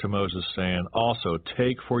spoke to Moses, saying, Also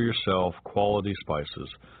take for yourself quality spices,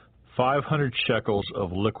 500 shekels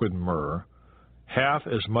of liquid myrrh, half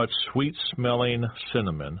as much sweet-smelling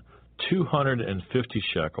cinnamon, 250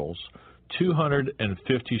 shekels,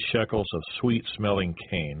 250 shekels of sweet-smelling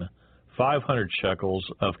cane, 500 shekels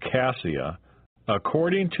of cassia,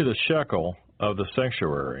 according to the shekel of the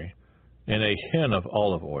sanctuary, and a hin of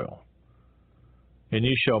olive oil. And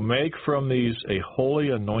ye shall make from these a holy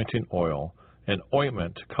anointing oil, an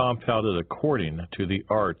ointment compounded according to the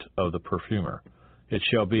art of the perfumer. It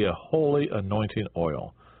shall be a holy anointing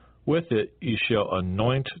oil. With it ye shall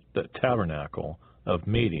anoint the tabernacle of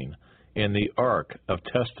meeting, and the ark of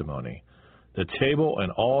testimony, the table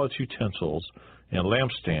and all its utensils, and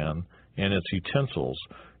lampstand and its utensils,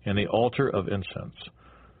 and the altar of incense,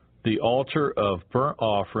 the altar of burnt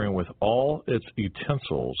offering with all its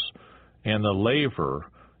utensils, and the laver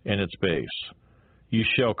and its base. You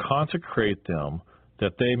shall consecrate them,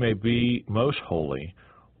 that they may be most holy.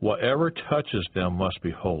 Whatever touches them must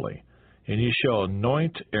be holy. And you shall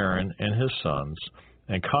anoint Aaron and his sons,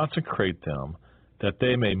 and consecrate them, that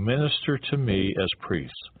they may minister to me as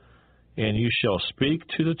priests. And you shall speak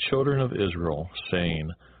to the children of Israel, saying,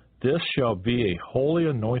 This shall be a holy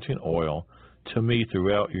anointing oil to me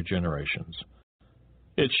throughout your generations.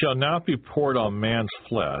 It shall not be poured on man's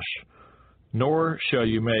flesh, nor shall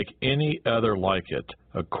you make any other like it,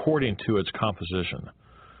 according to its composition.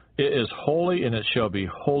 It is holy, and it shall be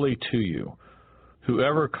holy to you.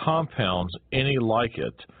 Whoever compounds any like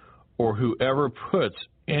it, or whoever puts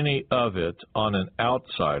any of it on an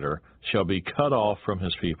outsider, shall be cut off from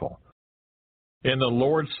his people. And the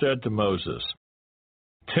Lord said to Moses,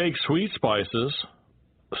 Take sweet spices,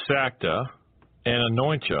 stacte, and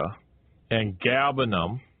onycha, and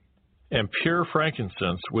galbanum, and pure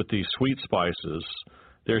frankincense with these sweet spices.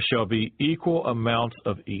 There shall be equal amounts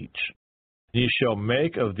of each. Ye shall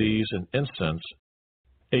make of these an incense,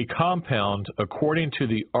 a compound according to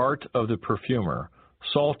the art of the perfumer,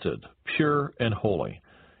 salted, pure, and holy.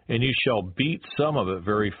 And ye shall beat some of it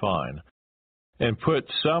very fine, and put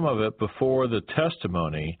some of it before the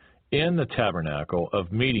testimony in the tabernacle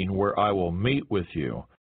of meeting, where I will meet with you.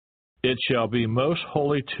 It shall be most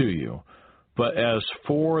holy to you. But as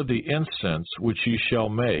for the incense which ye shall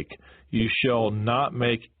make, you shall not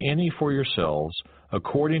make any for yourselves,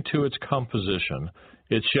 according to its composition.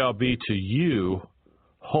 It shall be to you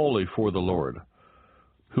holy for the Lord.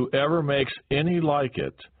 Whoever makes any like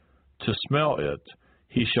it, to smell it,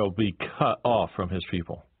 he shall be cut off from his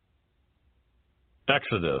people.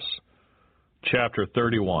 Exodus chapter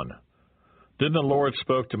 31. Then the Lord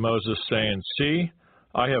spoke to Moses, saying, See,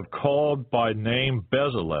 I have called by name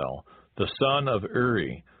Bezalel, the son of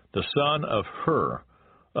Uri, the son of Hur,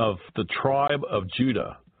 of the tribe of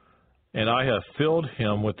Judah, and I have filled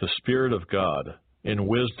him with the Spirit of God, in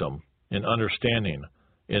wisdom, in understanding,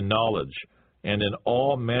 in knowledge, and in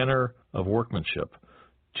all manner of workmanship,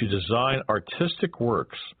 to design artistic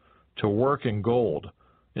works, to work in gold,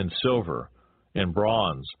 in silver, in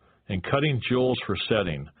bronze, in cutting jewels for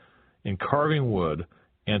setting, in carving wood,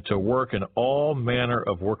 and to work in all manner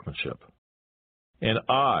of workmanship. And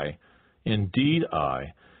I, indeed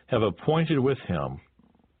I, have appointed with him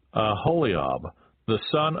Aholiab, the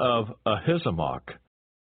son of Ahisamach,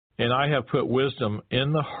 and I have put wisdom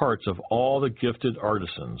in the hearts of all the gifted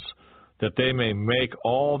artisans, that they may make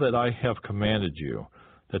all that I have commanded you,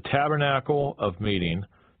 the tabernacle of meeting,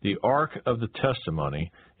 the ark of the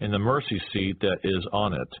testimony, and the mercy seat that is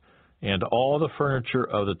on it, and all the furniture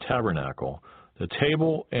of the tabernacle, the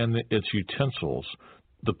table and its utensils,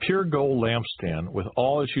 the pure gold lampstand with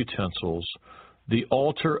all its utensils, the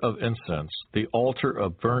altar of incense, the altar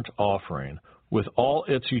of burnt offering, with all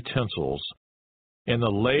its utensils, and the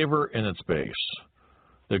laver in its base,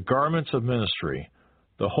 the garments of ministry,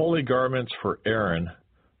 the holy garments for Aaron,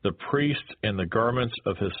 the priest, and the garments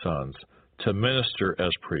of his sons, to minister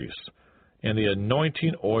as priests, and the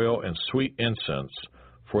anointing oil and sweet incense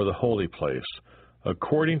for the holy place,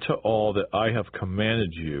 according to all that I have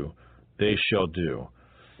commanded you, they shall do.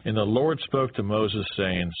 And the Lord spoke to Moses,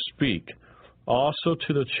 saying, Speak also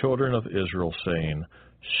to the children of Israel, saying,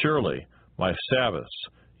 Surely my Sabbaths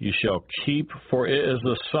you shall keep, for it is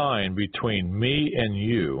a sign between me and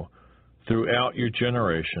you throughout your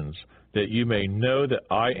generations, that you may know that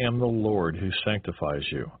I am the Lord who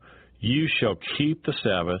sanctifies you. You shall keep the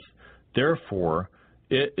Sabbath, therefore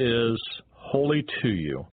it is holy to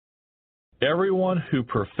you. Everyone who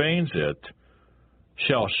profanes it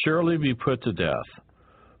shall surely be put to death.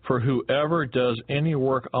 For whoever does any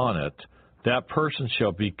work on it, that person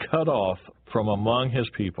shall be cut off from among his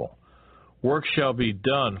people. Work shall be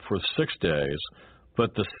done for 6 days,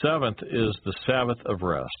 but the seventh is the Sabbath of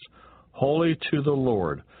rest, holy to the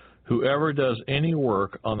Lord. Whoever does any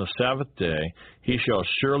work on the Sabbath day, he shall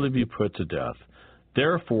surely be put to death.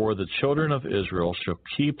 Therefore the children of Israel shall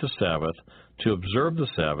keep the Sabbath, to observe the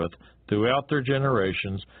Sabbath throughout their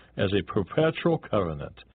generations as a perpetual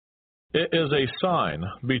covenant. It is a sign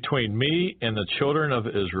between me and the children of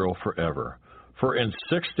Israel forever. For in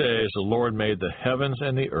 6 days the Lord made the heavens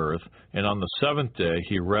and the earth, and on the seventh day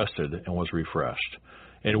he rested and was refreshed.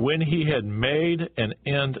 And when he had made an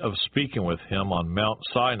end of speaking with him on Mount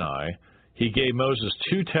Sinai, he gave Moses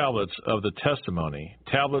 2 tablets of the testimony,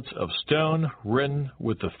 tablets of stone written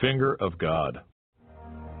with the finger of God.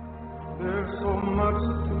 There's so much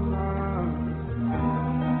to learn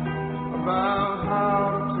about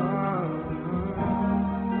how to turn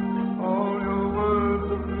all your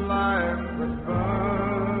words of life that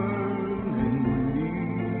burn in me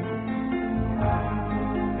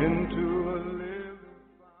into a living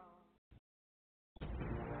vow.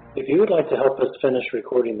 If you would like to help us finish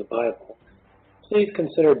recording the Bible, please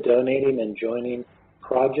consider donating and joining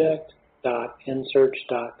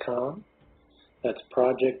project.nsearch.com. That's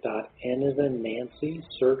project.n as in Nancy,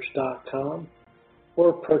 search.com,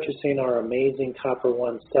 or purchasing our amazing Copper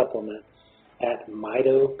One supplement at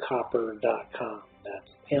mitocopper.com. That's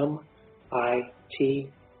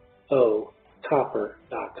MITO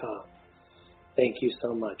copper.com. Thank you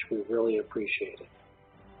so much. We really appreciate it.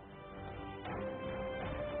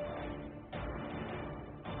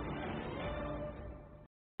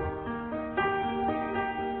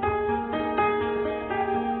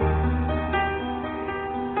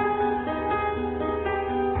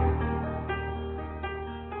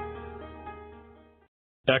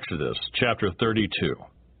 Exodus chapter 32.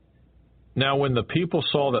 Now when the people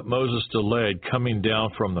saw that Moses delayed coming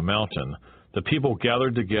down from the mountain, the people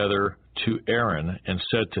gathered together to Aaron and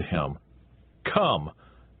said to him, Come,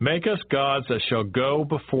 make us gods that shall go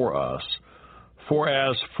before us. For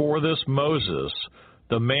as for this Moses,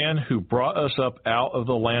 the man who brought us up out of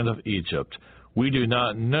the land of Egypt, we do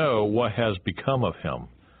not know what has become of him.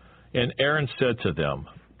 And Aaron said to them,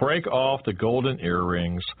 Break off the golden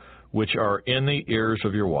earrings which are in the ears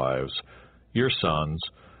of your wives, your sons,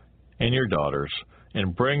 and your daughters,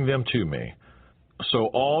 and bring them to me. So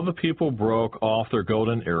all the people broke off their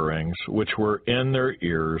golden earrings, which were in their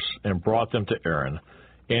ears, and brought them to Aaron.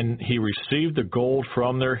 And he received the gold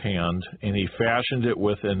from their hand, and he fashioned it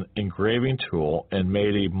with an engraving tool, and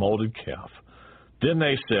made a molded calf. Then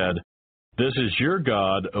they said, This is your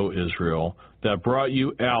God, O Israel, that brought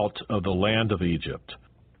you out of the land of Egypt.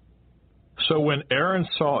 So when Aaron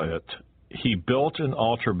saw it, he built an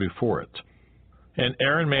altar before it. And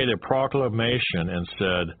Aaron made a proclamation and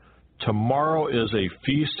said, Tomorrow is a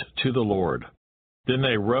feast to the Lord. Then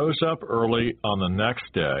they rose up early on the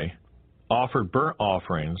next day, offered burnt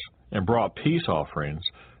offerings, and brought peace offerings,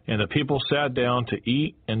 and the people sat down to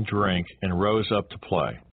eat and drink and rose up to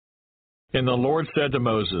play. And the Lord said to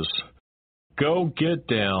Moses, Go get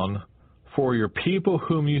down, for your people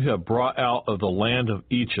whom you have brought out of the land of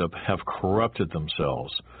Egypt have corrupted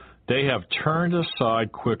themselves. They have turned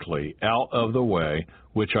aside quickly out of the way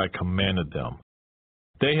which I commanded them.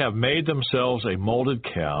 They have made themselves a molded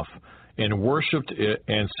calf, and worshipped it,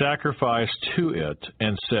 and sacrificed to it,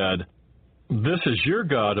 and said, This is your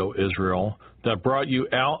God, O Israel, that brought you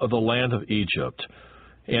out of the land of Egypt.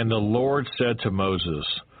 And the Lord said to Moses,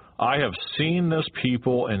 I have seen this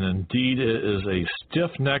people, and indeed it is a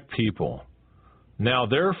stiff-necked people. Now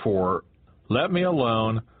therefore, let me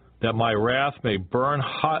alone, that my wrath may burn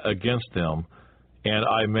hot against them, and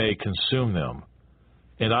I may consume them.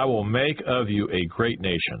 And I will make of you a great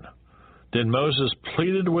nation. Then Moses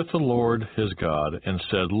pleaded with the Lord his God, and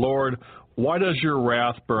said, Lord, why does your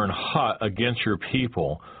wrath burn hot against your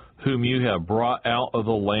people, whom you have brought out of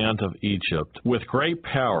the land of Egypt, with great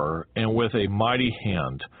power and with a mighty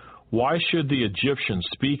hand? Why should the Egyptians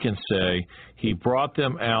speak and say, He brought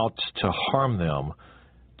them out to harm them,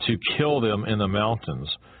 to kill them in the mountains,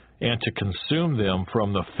 and to consume them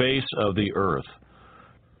from the face of the earth?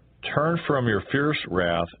 Turn from your fierce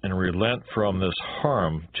wrath and relent from this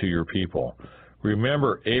harm to your people.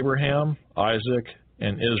 Remember Abraham, Isaac,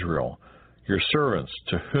 and Israel, your servants,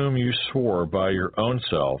 to whom you swore by your own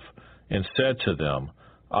self, and said to them,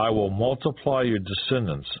 I will multiply your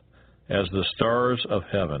descendants as the stars of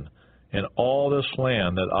heaven, and all this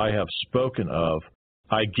land that I have spoken of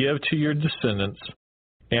I give to your descendants,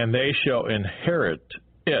 and they shall inherit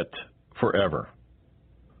it forever.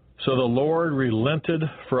 So the Lord relented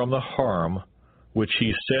from the harm which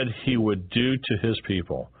he said he would do to his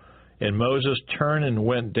people. And Moses turned and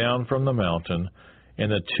went down from the mountain,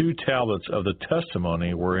 and the 2 tablets of the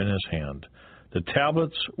testimony were in his hand. The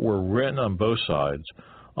tablets were written on both sides.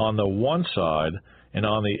 On the one side and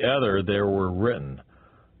on the other there were written.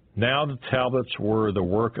 Now the tablets were the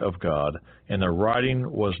work of God, and the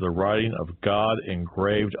writing was the writing of God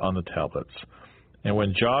engraved on the tablets. And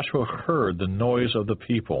when Joshua heard the noise of the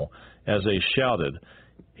people as they shouted,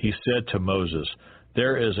 he said to Moses,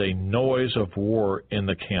 There is a noise of war in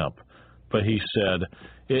the camp. But he said,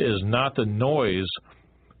 It is not the noise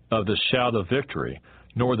of the shout of victory,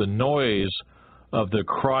 nor the noise of the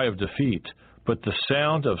cry of defeat, but the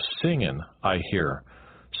sound of singing I hear.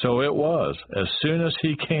 So it was, as soon as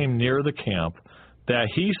he came near the camp, that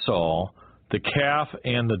he saw the calf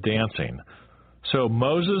and the dancing. So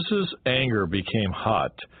Moses' anger became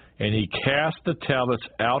hot, and he cast the tablets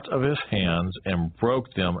out of his hands and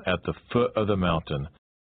broke them at the foot of the mountain.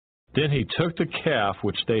 Then he took the calf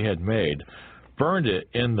which they had made, burned it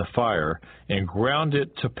in the fire, and ground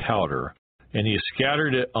it to powder. And he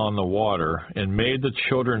scattered it on the water, and made the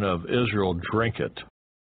children of Israel drink it.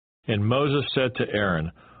 And Moses said to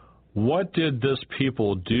Aaron, What did this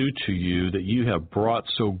people do to you that you have brought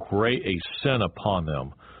so great a sin upon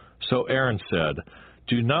them? So Aaron said,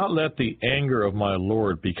 Do not let the anger of my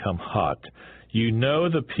Lord become hot. You know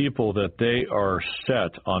the people that they are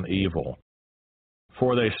set on evil.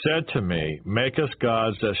 For they said to me, Make us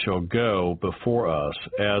gods that shall go before us.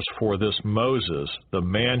 As for this Moses, the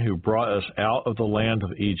man who brought us out of the land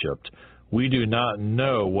of Egypt, we do not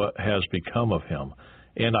know what has become of him.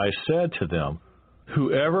 And I said to them,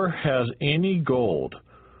 Whoever has any gold,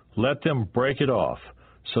 let them break it off.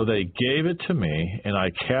 So they gave it to me, and I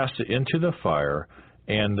cast it into the fire,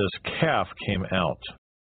 and this calf came out.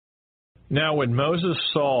 Now when Moses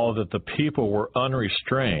saw that the people were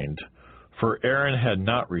unrestrained, for Aaron had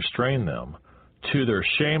not restrained them, to their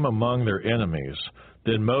shame among their enemies,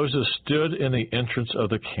 then Moses stood in the entrance of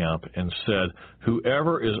the camp and said,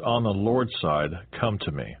 Whoever is on the Lord's side, come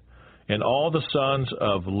to me. And all the sons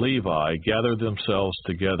of Levi gathered themselves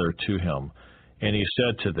together to him. And he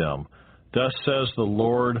said to them, Thus says the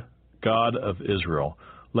Lord God of Israel,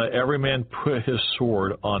 Let every man put his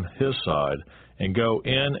sword on his side, and go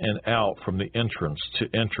in and out from the entrance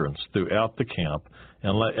to entrance throughout the camp,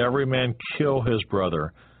 and let every man kill his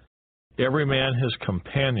brother, every man his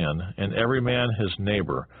companion, and every man his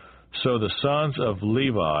neighbor. So the sons of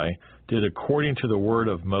Levi did according to the word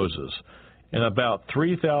of Moses. And about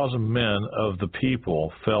 3,000 men of the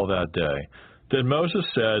people fell that day. Then Moses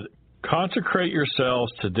said, Consecrate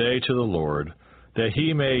yourselves today to the Lord, that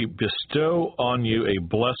he may bestow on you a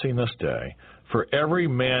blessing this day. For every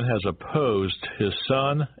man has opposed his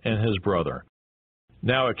son and his brother.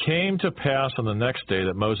 Now it came to pass on the next day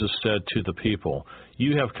that Moses said to the people,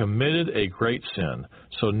 You have committed a great sin.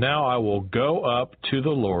 So now I will go up to the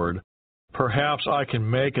Lord. Perhaps I can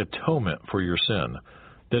make atonement for your sin.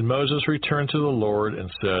 Then Moses returned to the Lord and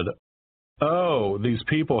said, Oh, these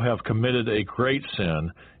people have committed a great sin,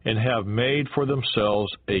 and have made for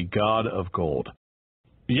themselves a god of gold.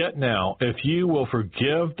 Yet now, if you will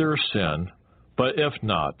forgive their sin, but if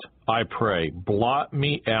not, I pray, blot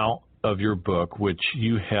me out of your book which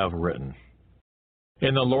you have written.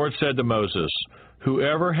 And the Lord said to Moses,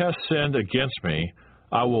 Whoever has sinned against me,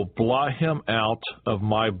 I will blot him out of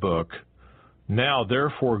my book. Now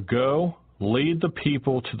therefore go, lead the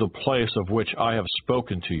people to the place of which I have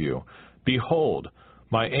spoken to you. Behold,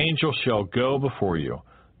 my angel shall go before you.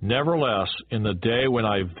 Nevertheless, in the day when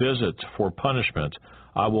I visit for punishment,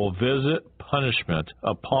 I will visit punishment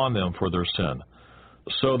upon them for their sin.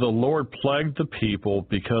 So the Lord plagued the people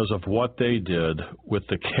because of what they did with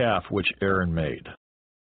the calf which Aaron made.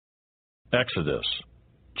 Exodus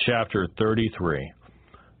chapter 33.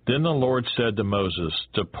 Then the Lord said to Moses,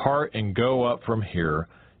 Depart and go up from here,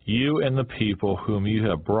 you and the people whom you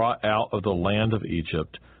have brought out of the land of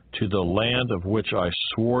Egypt, to the land of which I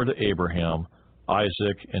swore to Abraham,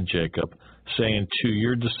 Isaac, and Jacob, saying, To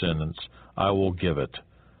your descendants I will give it.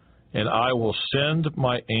 And I will send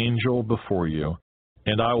my angel before you,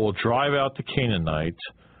 and I will drive out the Canaanite,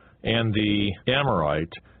 and the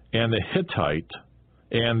Amorite, and the Hittite,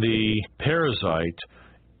 and the Perizzite,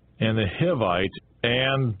 and the Hivite,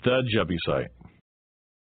 and the Jebusite.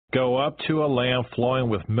 Go up to a land flowing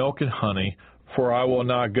with milk and honey, for I will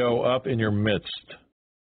not go up in your midst,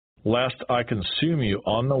 lest I consume you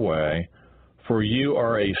on the way, for you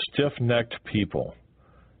are a stiff-necked people.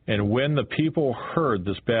 And when the people heard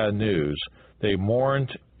this bad news, they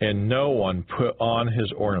mourned, and no one put on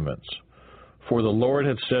his ornaments. For the Lord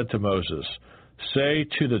had said to Moses, Say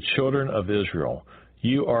to the children of Israel,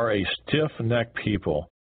 You are a stiff-necked people.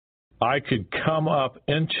 I could come up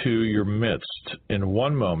into your midst in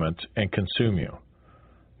one moment and consume you.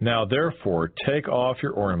 Now therefore take off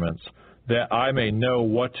your ornaments, that I may know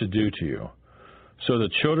what to do to you. So the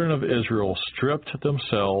children of Israel stripped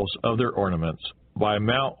themselves of their ornaments by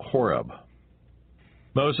Mount Horeb.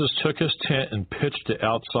 Moses took his tent and pitched it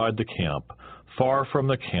outside the camp, far from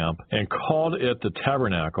the camp, and called it the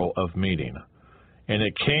tabernacle of meeting. And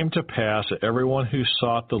it came to pass that everyone who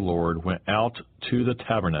sought the Lord went out to the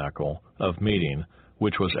tabernacle of meeting,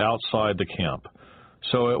 which was outside the camp.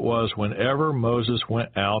 So it was whenever Moses went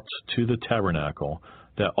out to the tabernacle,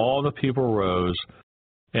 that all the people rose,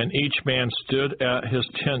 and each man stood at his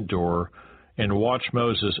tent door and watched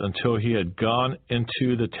Moses until he had gone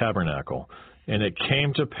into the tabernacle. And it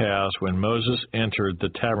came to pass when Moses entered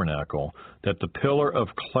the tabernacle, that the pillar of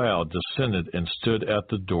cloud descended and stood at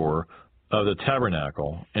the door of the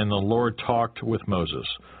tabernacle, and the Lord talked with Moses.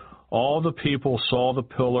 All the people saw the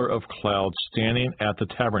pillar of cloud standing at the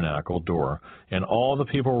tabernacle door, and all the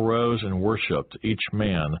people rose and worshipped, each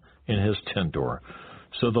man in his tent door.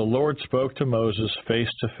 So the Lord spoke to Moses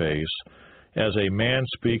face to face, as a man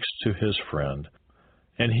speaks to his friend.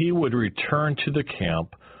 And he would return to the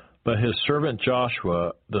camp, but his servant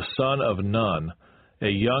Joshua, the son of Nun, a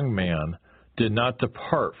young man, did not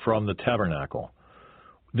depart from the tabernacle.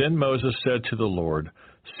 Then Moses said to the Lord,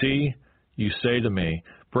 See, you say to me,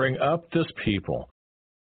 Bring up this people,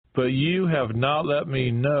 But you have not let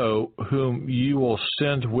me know whom you will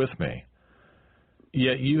send with me.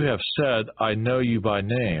 Yet you have said, I know you by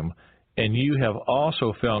name, and you have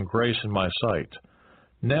also found grace in my sight.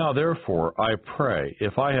 Now therefore, I pray,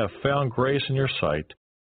 if I have found grace in your sight,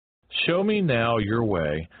 show me now your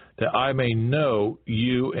way, that I may know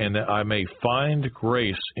you and that I may find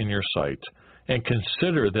grace in your sight, and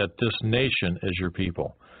consider that this nation is your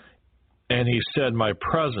people. And he said, my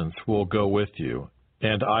presence will go with you,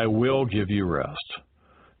 and I will give you rest.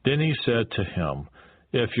 Then he said to him,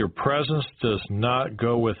 if your presence does not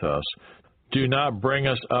go with us, do not bring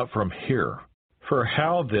us up from here. For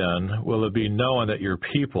how then will it be known that your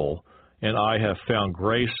people and I have found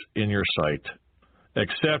grace in your sight,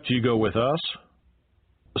 except you go with us?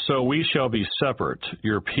 So we shall be separate,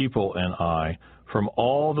 your people and I, from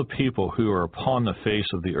all the people who are upon the face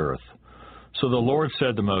of the earth. So the Lord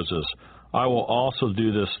said to Moses, I will also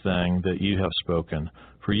do this thing that you have spoken,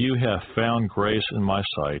 for you have found grace in my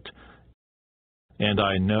sight, and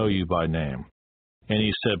I know you by name. And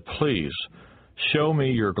he said, please, show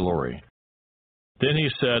me your glory. Then he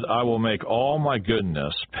said, I will make all my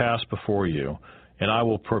goodness pass before you, and I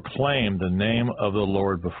will proclaim the name of the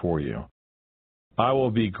Lord before you. I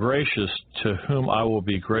will be gracious to whom I will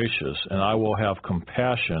be gracious, and I will have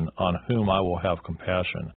compassion on whom I will have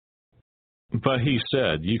compassion. But he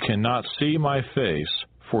said, you cannot see my face,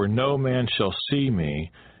 for no man shall see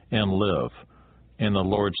me and live. And the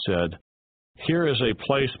Lord said, here is a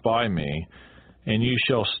place by me, and you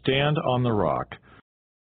shall stand on the rock.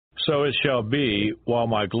 So it shall be, while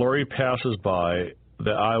my glory passes by,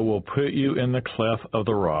 that I will put you in the cleft of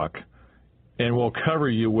the rock, and will cover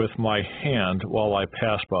you with my hand while I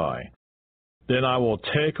pass by. Then I will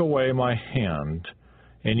take away my hand,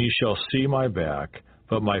 and you shall see my back,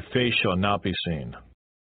 but my face shall not be seen.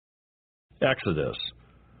 Exodus,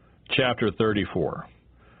 chapter 34.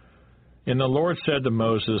 And the Lord said to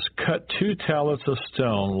Moses, cut 2 tablets of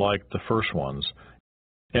stone like the first ones,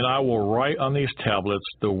 and I will write on these tablets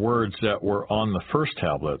the words that were on the first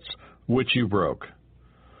tablets, which you broke.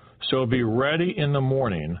 So be ready in the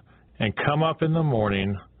morning, and come up in the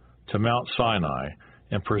morning to Mount Sinai,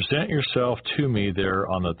 and present yourself to me there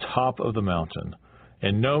on the top of the mountain.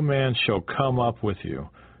 And no man shall come up with you,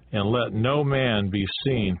 and let no man be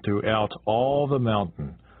seen throughout all the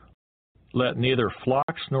mountain. Let neither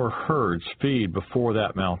flocks nor herds feed before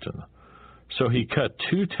that mountain. So he cut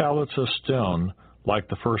 2 tablets of stone like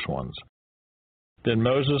the first ones. Then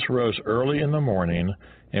Moses rose early in the morning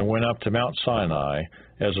and went up to Mount Sinai,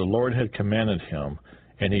 as the Lord had commanded him,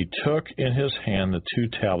 and he took in his hand the 2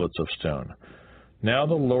 tablets of stone. Now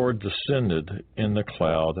the Lord descended in the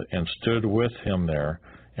cloud and stood with him there,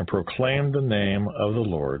 and proclaimed the name of the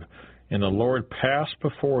Lord. And the Lord passed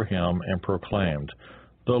before him and proclaimed,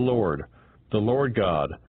 the Lord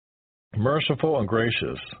God, merciful and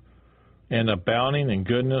gracious, and abounding in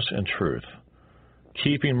goodness and truth,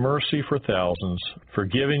 keeping mercy for thousands,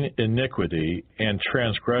 forgiving iniquity and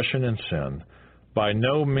transgression and sin, by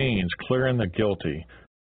no means clearing the guilty,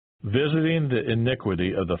 visiting the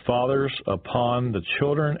iniquity of the fathers upon the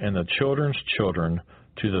children and the children's children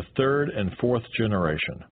to the 3rd and 4th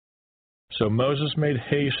generation. So Moses made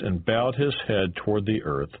haste and bowed his head toward the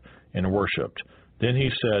earth and worshipped. Then he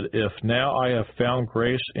said, if now I have found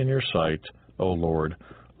grace in your sight, O Lord,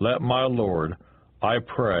 let my Lord, I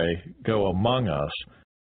pray, go among us,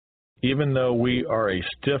 even though we are a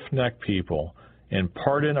stiff-necked people, and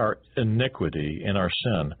pardon our iniquity and our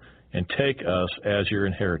sin, and take us as your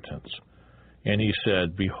inheritance. And he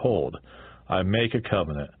said, behold, I make a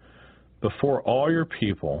covenant. Before all your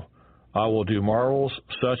people, I will do marvels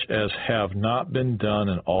such as have not been done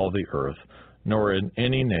in all the earth, nor in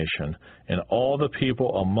any nation, and all the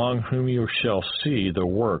people among whom you shall see the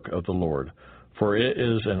work of the Lord. For it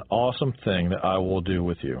is an awesome thing that I will do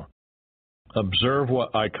with you. Observe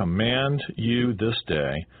what I command you this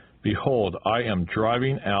day. Behold, I am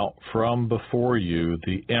driving out from before you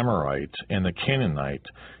the Amorite, and the Canaanite,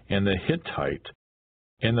 and the Hittite,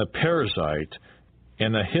 and the Perizzite,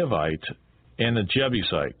 and the Hivite, and the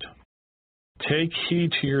Jebusite. Take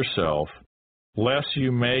heed to yourself, lest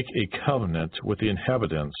you make a covenant with the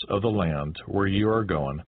inhabitants of the land where you are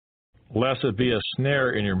going, lest it be a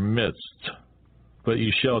snare in your midst. But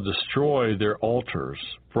you shall destroy their altars,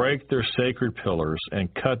 break their sacred pillars,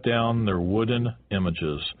 and cut down their wooden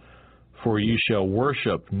images. For you shall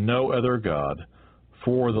worship no other God,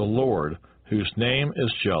 for the Lord, whose name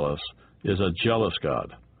is jealous, is a jealous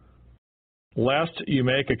God. Lest you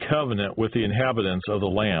make a covenant with the inhabitants of the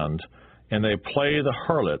land, and they play the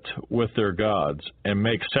harlot with their gods, and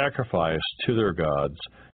make sacrifice to their gods,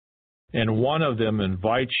 and one of them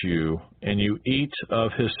invites you, and you eat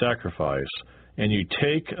of his sacrifice, and you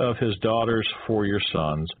take of his daughters for your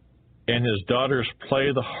sons, and his daughters play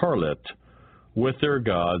the harlot with their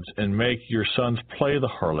gods, and make your sons play the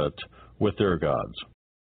harlot with their gods.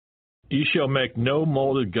 Ye shall make no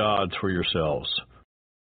molded gods for yourselves.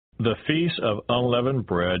 The feast of unleavened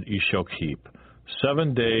bread ye shall keep.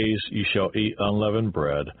 7 days ye shall eat unleavened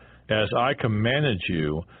bread, as I commanded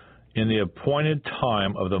you, in the appointed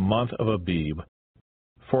time of the month of Abib.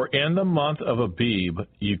 For in the month of Abib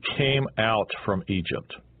you came out from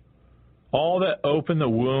Egypt. All that open the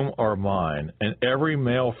womb are mine, and every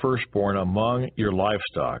male firstborn among your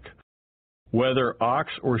livestock, whether ox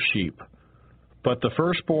or sheep. But the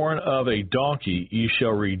firstborn of a donkey ye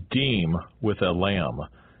shall redeem with a lamb,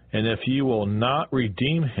 and if ye will not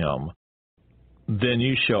redeem him, then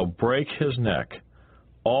you shall break his neck.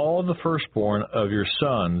 All the firstborn of your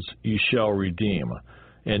sons ye shall redeem,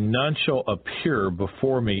 and none shall appear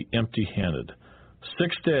before me empty-handed.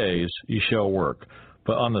 6 days ye shall work,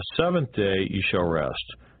 but on the 7th day ye shall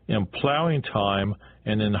rest. In plowing time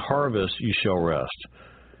and in harvest ye shall rest.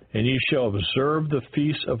 And ye shall observe the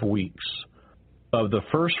feast of weeks, of the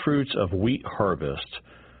firstfruits of wheat harvest,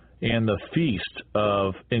 and the feast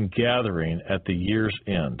of ingathering at the year's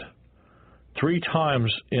end. 3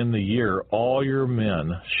 times in the year all your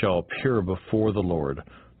men shall appear before the Lord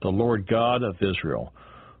God of Israel.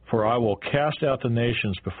 For I will cast out the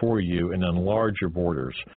nations before you and enlarge your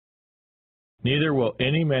borders. Neither will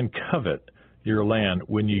any man covet your land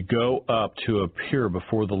when you go up to appear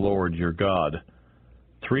before the Lord your God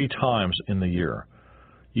 3 times in the year.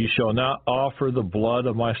 You shall not offer the blood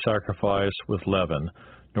of my sacrifice with leaven,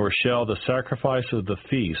 nor shall the sacrifice of the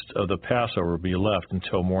feast of the Passover be left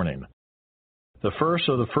until morning. The first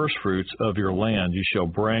of the firstfruits of your land you shall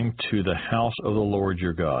bring to the house of the Lord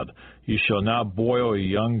your God. You shall not boil a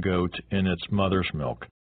young goat in its mother's milk.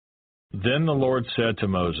 Then the Lord said to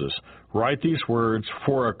Moses, Write these words,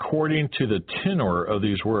 for according to the tenor of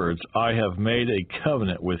these words I have made a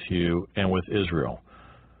covenant with you and with Israel.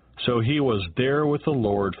 So he was there with the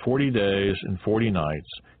Lord 40 days and 40 nights.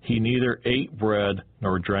 He neither ate bread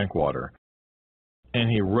nor drank water. And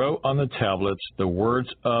he wrote on the tablets the words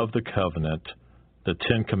of the covenant, the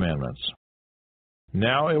 10 Commandments.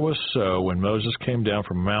 Now it was so, when Moses came down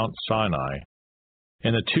from Mount Sinai,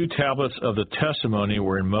 and the 2 tablets of the testimony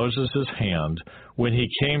were in Moses' hand, when he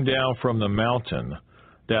came down from the mountain,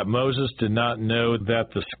 that Moses did not know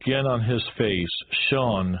that the skin on his face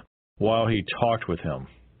shone while he talked with him.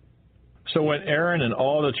 So when Aaron and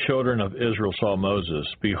all the children of Israel saw Moses,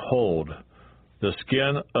 behold, the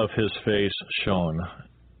skin of his face shone,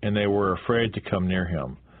 and they were afraid to come near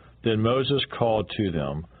him. Then Moses called to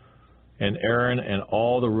them, and Aaron and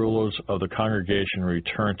all the rulers of the congregation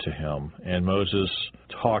returned to him, and Moses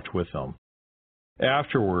talked with them.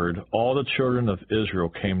 Afterward, all the children of Israel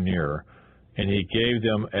came near, and he gave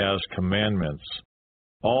them as commandments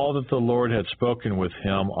all that the Lord had spoken with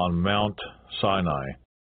him on Mount Sinai.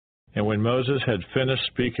 And when Moses had finished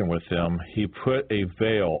speaking with them, he put a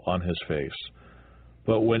veil on his face.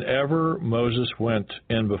 But whenever Moses went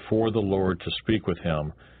in before the Lord to speak with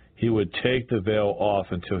him, he would take the veil off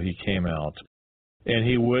until he came out. And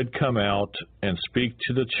he would come out and speak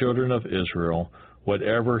to the children of Israel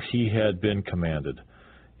whatever he had been commanded.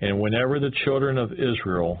 And whenever the children of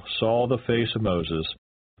Israel saw the face of Moses,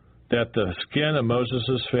 that the skin of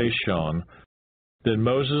Moses' face shone, then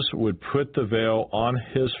Moses would put the veil on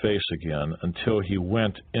his face again until he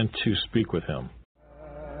went in to speak with him.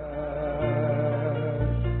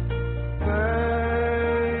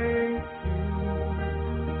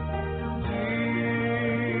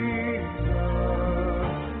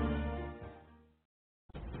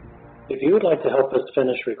 If you would like to help us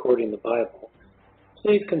finish recording the Bible,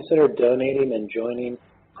 please consider donating and joining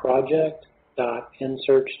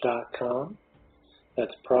project.nsearch.com.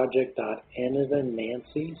 That's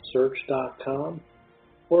project.nancy.search.com,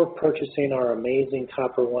 or purchasing our amazing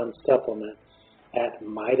Copper One supplement at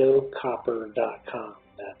mitocopper.com.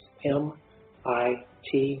 That's M-I-T-O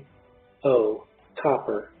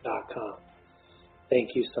copper.com.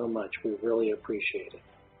 Thank you so much. We really appreciate it.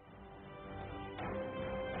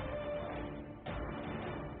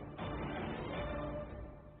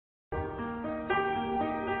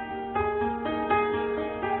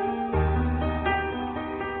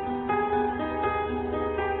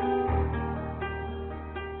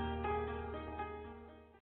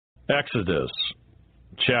 Exodus,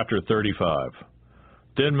 chapter 35.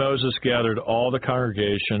 Then Moses gathered all the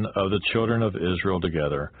congregation of the children of Israel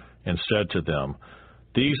together, and said to them,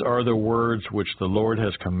 These are the words which the Lord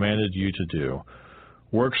has commanded you to do.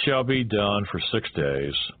 Work shall be done for 6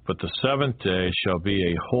 days, but the seventh day shall be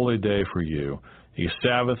a holy day for you, a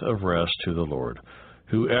Sabbath of rest to the Lord.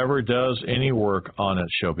 Whoever does any work on it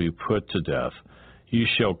shall be put to death. You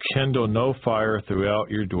shall kindle no fire throughout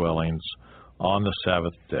your dwellings on the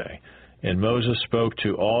Sabbath day. And Moses spoke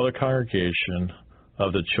to all the congregation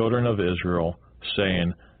of the children of Israel,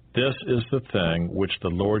 saying, This is the thing which the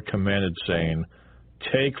Lord commanded, saying,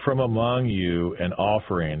 Take from among you an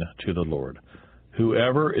offering to the Lord.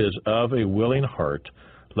 Whoever is of a willing heart,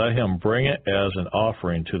 let him bring it as an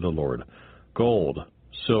offering to the Lord. Gold,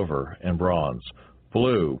 silver, and bronze,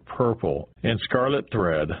 blue, purple, and scarlet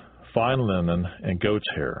thread, fine linen, and goat's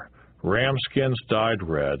hair, ram skins dyed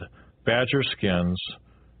red, badger skins,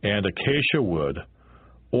 and acacia wood,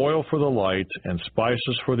 oil for the light, and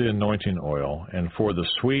spices for the anointing oil, and for the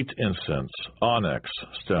sweet incense, onyx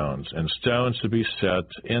stones, and stones to be set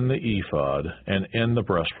in the ephod and in the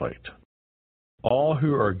breastplate. All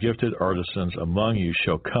who are gifted artisans among you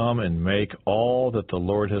shall come and make all that the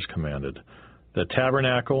Lord has commanded: the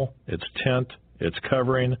tabernacle, its tent, its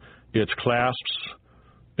covering, its clasps,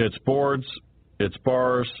 its boards, its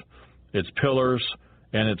bars, its pillars,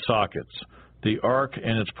 and its sockets, the ark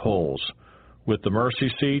and its poles, with the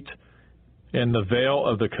mercy seat and the veil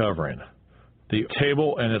of the covering, the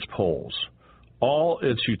table and its poles, all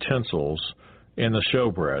its utensils, and the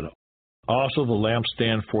showbread, also the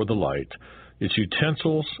lampstand for the light, its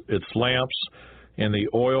utensils, its lamps, and the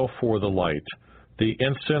oil for the light, the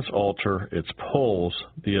incense altar, its poles,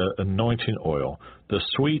 the anointing oil, the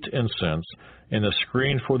sweet incense, and the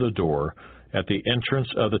screen for the door at the entrance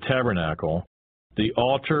of the tabernacle, the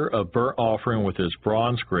altar of burnt offering with its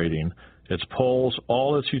bronze grating, its poles,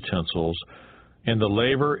 all its utensils, and the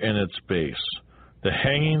laver in its base, the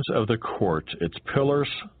hangings of the court, its pillars,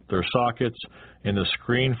 their sockets, and the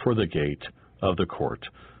screen for the gate of the court,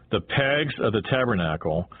 the pegs of the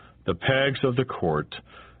tabernacle, the pegs of the court,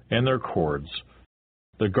 and their cords,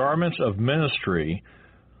 the garments of ministry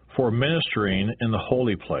for ministering in the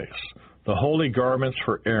holy place, the holy garments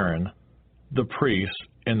for Aaron, the priest,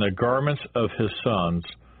 and the garments of his sons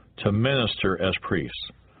to minister as priests.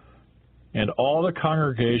 And all the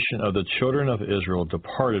congregation of the children of Israel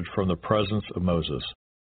departed from the presence of Moses.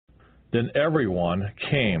 Then everyone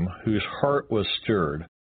came whose heart was stirred,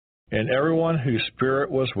 and everyone whose spirit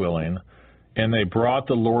was willing, and they brought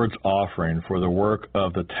the Lord's offering for the work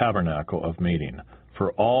of the tabernacle of meeting,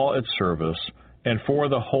 for all its service, and for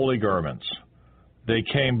the holy garments. They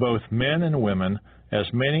came both men and women, as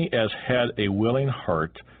many as had a willing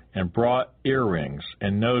heart, and brought earrings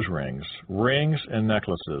and nose rings, rings and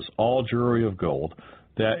necklaces, all jewelry of gold,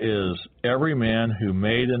 that is, every man who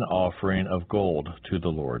made an offering of gold to the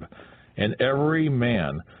Lord. And every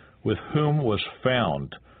man with whom was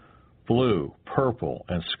found blue, purple,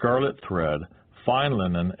 and scarlet thread, fine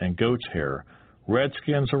linen, and goat's hair, red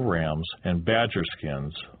skins of rams, and badger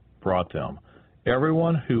skins, brought them.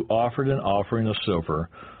 Everyone who offered an offering of silver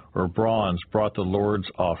or bronze brought the Lord's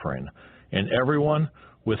offering, and everyone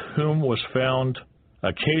with whom was found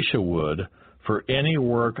acacia wood for any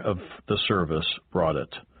work of the service brought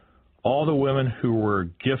it. All the women who were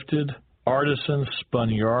gifted artisans spun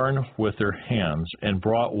yarn with their hands and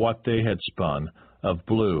brought what they had spun of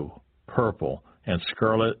blue, purple, and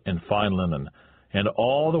scarlet and fine linen. And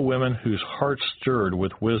all the women whose hearts stirred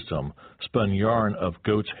with wisdom spun yarn of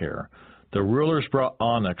goat's hair. The rulers brought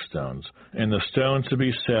onyx stones, and the stones to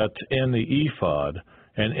be set in the ephod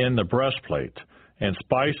and in the breastplate, and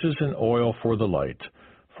spices and oil for the light,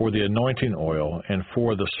 for the anointing oil, and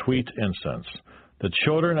for the sweet incense. The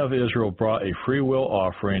children of Israel brought a freewill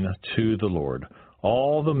offering to the Lord,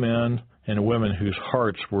 all the men and women whose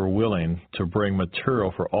hearts were willing to bring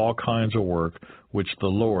material for all kinds of work which the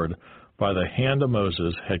Lord, by the hand of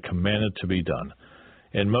Moses, had commanded to be done.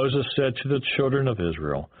 And Moses said to the children of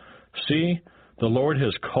Israel, See, the Lord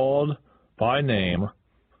has called by name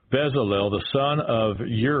Bezalel, the son of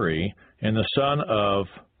Uri, and the son of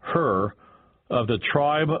Hur, of the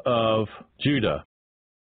tribe of Judah.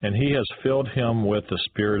 And he has filled him with the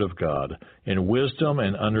Spirit of God, in wisdom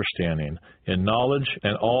and understanding, in knowledge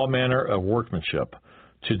and all manner of workmanship,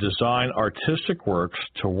 to design artistic works,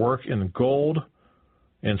 to work in gold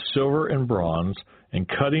and silver and bronze, in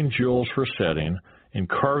cutting jewels for setting, in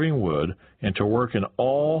carving wood, and to work in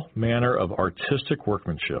all manner of artistic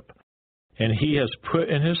workmanship. And he has put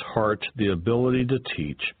in his heart the ability to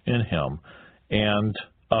teach in him, and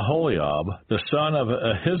Aholiab, the son of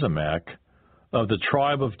Ahisamach, of the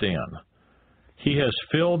tribe of Dan. He has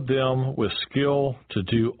filled them with skill to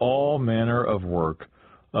do all manner of work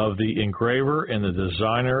of the engraver and the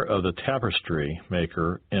designer of the tapestry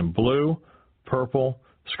maker in blue, purple,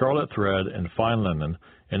 scarlet thread, and fine linen,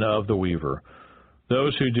 and of the weaver,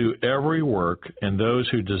 those who do every work, and those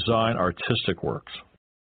who design artistic works.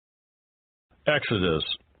 Exodus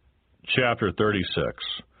chapter 36.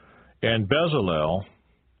 And Bezalel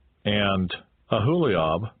and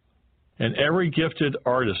Aholiab, and every gifted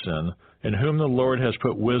artisan in whom the Lord has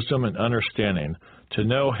put wisdom and understanding, to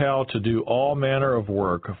know how to do all manner of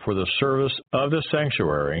work for the service of the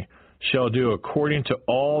sanctuary, shall do according to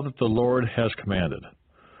all that the Lord has commanded.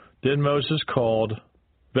 Then Moses called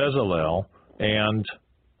Bezalel and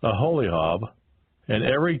Aholiab, and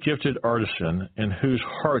every gifted artisan in whose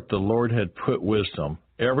heart the Lord had put wisdom,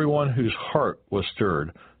 everyone whose heart was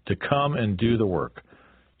stirred, to come and do the work.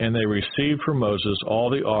 And they received from Moses all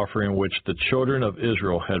the offering which the children of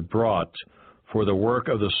Israel had brought for the work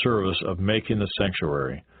of the service of making the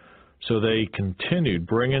sanctuary. So they continued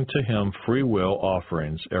bringing to him free will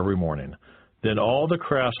offerings every morning. Then all the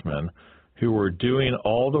craftsmen who were doing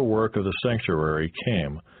all the work of the sanctuary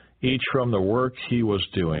came, each from the work he was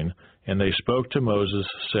doing, and they spoke to Moses,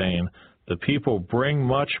 saying, The people bring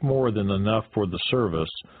much more than enough for the service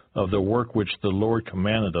of the work which the Lord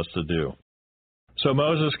commanded us to do. So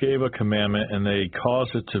Moses gave a commandment, and they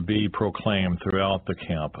caused it to be proclaimed throughout the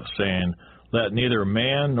camp, saying, Let neither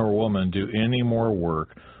man nor woman do any more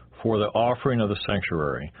work for the offering of the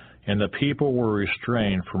sanctuary. And the people were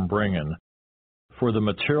restrained from bringing, for the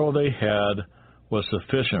material they had was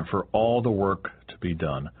sufficient for all the work to be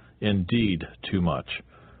done, indeed too much.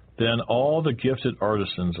 Then all the gifted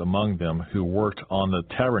artisans among them who worked on the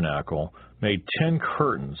tabernacle made 10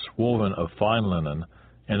 curtains woven of fine linen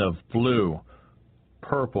and of blue,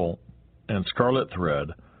 purple, and scarlet thread.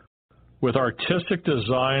 With artistic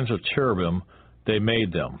designs of cherubim they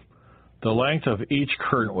made them. The length of each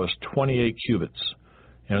curtain was 28 cubits,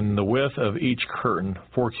 and the width of each curtain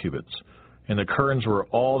 4 cubits, and the curtains were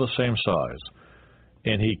all the same size.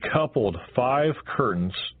 And he coupled 5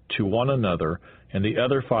 curtains to one another, and the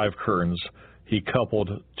other 5 curtains he coupled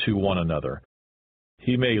to one another.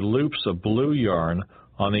 He made loops of blue yarn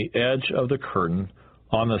on the edge of the curtain,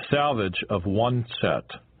 on the selvage of one set.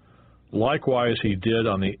 Likewise he did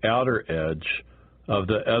on the outer edge of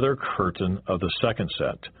the other curtain of the second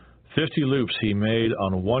set. 50 loops he made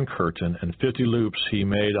on one curtain, and 50 loops he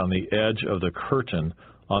made on the edge of the curtain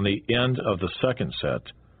on the end of the second set.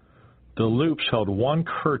 The loops held one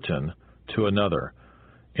curtain to another.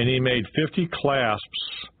 And he made 50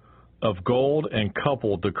 clasps of gold and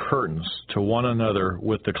coupled the curtains to one another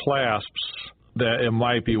with the clasps, that it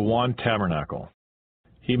might be one tabernacle.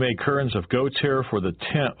 He made curtains of goat's hair for the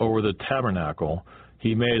tent over the tabernacle.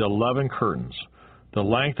 He made 11 curtains. The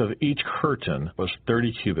length of each curtain was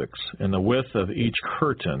 30 cubits, and the width of each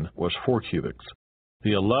curtain was 4 cubits.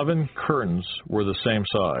 The 11 curtains were the same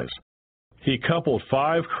size. He coupled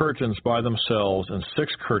 5 curtains by themselves and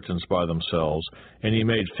 6 curtains by themselves, and he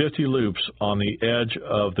made 50 loops on the edge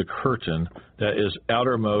of the curtain that is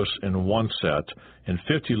outermost in one set, and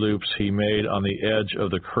 50 loops he made on the edge of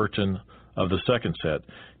the curtain of the second set.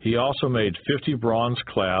 He also made 50 bronze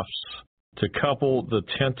clasps to couple the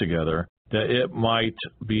tent together, that it might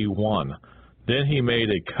be one. Then he made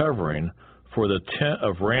a covering for the tent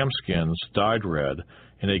of ram skins dyed red,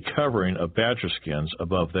 and a covering of badger skins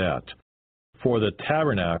above that. For the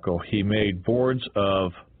tabernacle he made boards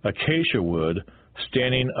of acacia wood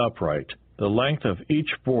standing upright. The length of each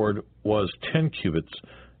board was 10 cubits,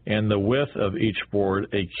 and the width of each board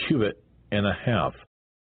a cubit and a half.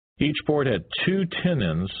 Each board had 2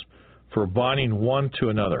 tenons for binding one to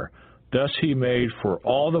another. Thus he made for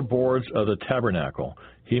all the boards of the tabernacle.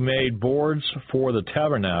 He made boards for the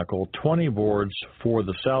tabernacle, 20 boards for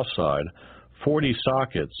the south side. 40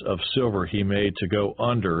 sockets of silver he made to go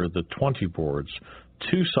under the 20 boards,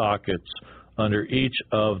 2 sockets under each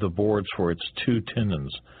of the boards for its 2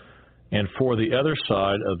 tenons. And for the other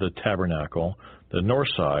side of the tabernacle, the north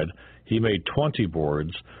side, he made 20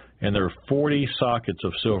 boards, and there were 40 sockets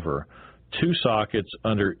of silver, 2 sockets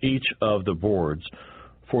under each of the boards.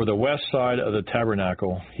 For the west side of the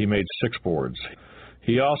tabernacle, he made 6 boards.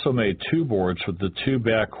 He also made 2 boards for the 2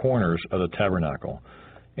 back corners of the tabernacle,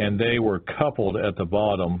 and they were coupled at the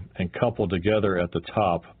bottom and coupled together at the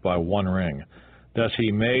top by one ring. Thus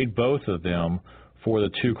he made both of them for the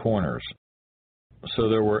 2 corners. So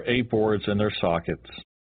there were 8 boards and their sockets,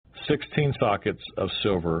 16 sockets of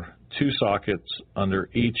silver, 2 sockets under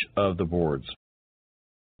each of the boards.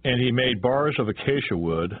 And he made bars of acacia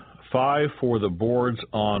wood, 5 for the boards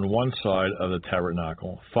on one side of the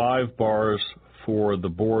tabernacle, 5 bars for the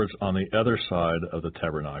boards on the other side of the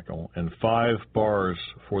tabernacle, and 5 bars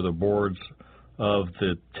for the boards of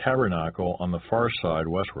the tabernacle on the far side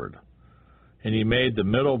westward. And he made the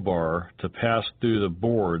middle bar to pass through the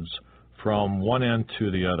boards from one end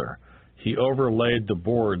to the other. He overlaid the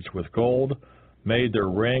boards with gold, made their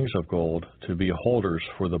rings of gold to be holders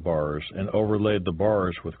for the bars, and overlaid the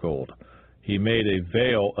bars with gold. He made a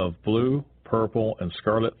veil of blue, purple, and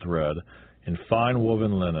scarlet thread in fine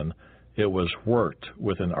woven linen. It was worked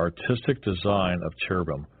with an artistic design of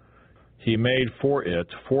cherubim. He made for it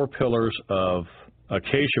 4 pillars of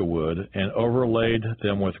acacia wood and overlaid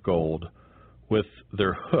them with gold, with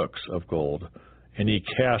their hooks of gold, and he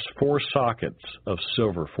cast 4 sockets of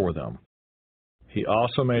silver for them. He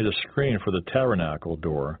also made a screen for the tabernacle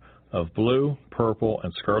door of blue, purple,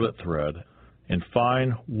 and scarlet thread in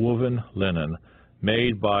fine woven linen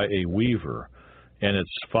made by a weaver, and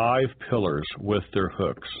its 5 pillars with their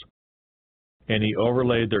hooks. And he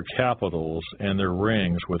overlaid their capitals and their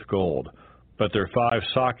rings with gold, but their 5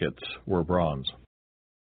 sockets were bronze.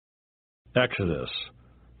 Exodus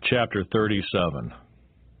chapter 37.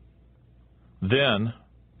 Then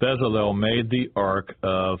Bezalel made the ark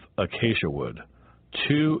of acacia wood.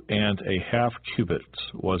 2.5 cubits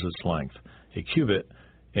was its length, a cubit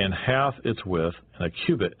and half its width, and a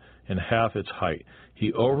cubit and half its height.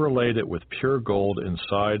 He overlaid it with pure gold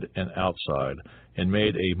inside and outside, and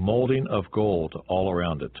made a molding of gold all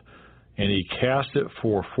around it. And he cast it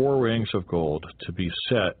for 4 rings of gold to be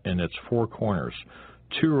set in its 4 corners,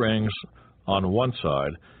 2 rings on one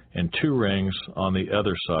side, and 2 rings on the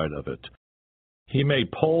other side of it. He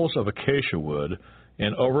made poles of acacia wood,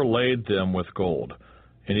 and overlaid them with gold.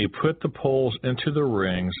 And he put the poles into the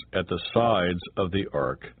rings at the sides of the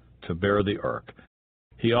ark to bear the ark.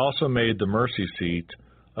 He also made the mercy seat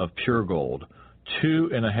of pure gold.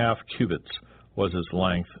 2.5 cubits was its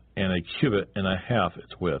length, and a cubit and a half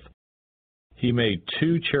its width. He made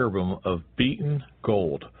 2 cherubim of beaten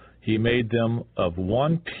gold. He made them of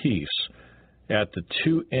one piece at the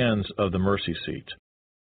 2 ends of the mercy seat.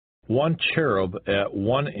 1 cherub at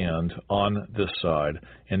one end on this side,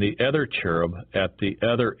 and the other cherub at the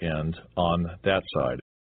other end on that side.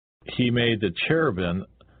 He made the cherubim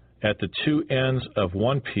at the 2 ends of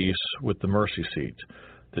one piece with the mercy seat.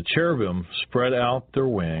 The cherubim spread out their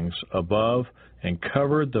wings above and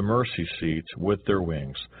covered the mercy seat with their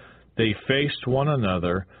wings. They faced one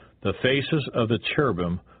another. The faces of the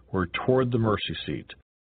cherubim were toward the mercy seat.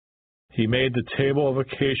 He made the table of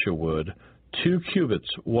acacia wood. 2 cubits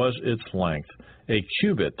was its length, a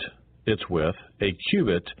cubit its width, a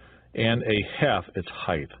cubit and a half its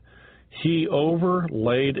height. He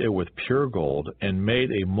overlaid it with pure gold and made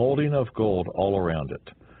a molding of gold all around it.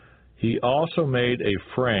 He also made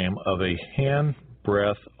a frame of a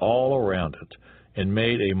handbreadth all around it, and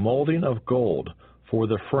made a molding of gold for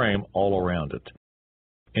the frame all around it.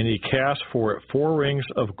 And he cast for it 4 rings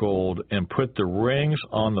of gold, and put the rings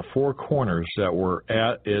on the 4 corners that were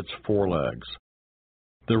at its 4 legs.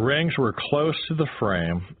 The rings were close to the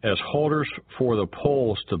frame as holders for the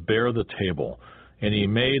poles to bear the table. And he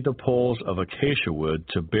made the poles of acacia wood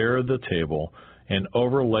to bear the table, and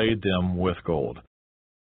overlaid them with gold.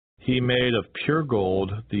 He made of pure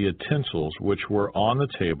gold the utensils which were on the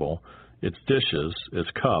table, its dishes, its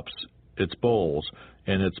cups, its bowls,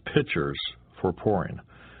 and its pitchers for pouring.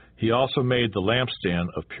 He also made the lampstand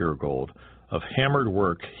of pure gold. Of hammered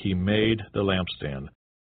work he made the lampstand.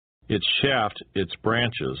 Its shaft, its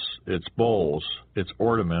branches, its bowls, its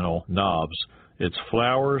ornamental knobs, its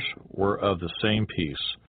flowers were of the same piece.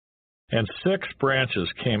 And 6 branches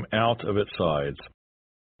came out of its sides,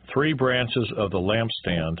 3 branches of the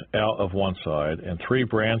lampstand out of one side, and 3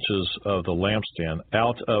 branches of the lampstand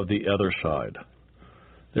out of the other side.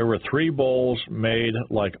 There were 3 bowls made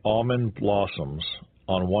like almond blossoms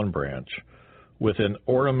on one branch, with an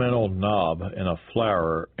ornamental knob and a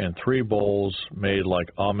flower, and 3 bowls made like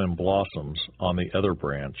almond blossoms on the other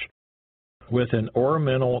branch, with an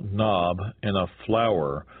ornamental knob and a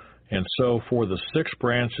flower, and so for the 6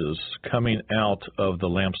 branches coming out of the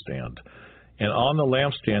lampstand. And on the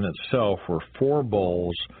lampstand itself were 4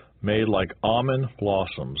 bowls made like almond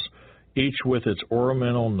blossoms, each with its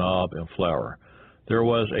ornamental knob and flower. There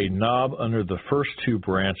was a knob under the first 2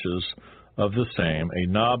 branches of the same, a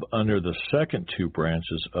knob under the second 2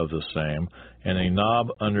 branches of the same, and a knob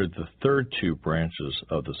under the third 2 branches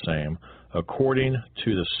of the same, according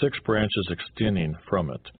to the 6 branches extending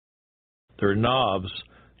from it. Their knobs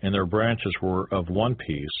and their branches were of one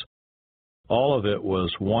piece. All of it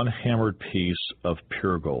was one hammered piece of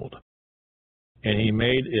pure gold. And he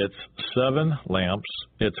made its 7 lamps,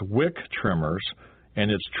 its wick trimmers, and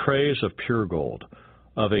its trays of pure gold.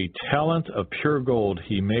 Of a talent of pure gold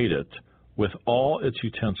he made it, with all its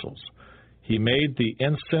utensils. He made the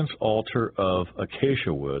incense altar of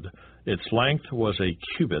acacia wood. Its length was a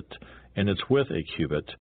cubit, and its width a cubit.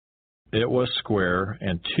 It was square,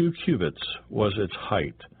 and 2 cubits was its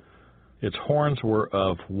height. Its horns were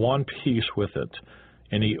of one piece with it,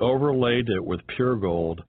 and he overlaid it with pure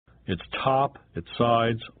gold, its top, its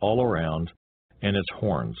sides, all around, and its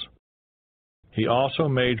horns. He also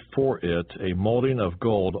made for it a molding of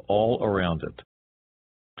gold all around it.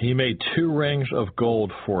 He made 2 rings of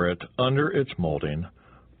gold for it under its molding,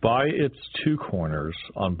 by its 2 corners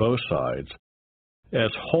on both sides,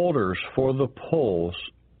 as holders for the poles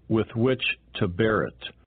with which to bear it.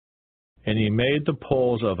 And he made the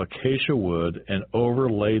poles of acacia wood and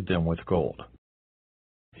overlaid them with gold.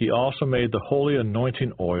 He also made the holy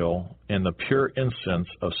anointing oil and the pure incense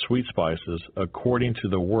of sweet spices according to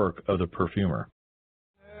the work of the perfumer.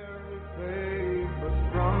 Every day, but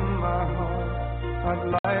from my heart, I'd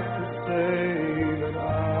like to say that I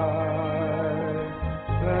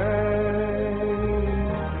thank you.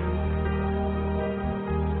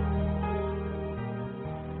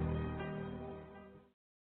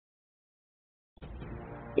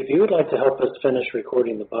 If you would like to help us finish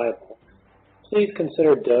recording the Bible, please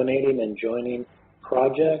consider donating and joining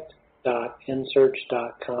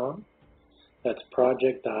project.nsearch.com. That's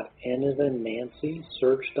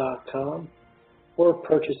project.n-as-in-Nancy-search.com, or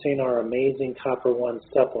purchasing our amazing Copper One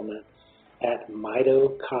supplement at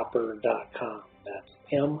mitocopper.com. That's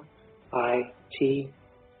M-I-T-O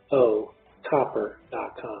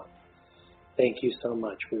copper.com. Thank you so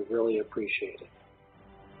much. We really appreciate it.